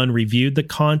Attorney 1 reviewed the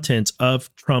contents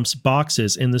of Trump's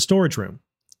boxes in the storage room.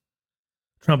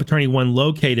 Trump Attorney 1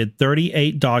 located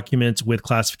 38 documents with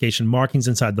classification markings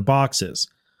inside the boxes,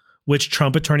 which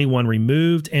Trump Attorney 1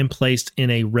 removed and placed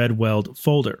in a red-weld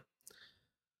folder.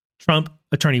 Trump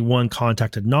Attorney 1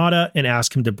 contacted Nada and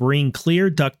asked him to bring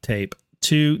clear duct tape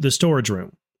to the storage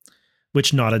room,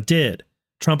 which Nada did.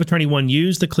 Trump Attorney 1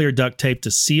 used the clear duct tape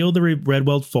to seal the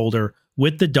red-weld folder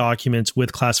with the documents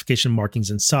with classification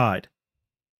markings inside.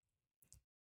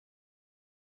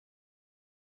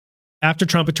 After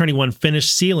Trump Attorney 1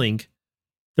 finished sealing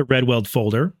the red-weld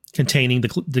folder containing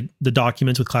the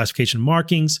documents with classification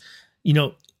markings, I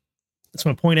just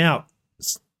want to point out,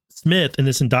 Smith in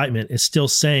this indictment is still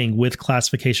saying with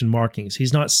classification markings.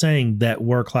 He's not saying that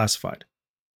were classified.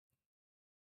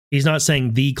 He's not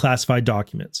saying the classified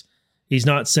documents. He's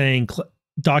not saying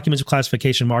documents with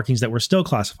classification markings that were still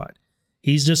classified.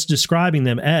 He's just describing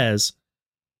them as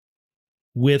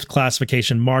with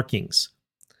classification markings.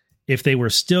 If they were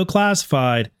still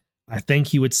classified, I think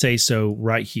he would say so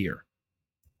right here.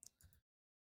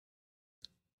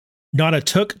 Nada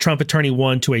took Trump Attorney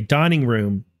 1 to a dining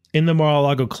room in the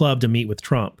Mar-a-Lago club to meet with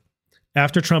Trump.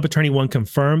 After Trump Attorney 1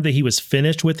 confirmed that he was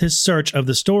finished with his search of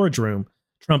the storage room,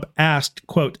 Trump asked,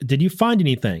 quote, "Did you find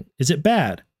anything? Is it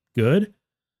bad? Good?"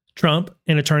 Trump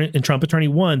and Trump Attorney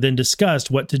 1 then discussed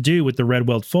what to do with the red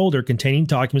weld folder containing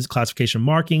documents, classification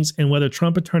markings, and whether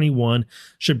Trump Attorney 1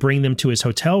 should bring them to his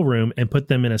hotel room and put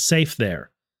them in a safe there.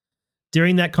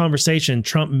 During that conversation,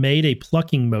 Trump made a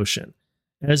plucking motion,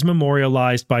 as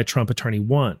memorialized by Trump Attorney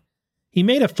 1. He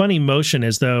made a funny motion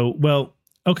as though, well,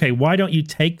 okay, why don't you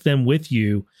take them with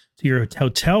you to your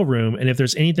hotel room? And if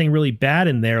there's anything really bad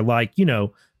in there, like,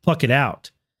 pluck it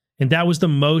out. And that was the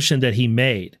motion that he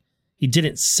made. He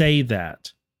didn't say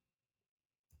that.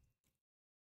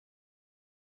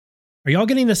 Are y'all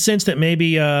getting the sense that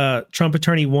maybe Trump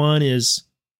Attorney 1 is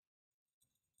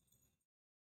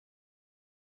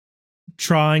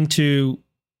trying to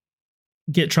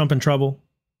get Trump in trouble?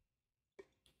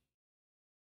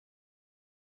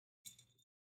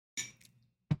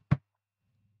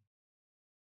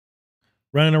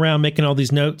 Running around making all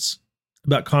these notes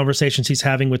about conversations he's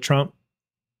having with Trump.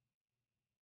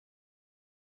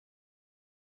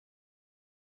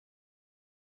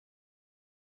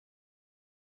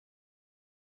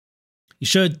 You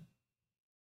should.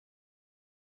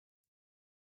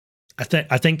 I think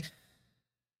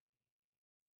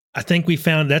we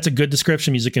found that's a good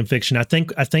description, Music and Fiction. I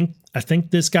think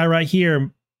this guy right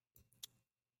here,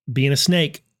 being a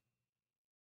snake.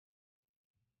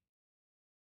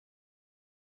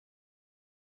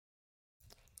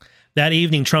 That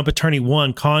evening, Trump Attorney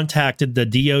 1 contacted the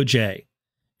DOJ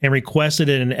and requested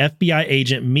that an FBI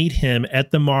agent meet him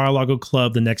at the Mar-a-Lago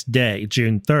club the next day,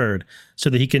 June 3rd, so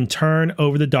that he can turn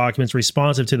over the documents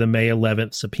responsive to the May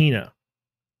 11th subpoena.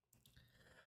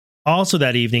 Also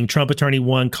that evening, Trump Attorney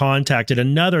 1 contacted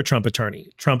another Trump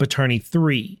Attorney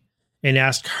 3, and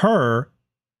asked her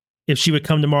if she would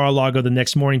come to Mar-a-Lago the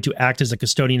next morning to act as a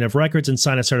custodian of records and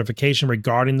sign a certification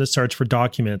regarding the search for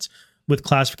documents with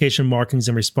classification markings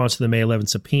in response to the May 11th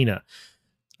subpoena.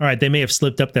 All right, they may have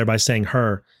slipped up there by saying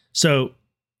her. So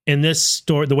in this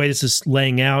story, the way this is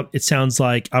laying out, it sounds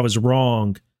like I was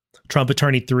wrong. Trump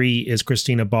Attorney 3 is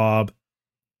Christina Bobb,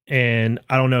 and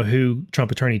I don't know who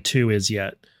Trump Attorney 2 is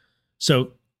yet.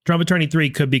 So Trump Attorney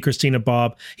 3 could be Christina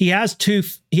Bobb.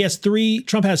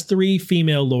 Trump has 3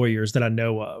 female lawyers that I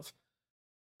know of.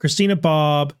 Christina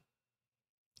Bobb,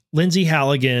 Lindsay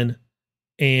Halligan,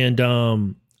 and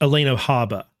Elena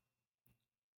Haba.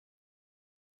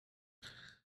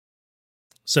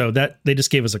 So that they just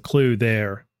gave us a clue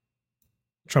there.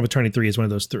 Trump Attorney 3 is one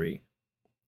of those 3.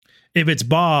 If it's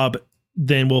Bob,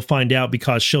 then we'll find out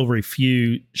because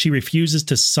she refuses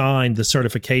to sign the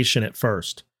certification at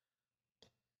first.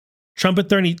 Trump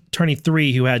Attorney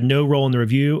 3, who had no role in the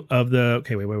review of the...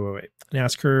 Okay, wait. And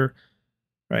ask her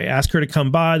to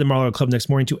come by the Mar-a-Lago club next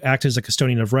morning to act as a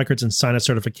custodian of records and sign a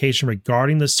certification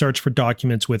regarding the search for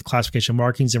documents with classification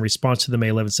markings in response to the May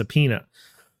 11th subpoena.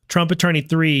 Trump Attorney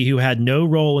 3, who had no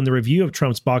role in the review of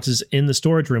Trump's boxes in the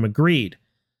storage room, agreed.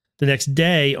 The next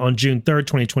day, on June 3rd,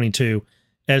 2022,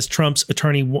 as Trump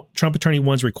Attorney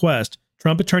 1's request,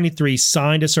 Trump Attorney 3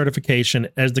 signed a certification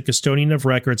as the custodian of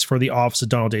records for the office of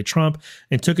Donald J. Trump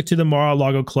and took it to the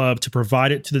Mar-a-Lago club to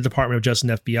provide it to the Department of Justice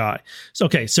and FBI.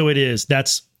 So it is.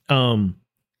 That's Trump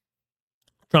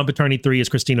Attorney 3 is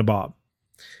Christina Bobb.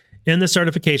 In the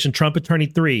certification, Trump Attorney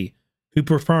 3, who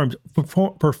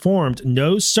performed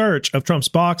no search of Trump's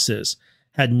boxes,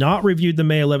 had not reviewed the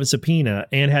May 11th subpoena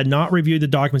and had not reviewed the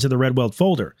documents of the red weld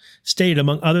folder, stated,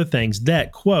 among other things,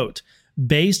 that, quote,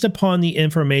 based upon the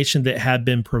information that had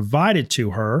been provided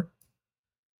to her,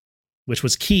 which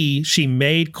was key, she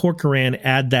made Corcoran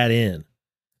add that in.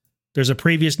 There's a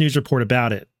previous news report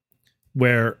about it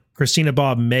where Christina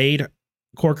Bobb made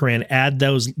Corcoran add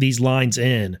these lines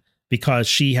in because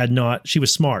she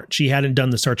was smart. She hadn't done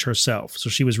the search herself. So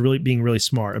she was being really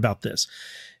smart about this.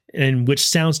 And which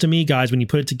sounds to me, guys, when you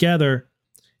put it together,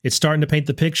 it's starting to paint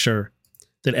the picture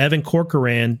that Evan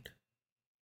Corcoran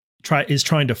is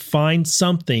trying to find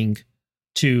something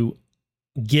to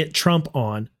get Trump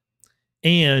on,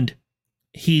 and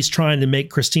he's trying to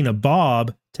make Christina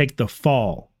Bobb take the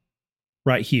fall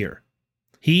right here.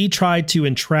 He tried to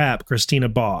entrap Christina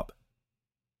Bobb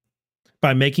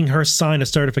by making her sign a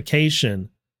certification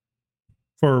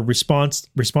for response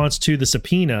to the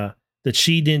subpoena that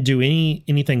she didn't do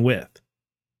anything with.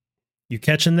 You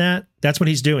catching that? That's what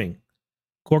he's doing.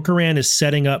 Corcoran is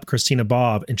setting up Christina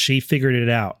Bobb, and she figured it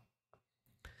out.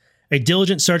 A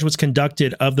diligent search was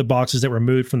conducted of the boxes that were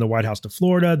moved from the White House to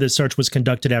Florida. This search was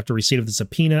conducted after receipt of the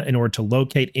subpoena in order to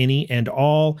locate any and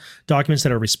all documents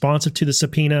that are responsive to the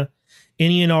subpoena.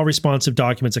 any and all responsive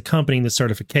documents accompanying the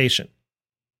certification.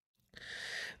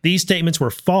 These statements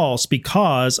were false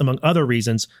because, among other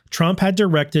reasons, Trump had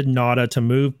directed NADA to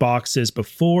move boxes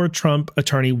before Trump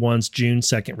Attorney 1's June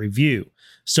 2nd review,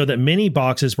 so that many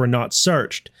boxes were not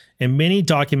searched, and many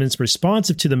documents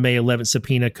responsive to the May 11th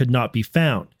subpoena could not be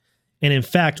found, and in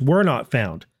fact were not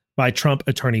found by Trump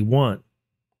Attorney 1.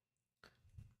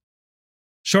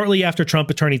 Shortly after Trump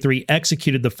Attorney 3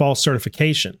 executed the false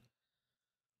certification,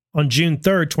 on June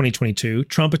 3rd, 2022,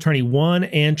 Trump Attorney 1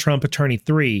 and Trump Attorney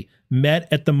 3 met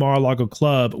at the Mar-a-Lago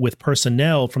Club with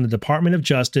personnel from the Department of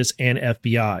Justice and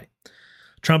FBI.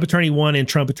 Trump Attorney 1 and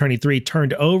Trump Attorney 3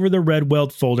 turned over the red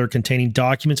weld folder containing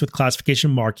documents with classification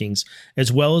markings,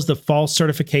 as well as the false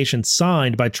certification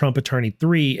signed by Trump Attorney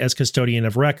 3 as custodian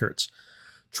of records.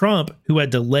 Trump, who had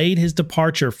delayed his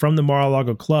departure from the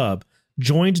Mar-a-Lago Club,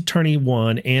 joined Attorney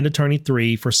 1 and Attorney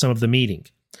 3 for some of the meeting.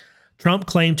 Trump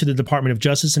claimed to the Department of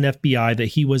Justice and FBI that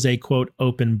he was a, quote,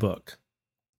 open book.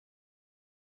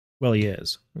 Well, he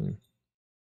is.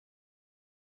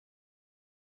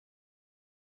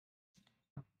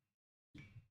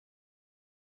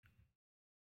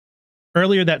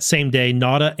 Earlier that same day,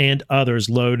 NADA and others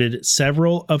loaded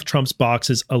several of Trump's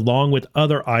boxes along with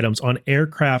other items on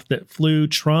aircraft that flew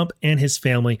Trump and his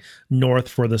family north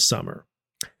for the summer.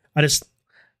 I just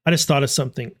thought of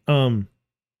something.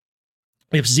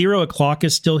 If 0 o'clock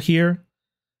is still here,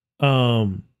 I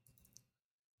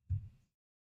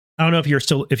don't know if you're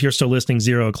still listening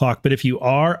 0 o'clock, but if you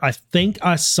are, I think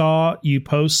I saw you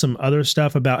post some other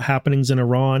stuff about happenings in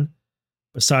Iran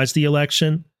besides the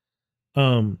election.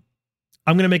 I'm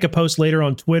going to make a post later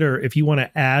on Twitter if you want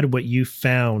to add what you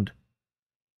found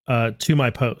to my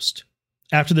post.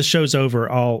 After the show's over,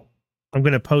 I'm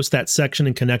going to post that section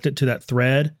and connect it to that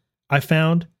thread I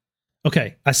found.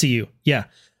 Okay, I see you. Yeah,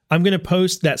 I'm going to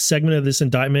post that segment of this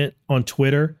indictment on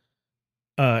Twitter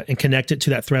and connect it to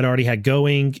that thread I already had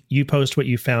going. You post what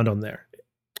you found on there.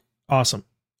 Awesome.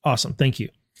 Thank you.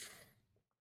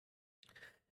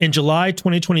 In July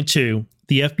 2022,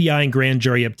 the FBI and grand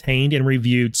jury obtained and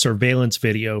reviewed surveillance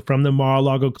video from the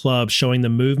Mar-a-Lago Club showing the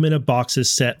movement of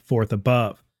boxes set forth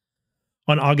above.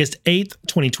 On August 8th,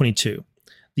 2022,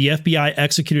 the FBI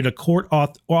executed a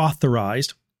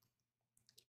court-authorized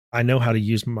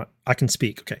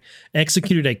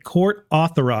executed a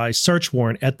court-authorized search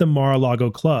warrant at the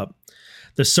Mar-a-Lago Club.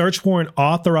 The search warrant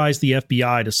authorized the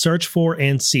FBI to search for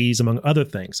and seize, among other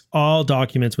things, all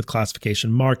documents with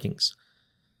classification markings.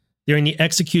 During the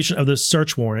execution of the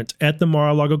search warrant at the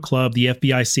Mar-a-Lago Club, the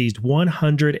FBI seized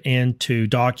 102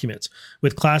 documents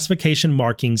with classification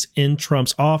markings in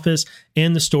Trump's office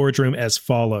and the storage room as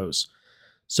follows.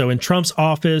 So in Trump's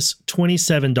office,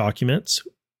 27 documents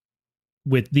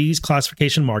with these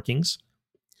classification markings,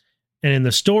 and in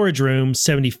the storage room,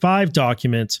 75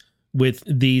 documents with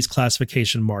these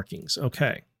classification markings.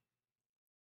 Okay.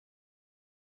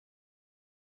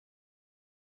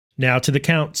 Now to the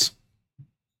counts.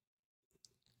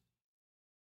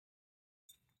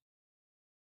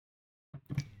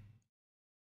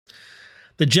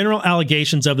 The general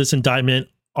allegations of this indictment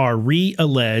are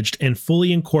re-alleged and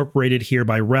fully incorporated here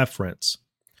by reference.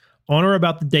 On or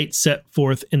about the date set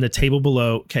forth in the table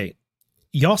below. Okay,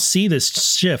 y'all see this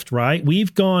shift, right?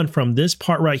 We've gone from this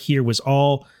part right here this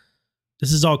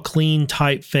is all clean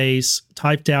typeface,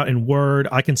 typed out in Word.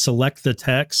 I can select the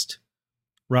text,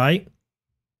 right?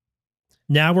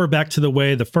 Now we're back to the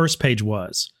way the first page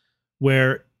was,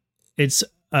 where it's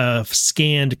a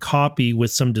scanned copy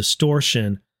with some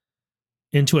distortion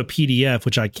into a PDF,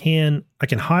 which I can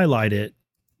highlight it,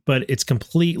 but it's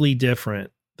completely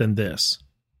different than this.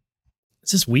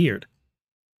 This is weird.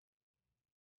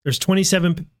 There's 20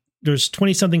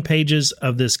 something pages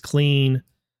of this clean,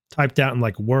 typed out in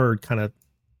like Word kind of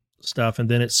stuff, and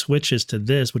then it switches to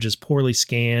this, which is poorly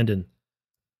scanned, and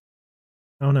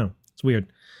I don't know. It's weird.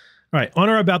 All right. On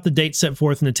or about the date set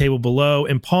forth in the table below,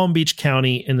 in Palm Beach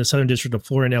County in the Southern District of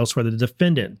Florida and elsewhere, the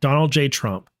defendant, Donald J.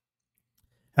 Trump,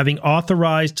 having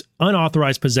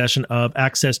unauthorized possession of,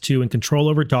 access to, and control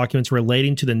over documents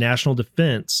relating to the national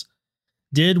defense,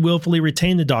 did willfully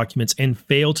retain the documents and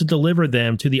fail to deliver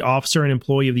them to the officer and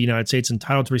employee of the United States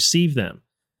entitled to receive them.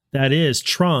 That is,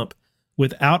 Trump,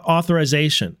 without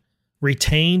authorization,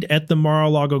 retained at the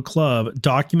Mar-a-Lago Club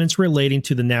documents relating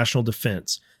to the national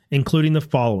defense, including the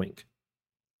following.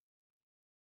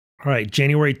 All right,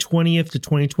 January 20th to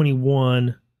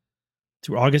 2021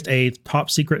 through August 8th,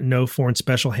 top secret no foreign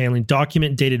special handling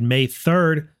document dated May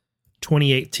 3rd,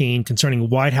 2018 concerning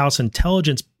White House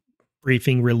intelligence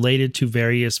briefing related to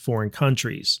various foreign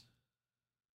countries.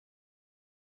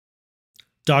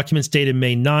 Documents dated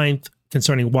May 9th,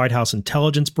 concerning White House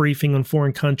intelligence briefing on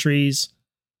foreign countries.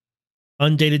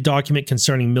 Undated document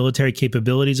concerning military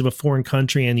capabilities of a foreign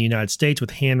country and the United States with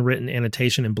handwritten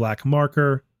annotation in black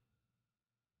marker.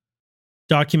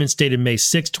 Documents dated May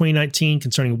 6, 2019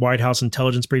 concerning White House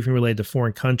intelligence briefing related to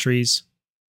foreign countries,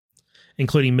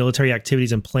 including military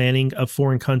activities and planning of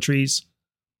foreign countries.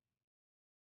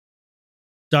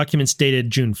 Documents dated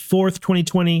June 4th,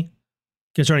 2020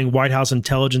 concerning White House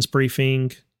intelligence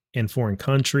briefing and foreign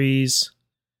countries.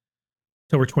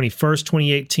 October 21st,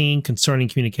 2018 concerning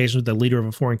communications with the leader of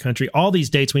a foreign country. All these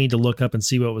dates we need to look up and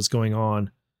see what was going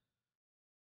on.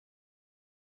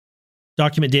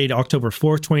 Document dated October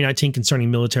 4th, 2019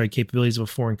 concerning military capabilities of a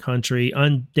foreign country.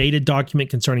 Undated document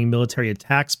concerning military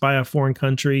attacks by a foreign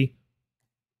country.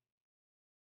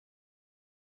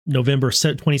 November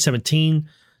 2017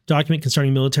 document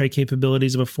concerning military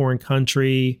capabilities of a foreign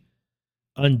country.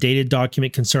 Undated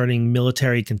document concerning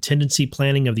military contingency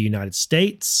planning of the United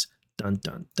States. Dun,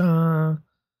 dun, dun.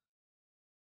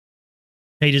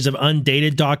 Pages of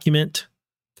undated document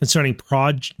concerning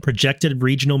projected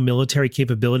regional military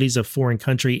capabilities of foreign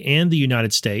country and the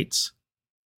United States.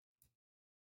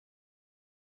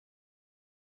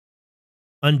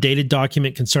 Undated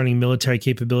document concerning military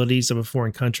capabilities of a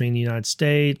foreign country in the United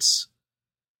States.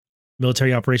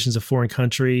 Military operations of foreign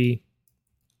country.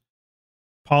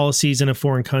 Policies in a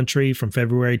foreign country from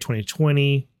February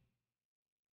 2020.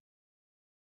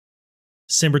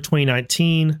 December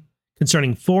 2019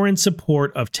 concerning foreign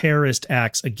support of terrorist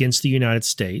acts against the United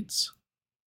States.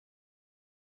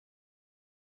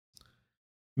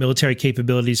 Military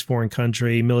capabilities, foreign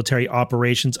country, military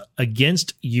operations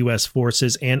against U.S.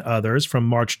 forces and others from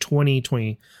March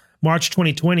 2020. March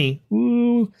 2020.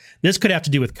 Ooh, this could have to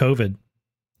do with COVID.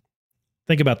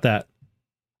 Think about that.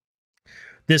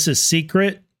 This is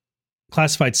secret,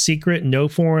 classified secret, no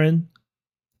foreign.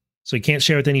 So you can't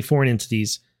share with any foreign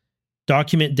entities.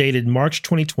 Document dated March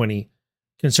 2020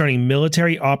 concerning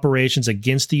military operations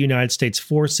against the United States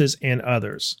forces and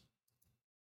others.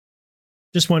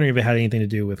 Just wondering if it had anything to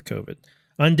do with COVID.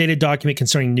 Undated document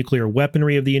concerning nuclear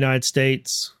weaponry of the United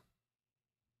States.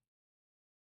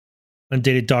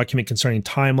 Undated document concerning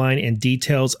timeline and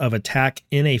details of attack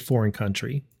in a foreign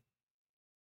country.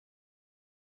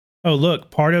 Oh, look,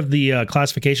 part of the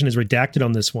classification is redacted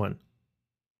on this one.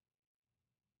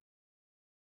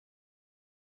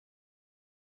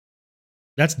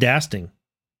 That's dasting.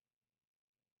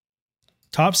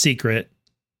 Top secret,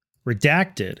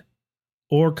 redacted,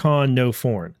 or con no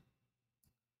foreign.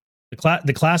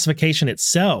 The classification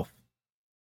itself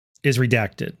is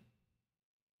redacted.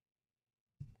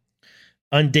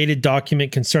 Undated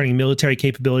document concerning military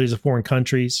capabilities of foreign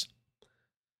countries.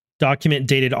 Document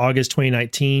dated August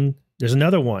 2019. There's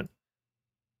another one.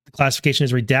 The classification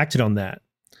is redacted on that.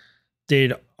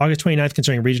 Dated August 29th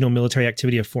concerning regional military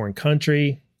activity of foreign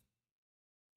country.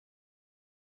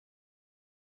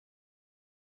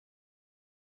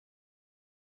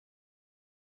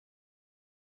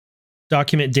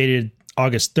 Document dated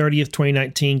August 30th,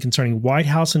 2019 concerning White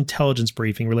House intelligence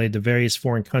briefing related to various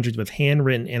foreign countries with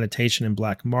handwritten annotation in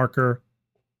black marker.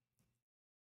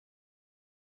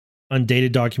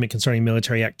 Undated document concerning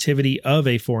military activity of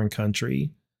a foreign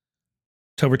country.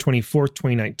 October 24th,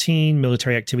 2019,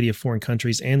 military activity of foreign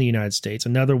countries and the United States.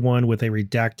 Another one with a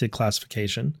redacted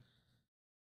classification.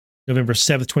 November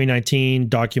 7th, 2019,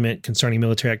 document concerning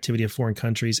military activity of foreign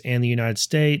countries and the United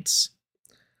States.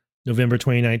 November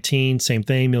 2019, same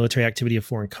thing, military activity of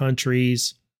foreign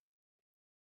countries.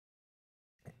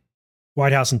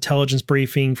 White House intelligence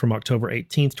briefing from October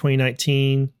 18th,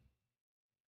 2019.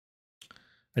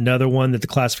 Another one that the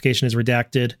classification is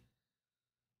redacted.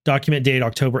 Document dated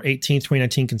October 18th,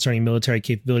 2019 concerning military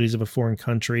capabilities of a foreign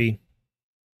country.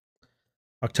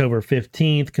 October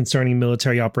 15th concerning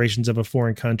military operations of a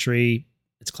foreign country.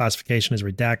 Its classification is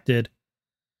redacted.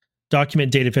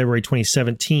 Document dated February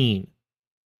 2017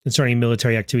 concerning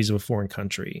military activities of a foreign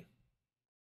country.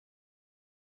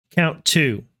 Count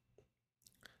 2.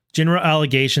 General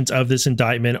allegations of this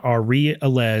indictment are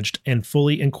re-alleged and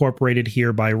fully incorporated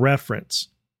here by reference.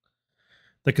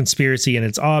 The conspiracy and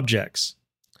its objects.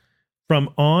 From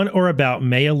on or about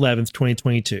May 11th,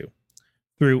 2022,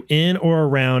 through in or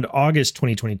around August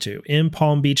 2022, in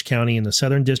Palm Beach County in the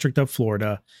Southern District of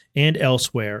Florida and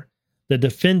elsewhere, the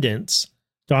defendants,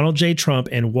 Donald J. Trump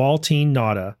and Waltine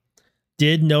Nauta,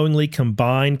 did knowingly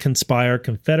combine, conspire,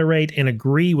 confederate, and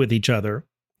agree with each other,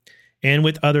 and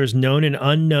with others known and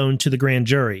unknown to the grand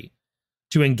jury,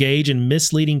 to engage in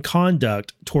misleading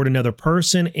conduct toward another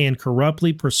person and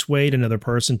corruptly persuade another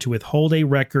person to withhold a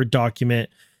record, document,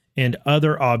 and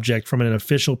other object from an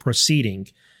official proceeding,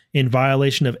 in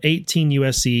violation of 18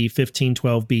 U.S.C.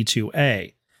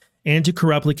 1512b2a, and to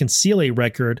corruptly conceal a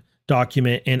record,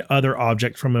 document, and other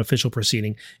object from an official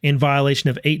proceeding in violation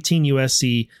of 18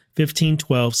 U.S.C.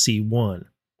 1512c1.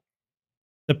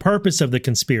 The purpose of the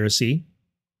conspiracy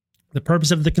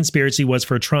was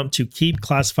for Trump to keep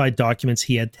classified documents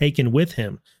he had taken with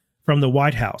him from the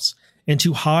White House and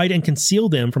to hide and conceal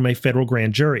them from a federal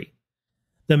grand jury.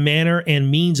 The manner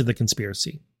and means of the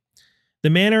conspiracy. The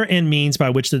manner and means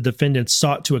by which the defendants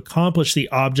sought to accomplish the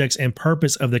objects and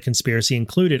purpose of the conspiracy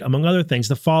included, among other things,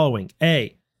 the following.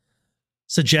 A.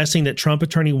 Suggesting that Trump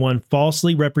Attorney 1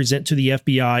 falsely represent to the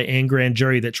FBI and grand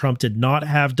jury that Trump did not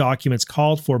have documents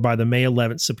called for by the May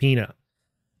 11th subpoena.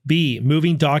 B.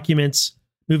 Moving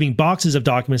boxes of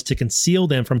documents to conceal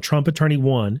them from Trump Attorney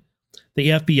 1, the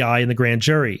FBI, and the grand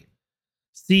jury.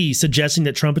 C. Suggesting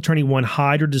that Trump Attorney 1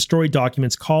 hide or destroy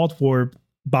documents called for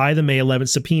by the May 11th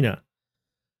subpoena.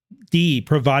 D.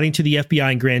 Providing to the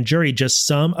FBI and grand jury just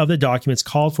some of the documents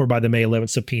called for by the May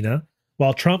 11th subpoena,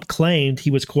 while Trump claimed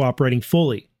he was cooperating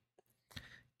fully.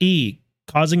 E.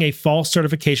 Causing a false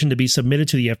certification to be submitted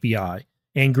to the FBI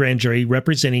and grand jury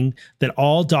representing that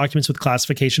all documents with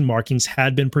classification markings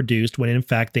had been produced when in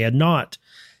fact they had not.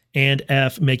 And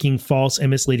F. Making false and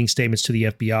misleading statements to the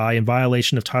FBI in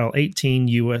violation of Title 18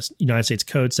 United States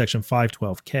Code Section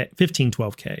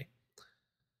 1512K.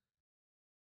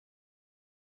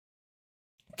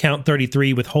 Count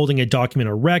 33, withholding a document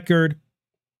or record.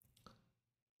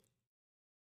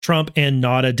 Trump and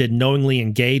Nada did knowingly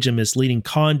engage in misleading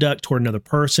conduct toward another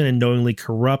person and knowingly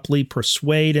corruptly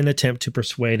persuade and attempt to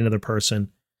persuade another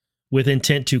person with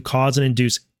intent to cause and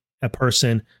induce a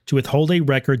person to withhold a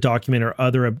record, document, or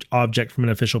other object from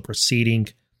an official proceeding.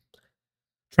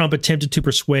 Trump attempted to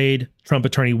persuade Trump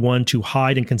Attorney 1 to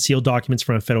hide and conceal documents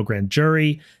from a federal grand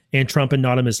jury, and Trump and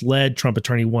Nada misled Trump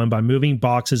Attorney 1 by moving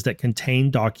boxes that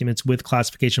contained documents with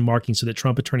classification markings so that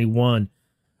Trump Attorney 1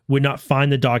 would not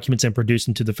find the documents and produce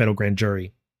them to the federal grand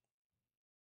jury.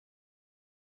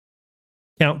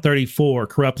 Count 34,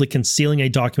 corruptly concealing a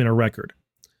document or record.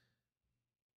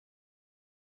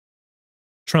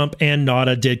 Trump and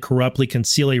Nada did corruptly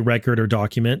conceal a record or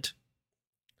document.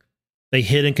 They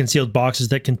hid and concealed boxes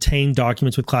that contained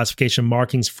documents with classification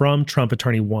markings from Trump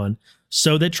Attorney 1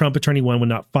 so that Trump Attorney 1 would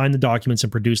not find the documents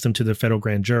and produce them to the federal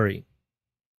grand jury.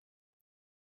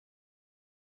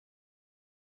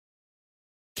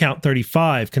 Count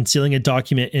 35, concealing a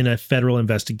document in a federal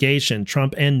investigation.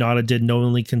 Trump and Nada did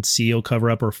knowingly conceal, cover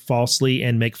up, or falsely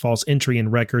and make false entry in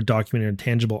record, document, or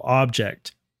intangible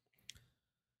object.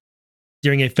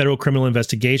 During a federal criminal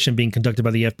investigation being conducted by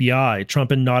the FBI,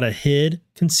 Trump and Nada hid,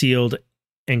 concealed,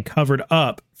 and covered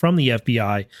up from the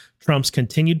FBI Trump's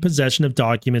continued possession of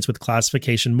documents with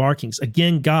classification markings.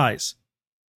 Again, guys,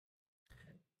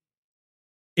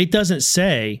 it doesn't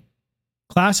say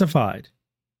classified.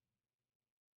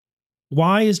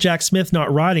 Why is Jack Smith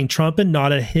not writing Trump and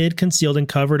Nada hid, concealed, and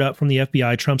covered up from the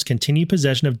FBI Trump's continued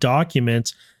possession of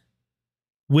documents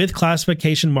with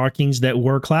classification markings that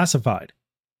were classified?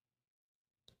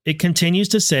 It continues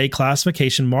to say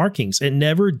classification markings. It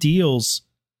never deals,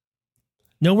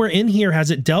 nowhere in here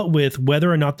has it dealt with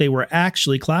whether or not they were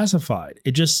actually classified.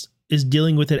 It just is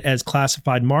dealing with it as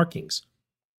classified markings.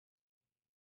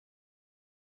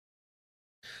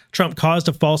 Trump caused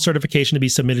a false certification to be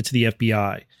submitted to the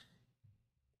FBI.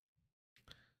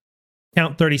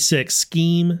 Count 36,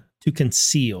 scheme to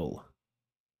conceal.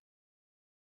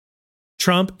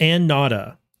 Trump and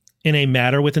Nada, in a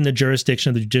matter within the jurisdiction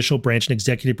of the judicial branch and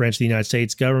executive branch of the United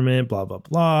States government, blah, blah,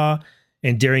 blah,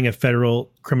 and during a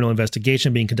federal criminal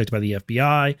investigation being conducted by the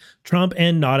FBI, Trump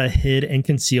and Nada hid and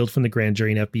concealed from the grand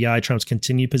jury and FBI Trump's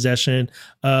continued possession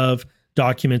of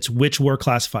documents which were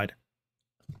classified.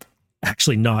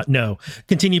 Actually not, no.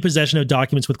 Continued possession of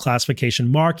documents with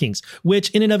classification markings, which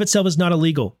in and of itself is not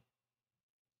illegal.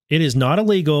 It is not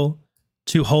illegal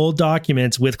to hold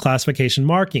documents with classification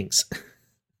markings.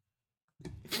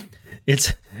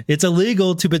 It's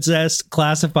illegal to possess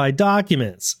classified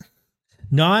documents,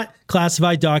 not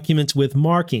classified documents with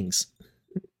markings.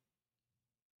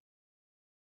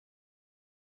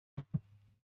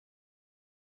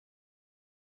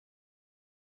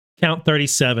 Count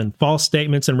 37, false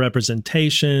statements and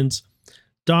representations.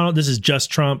 Donald, this is just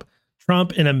Trump.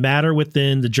 Trump, in a matter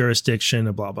within the jurisdiction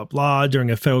of blah, blah, blah, during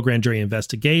a federal grand jury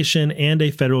investigation and a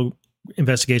federal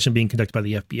investigation being conducted by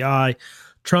the FBI,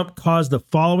 Trump caused the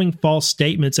following false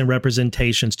statements and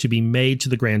representations to be made to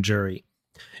the grand jury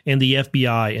and the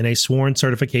FBI in a sworn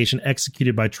certification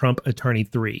executed by Trump Attorney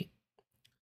 3.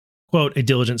 Quote, a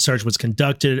diligent search was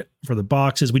conducted for the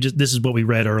boxes. This is what we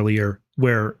read earlier,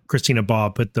 where Christina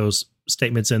Bobb put those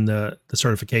statements in the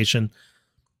certification.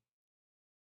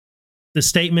 The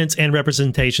statements and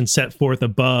representations set forth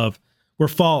above were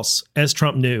false, as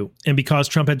Trump knew, and because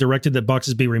Trump had directed that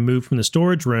boxes be removed from the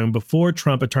storage room before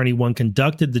Trump Attorney 1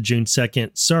 conducted the June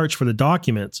 2nd search for the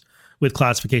documents with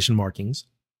classification markings.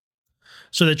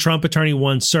 So that Trump Attorney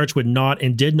 1's search would not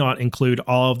and did not include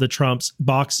all of the Trump's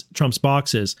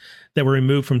boxes that were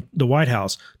removed from the White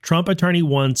House. Trump Attorney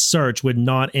 1's search would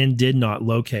not and did not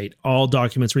locate all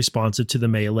documents responsive to the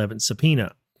May 11th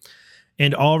subpoena.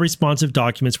 And all responsive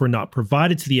documents were not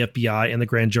provided to the FBI and the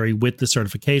grand jury with the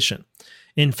certification.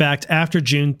 In fact, after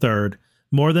June 3rd,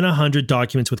 more than 100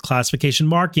 documents with classification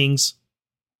markings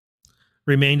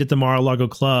remained at the Mar-a-Lago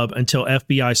Club until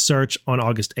FBI search on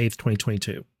August 8th,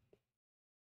 2022.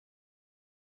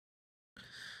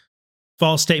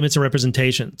 False statements and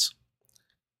representations.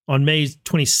 On May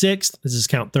 26th, this is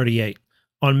count 38.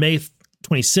 On May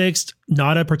 26th,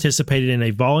 Nada participated in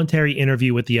a voluntary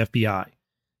interview with the FBI.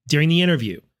 During the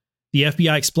interview, the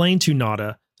FBI explained to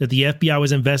Nada that the FBI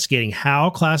was investigating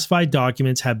how classified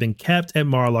documents have been kept at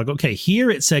Mar-a-Lago. Okay, here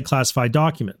it said classified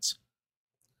documents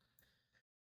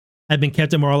had been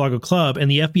kept at Mar-a-Lago Club, and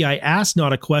the FBI asked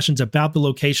Nada questions about the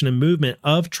location and movement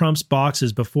of Trump's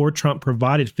boxes before Trump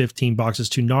provided 15 boxes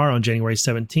to NARA on January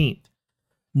 17th.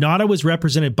 Nada was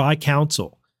represented by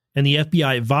counsel, and the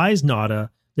FBI advised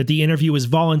Nada that the interview was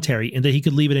voluntary and that he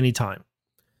could leave at any time.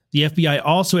 The FBI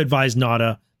also advised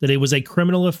Nada that it was a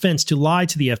criminal offense to lie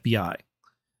to the FBI.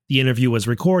 The interview was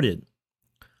recorded.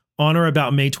 On or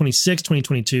about May 26,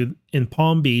 2022, in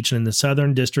Palm Beach and in the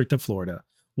Southern District of Florida,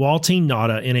 Waltine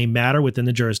Nada, in a matter within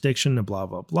the jurisdiction of blah,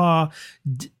 blah, blah,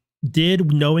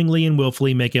 did knowingly and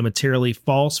willfully make a materially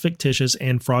false, fictitious,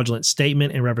 and fraudulent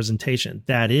statement and representation.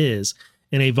 That is,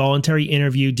 in a voluntary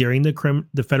interview during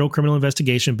the federal criminal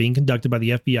investigation being conducted by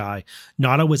the FBI,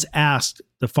 Nada was asked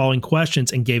the following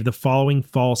questions and gave the following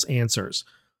false answers.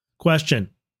 Question: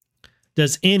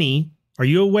 are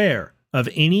you aware of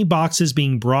any boxes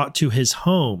being brought to his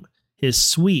home, his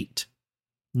suite?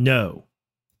 No.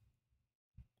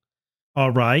 All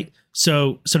right.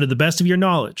 So to the best of your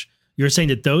knowledge, you're saying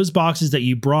that those boxes that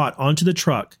you brought onto the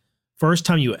truck, first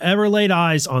time you ever laid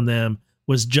eyes on them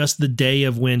was just the day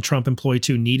of when Trump Employee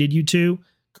 2 needed you to?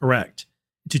 Correct.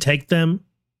 To take them?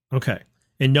 Okay.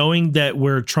 And knowing that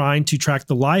we're trying to track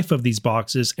the life of these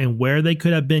boxes and where they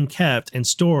could have been kept and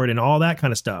stored and all that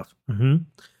kind of stuff. Do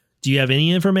you have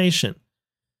any information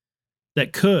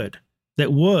that could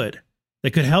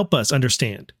help us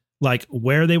understand, like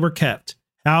where they were kept,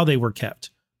 how they were kept,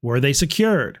 were they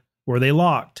secured, were they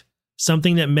locked?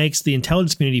 Something that makes the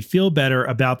intelligence community feel better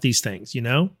about these things, you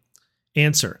know?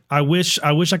 Answer: I wish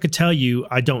I could tell you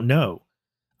I don't know.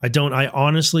 I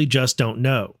honestly just don't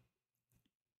know.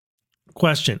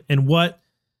 Question: and what?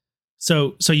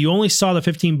 So you only saw the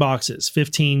 15 boxes,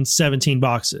 17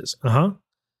 boxes.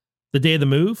 The day of the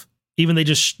move? Even they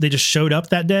just showed up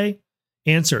that day?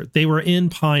 Answer: they were in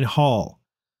Pine Hall.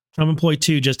 Trump Employee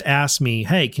 2 just asked me,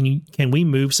 hey, can we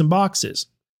move some boxes?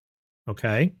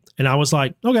 Okay. And I was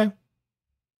like, okay.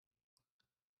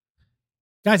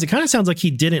 Guys, it kind of sounds like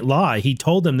he didn't lie. He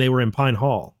told them they were in Pine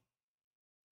Hall.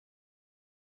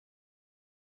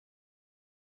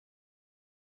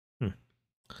 All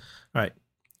right.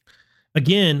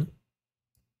 Again,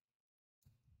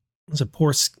 it's a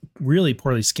really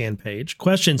poorly scanned page.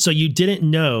 Question: so you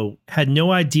had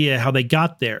no idea how they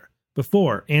got there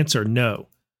before? Answer: no.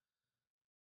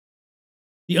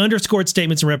 The underscored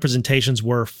statements and representations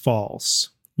were false.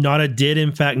 Nada did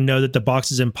in fact know that the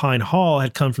boxes in Pine Hall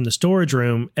had come from the storage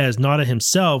room, as Nada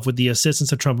himself, with the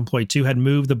assistance of Trump Employee 2, had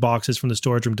moved the boxes from the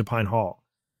storage room to Pine Hall.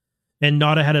 And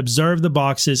Nada had observed the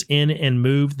boxes in and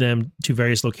moved them to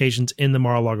various locations in the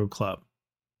Mar-a-Lago Club.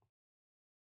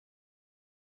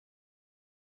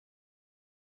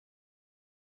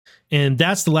 And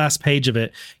that's the last page of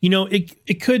it. You know,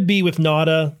 it could be with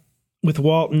Nada, with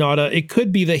Walt Nada, it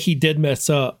could be that he did mess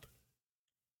up.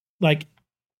 Like,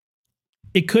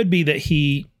 it could be that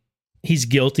he's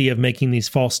guilty of making these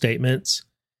false statements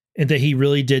and that he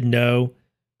really did know,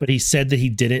 but he said that he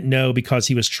didn't know because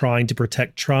he was trying to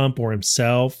protect Trump or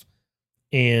himself.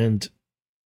 And,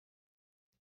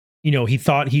 you know, he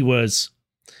thought he was...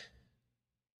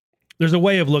 There's a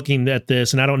way of looking at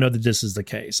this, and I don't know that this is the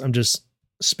case. I'm just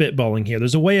spitballing here.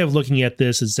 There's a way of looking at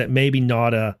this is that maybe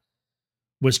Nada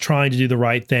was trying to do the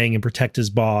right thing and protect his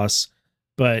boss,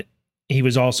 but he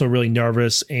was also really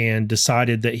nervous and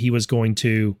decided that he was going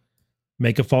to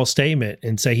make a false statement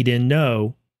and say he didn't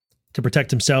know to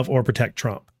protect himself or protect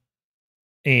Trump.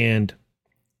 And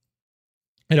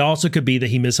it also could be that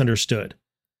he misunderstood.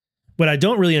 What I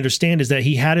don't really understand is that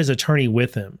he had his attorney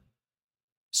with him.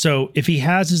 So if he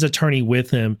has his attorney with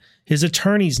him, his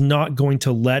attorney's not going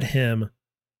to let him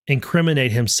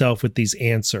incriminate himself with these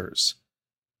answers.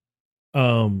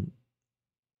 So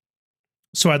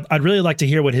I'd really like to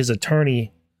hear what his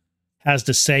attorney has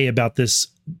to say about this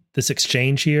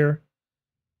exchange here.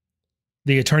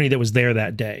 The attorney that was there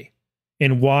that day,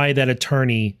 and why that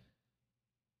attorney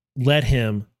let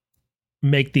him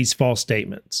make these false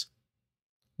statements.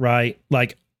 Right?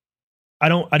 Like, I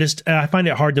find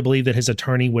it hard to believe that his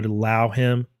attorney would allow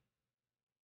him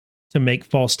to make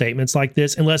false statements like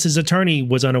this, unless his attorney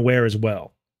was unaware as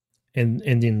well. And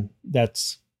then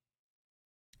that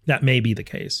may be the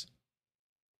case.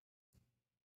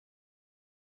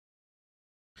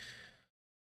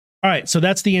 All right, so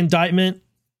that's the indictment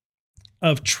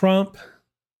of Trump.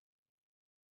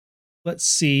 Let's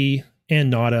see, and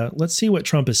Nada. Let's see what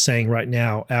Trump is saying right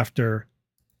now after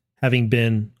having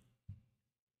been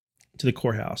to the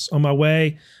courthouse. On my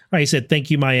way, all right, he said, "Thank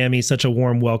you, Miami. Such a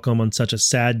warm welcome on such a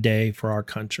sad day for our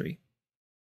country."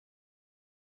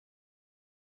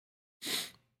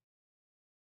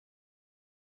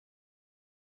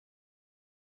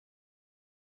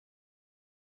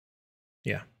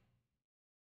 Yeah.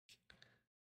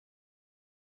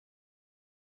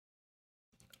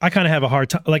 I kind of have a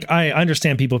hard time. Like, I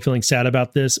understand people feeling sad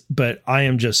about this, but I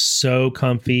am just so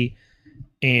comfy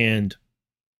and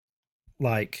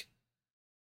like,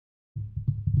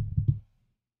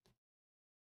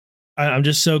 I'm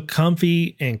just so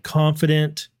comfy and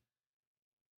confident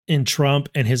in Trump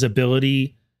and his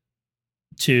ability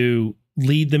to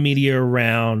lead the media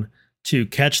around, to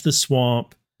catch the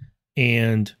swamp,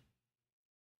 and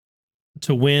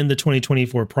to win the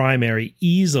 2024 primary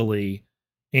easily,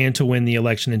 and to win the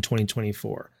election in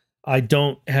 2024. I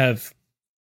don't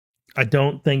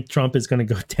think Trump is going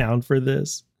to go down for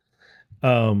this.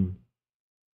 And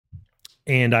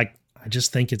I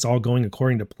just think it's all going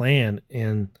according to plan.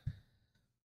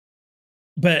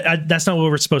 But that's not what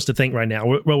we're supposed to think right now.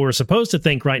 What we're supposed to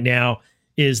think right now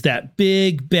is that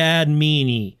big bad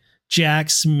meanie, Jack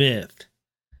Smith,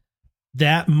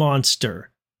 that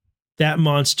monster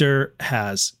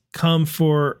has come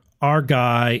for our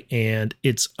guy, and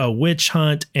it's a witch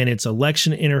hunt, and it's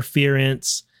election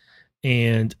interference,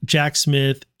 and Jack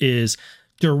Smith is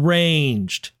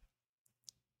deranged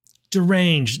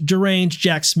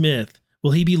Jack Smith. Will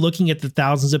he be looking at the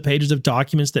thousands of pages of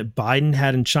documents that Biden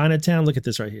had in Chinatown? Look at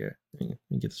this right here. Let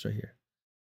me get this right here.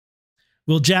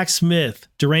 Will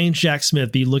deranged Jack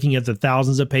Smith, be looking at the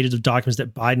thousands of pages of documents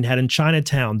that Biden had in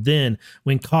Chinatown, then,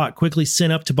 when caught, quickly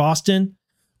sent up to Boston?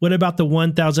 What about the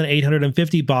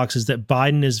 1,850 boxes that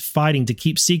Biden is fighting to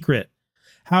keep secret?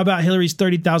 How about Hillary's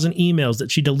 30,000 emails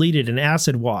that she deleted and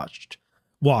acid washed?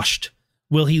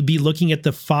 Will he be looking at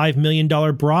the $5 million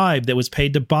bribe that was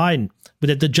paid to Biden, but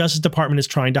that the Justice Department is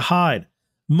trying to hide?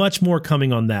 Much more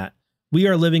coming on that. We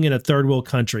are living in a third world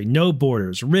country. No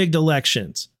borders, rigged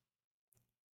elections.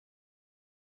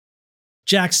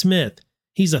 Jack Smith,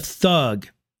 he's a thug,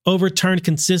 overturned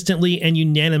consistently and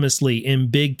unanimously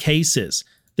in big cases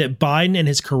that Biden and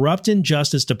his corrupt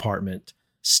Justice Department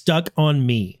stuck on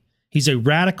me. He's a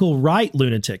radical right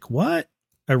lunatic. What?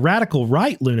 A radical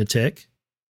right lunatic?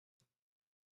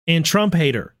 And Trump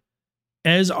hater,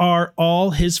 as are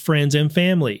all his friends and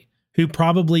family, who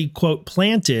probably, quote,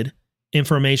 planted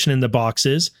information in the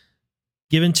boxes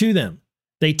given to them.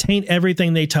 They taint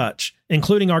everything they touch,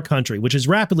 including our country, which is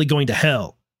rapidly going to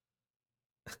hell.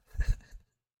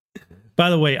 By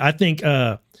the way, I think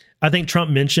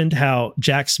Trump mentioned how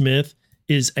Jack Smith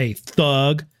is a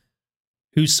thug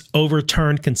who's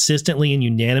overturned consistently and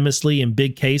unanimously in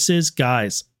big cases.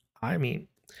 Guys, I mean,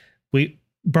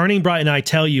 Burning Bright and I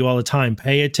tell you all the time,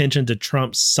 pay attention to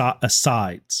Trump's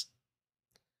asides.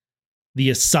 The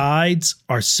asides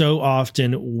are so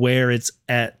often where it's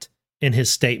at in his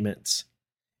statements.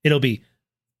 It'll be,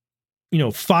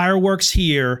 fireworks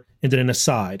here, and then an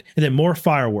aside, and then more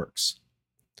fireworks.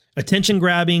 Attention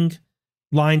grabbing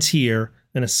lines here,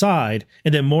 an aside,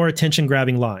 and then more attention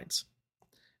grabbing lines.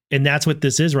 And that's what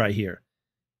this is right here.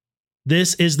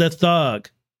 This is the thug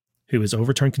who is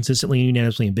overturned consistently and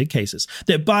unanimously in big cases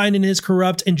that Biden and his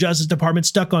corrupt Justice Department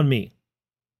stuck on me.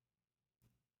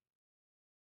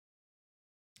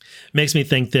 Makes me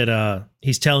think that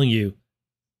he's telling you,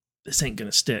 this ain't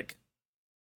gonna stick.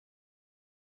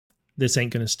 This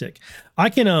ain't gonna stick. I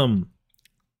can,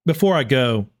 before I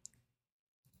go,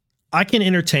 I can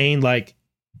entertain like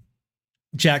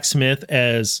Jack Smith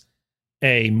as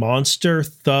a monster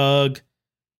thug,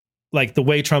 like the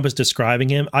way Trump is describing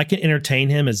him. I can entertain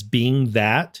him as being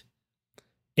that,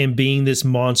 and being this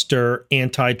monster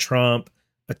anti-Trump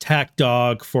attack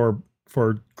dog for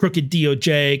crooked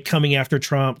DOJ coming after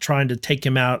Trump, trying to take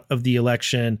him out of the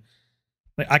election.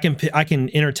 Like I can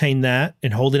entertain that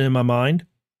and hold it in my mind.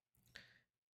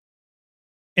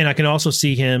 And I can also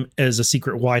see him as a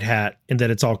secret white hat and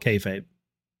that it's all kayfabe.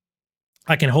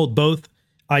 I can hold both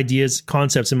ideas,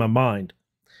 concepts in my mind.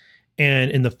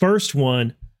 And in the first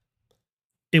one,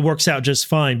 it works out just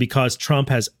fine because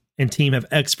Trump and team have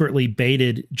expertly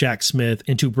baited Jack Smith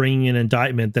into bringing an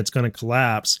indictment that's going to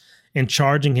collapse and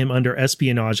charging him under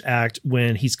Espionage Act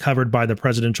when he's covered by the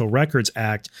Presidential Records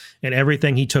Act, and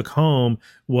everything he took home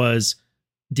was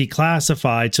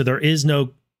declassified. So there is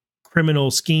no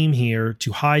criminal scheme here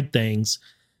to hide things.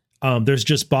 There's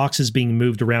just boxes being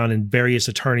moved around and various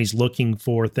attorneys looking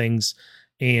for things.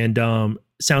 And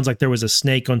sounds like there was a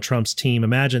snake on Trump's team.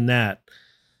 Imagine that.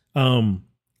 So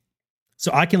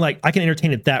I can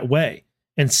entertain it that way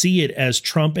and see it as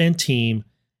Trump and team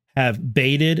have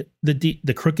baited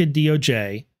the crooked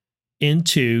DOJ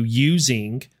into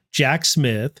using Jack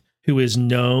Smith, who is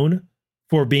known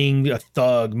for being a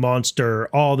thug, monster,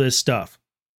 all this stuff,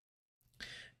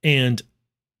 and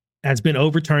has been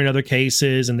overturned in other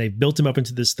cases, and they've built him up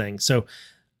into this thing. So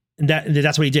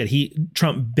that's what he did.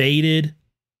 Trump baited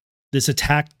this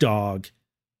attack dog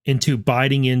into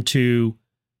biting into,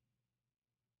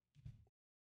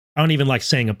 I don't even like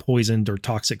saying a poisoned or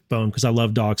toxic bone because I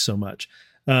love dogs so much.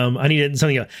 I needed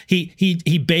something else.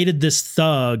 He baited this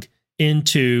thug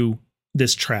into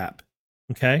this trap.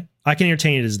 Okay. I can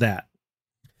entertain it as that.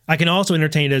 I can also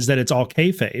entertain it as that it's all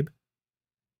kayfabe.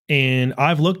 And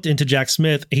I've looked into Jack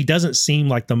Smith. He doesn't seem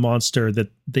like the monster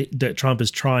that Trump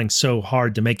is trying so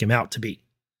hard to make him out to be.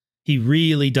 He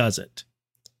really doesn't.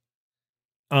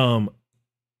 I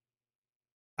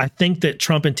think that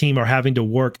Trump and team are having to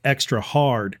work extra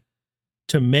hard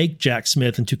to make Jack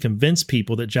Smith and to convince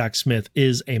people that Jack Smith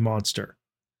is a monster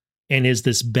and is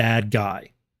this bad guy.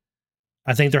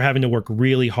 I think they're having to work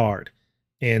really hard.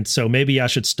 And so maybe I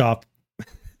should stop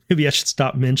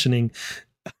mentioning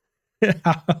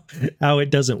how it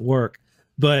doesn't work.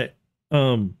 But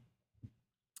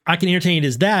I can entertain it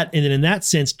as that. And then in that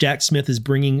sense, Jack Smith is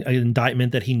bringing an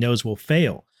indictment that he knows will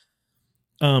fail.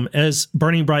 As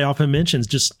Burning Bright often mentions,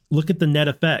 just look at the net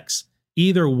effects.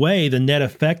 Either way, the net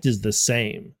effect is the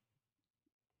same.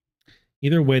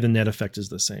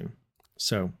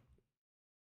 So, all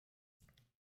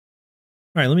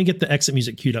right, let me get the exit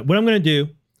music queued up. What I'm going to do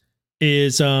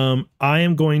is I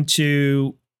am going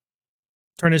to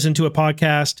turn this into a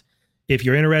podcast. If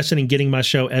you're interested in getting my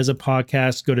show as a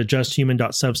podcast, go to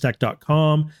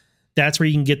justhuman.substack.com. That's where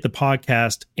you can get the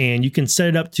podcast, and you can set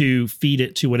it up to feed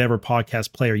it to whatever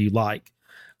podcast player you like.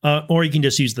 Or you can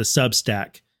just use the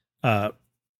Substack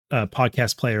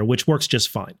podcast player, which works just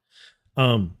fine.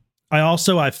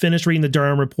 I finished reading the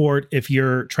Durham Report. If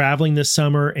you're traveling this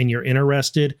summer and you're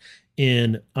interested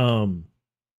in the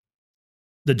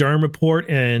Durham Report,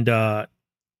 and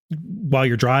while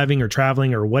you're driving or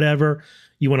traveling or whatever,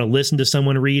 you want to listen to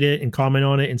someone read it and comment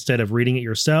on it instead of reading it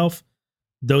yourself,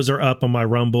 those are up on my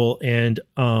Rumble and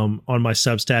on my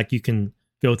Substack. You can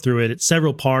go through it. It's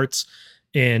several parts,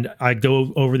 and I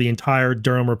go over the entire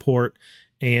Durham Report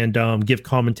and give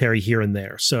commentary here and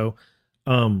there. So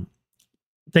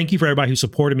thank you for everybody who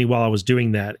supported me while I was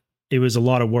doing that. It was a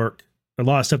lot of work, a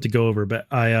lot of stuff to go over, but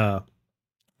I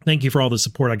thank you for all the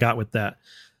support I got with that.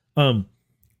 No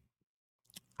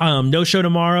show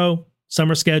tomorrow,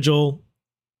 summer schedule.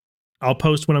 I'll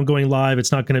post when I'm going live.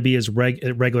 It's not going to be as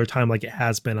regular time like it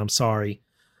has been. I'm sorry.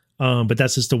 But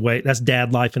that's just the way, that's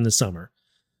dad life in the summer.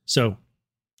 So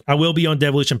I will be on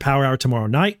Devolution Power Hour tomorrow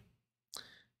night.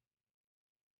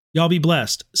 Y'all be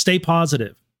blessed. Stay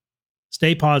positive.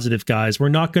 Stay positive, guys. We're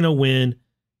not going to win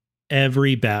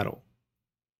every battle,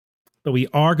 but we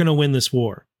are going to win this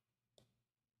war.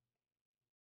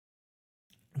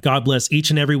 God bless each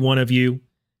and every one of you.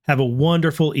 Have a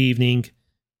wonderful evening.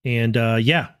 And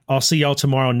I'll see y'all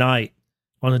tomorrow night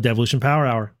on the Devolution Power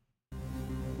Hour.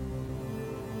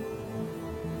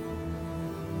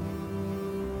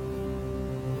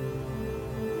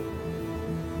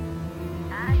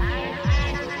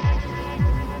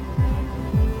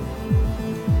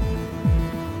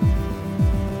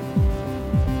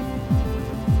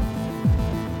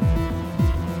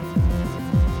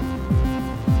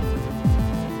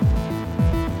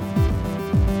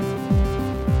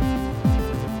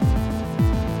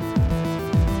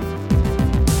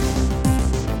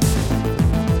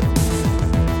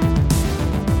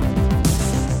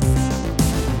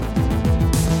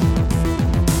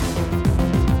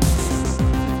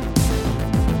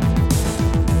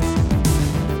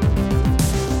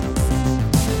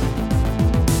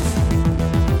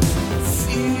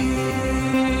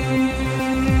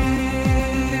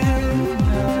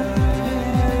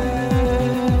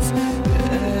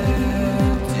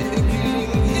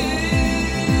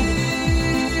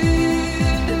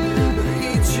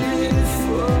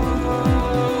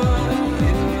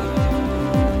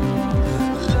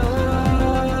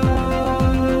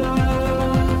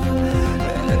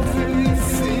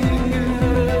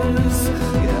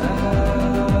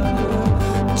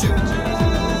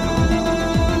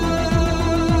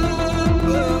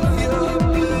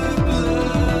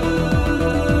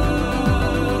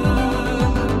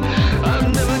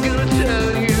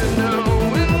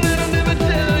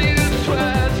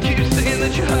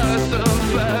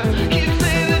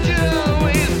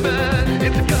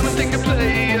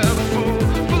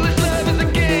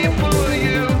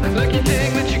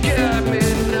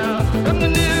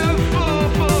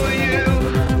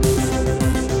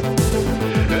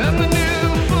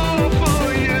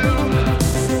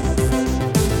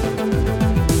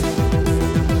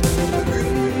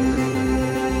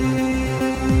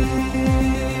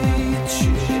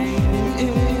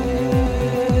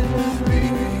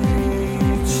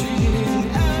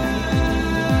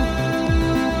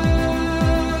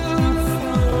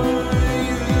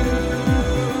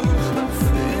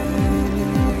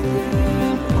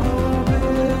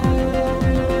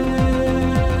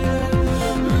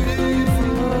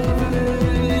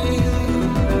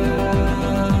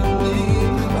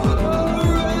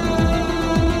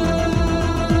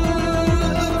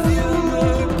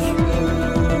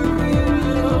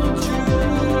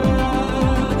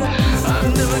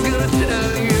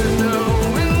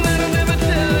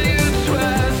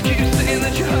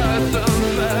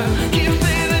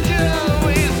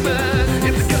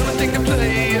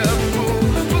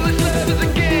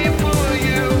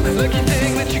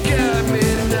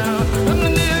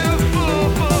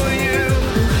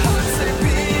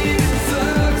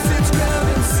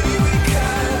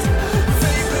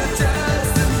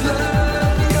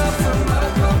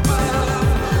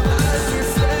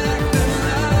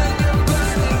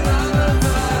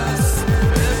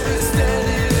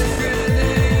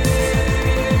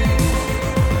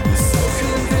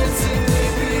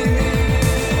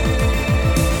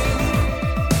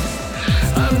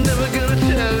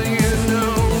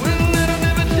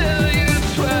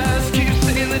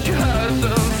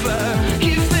 the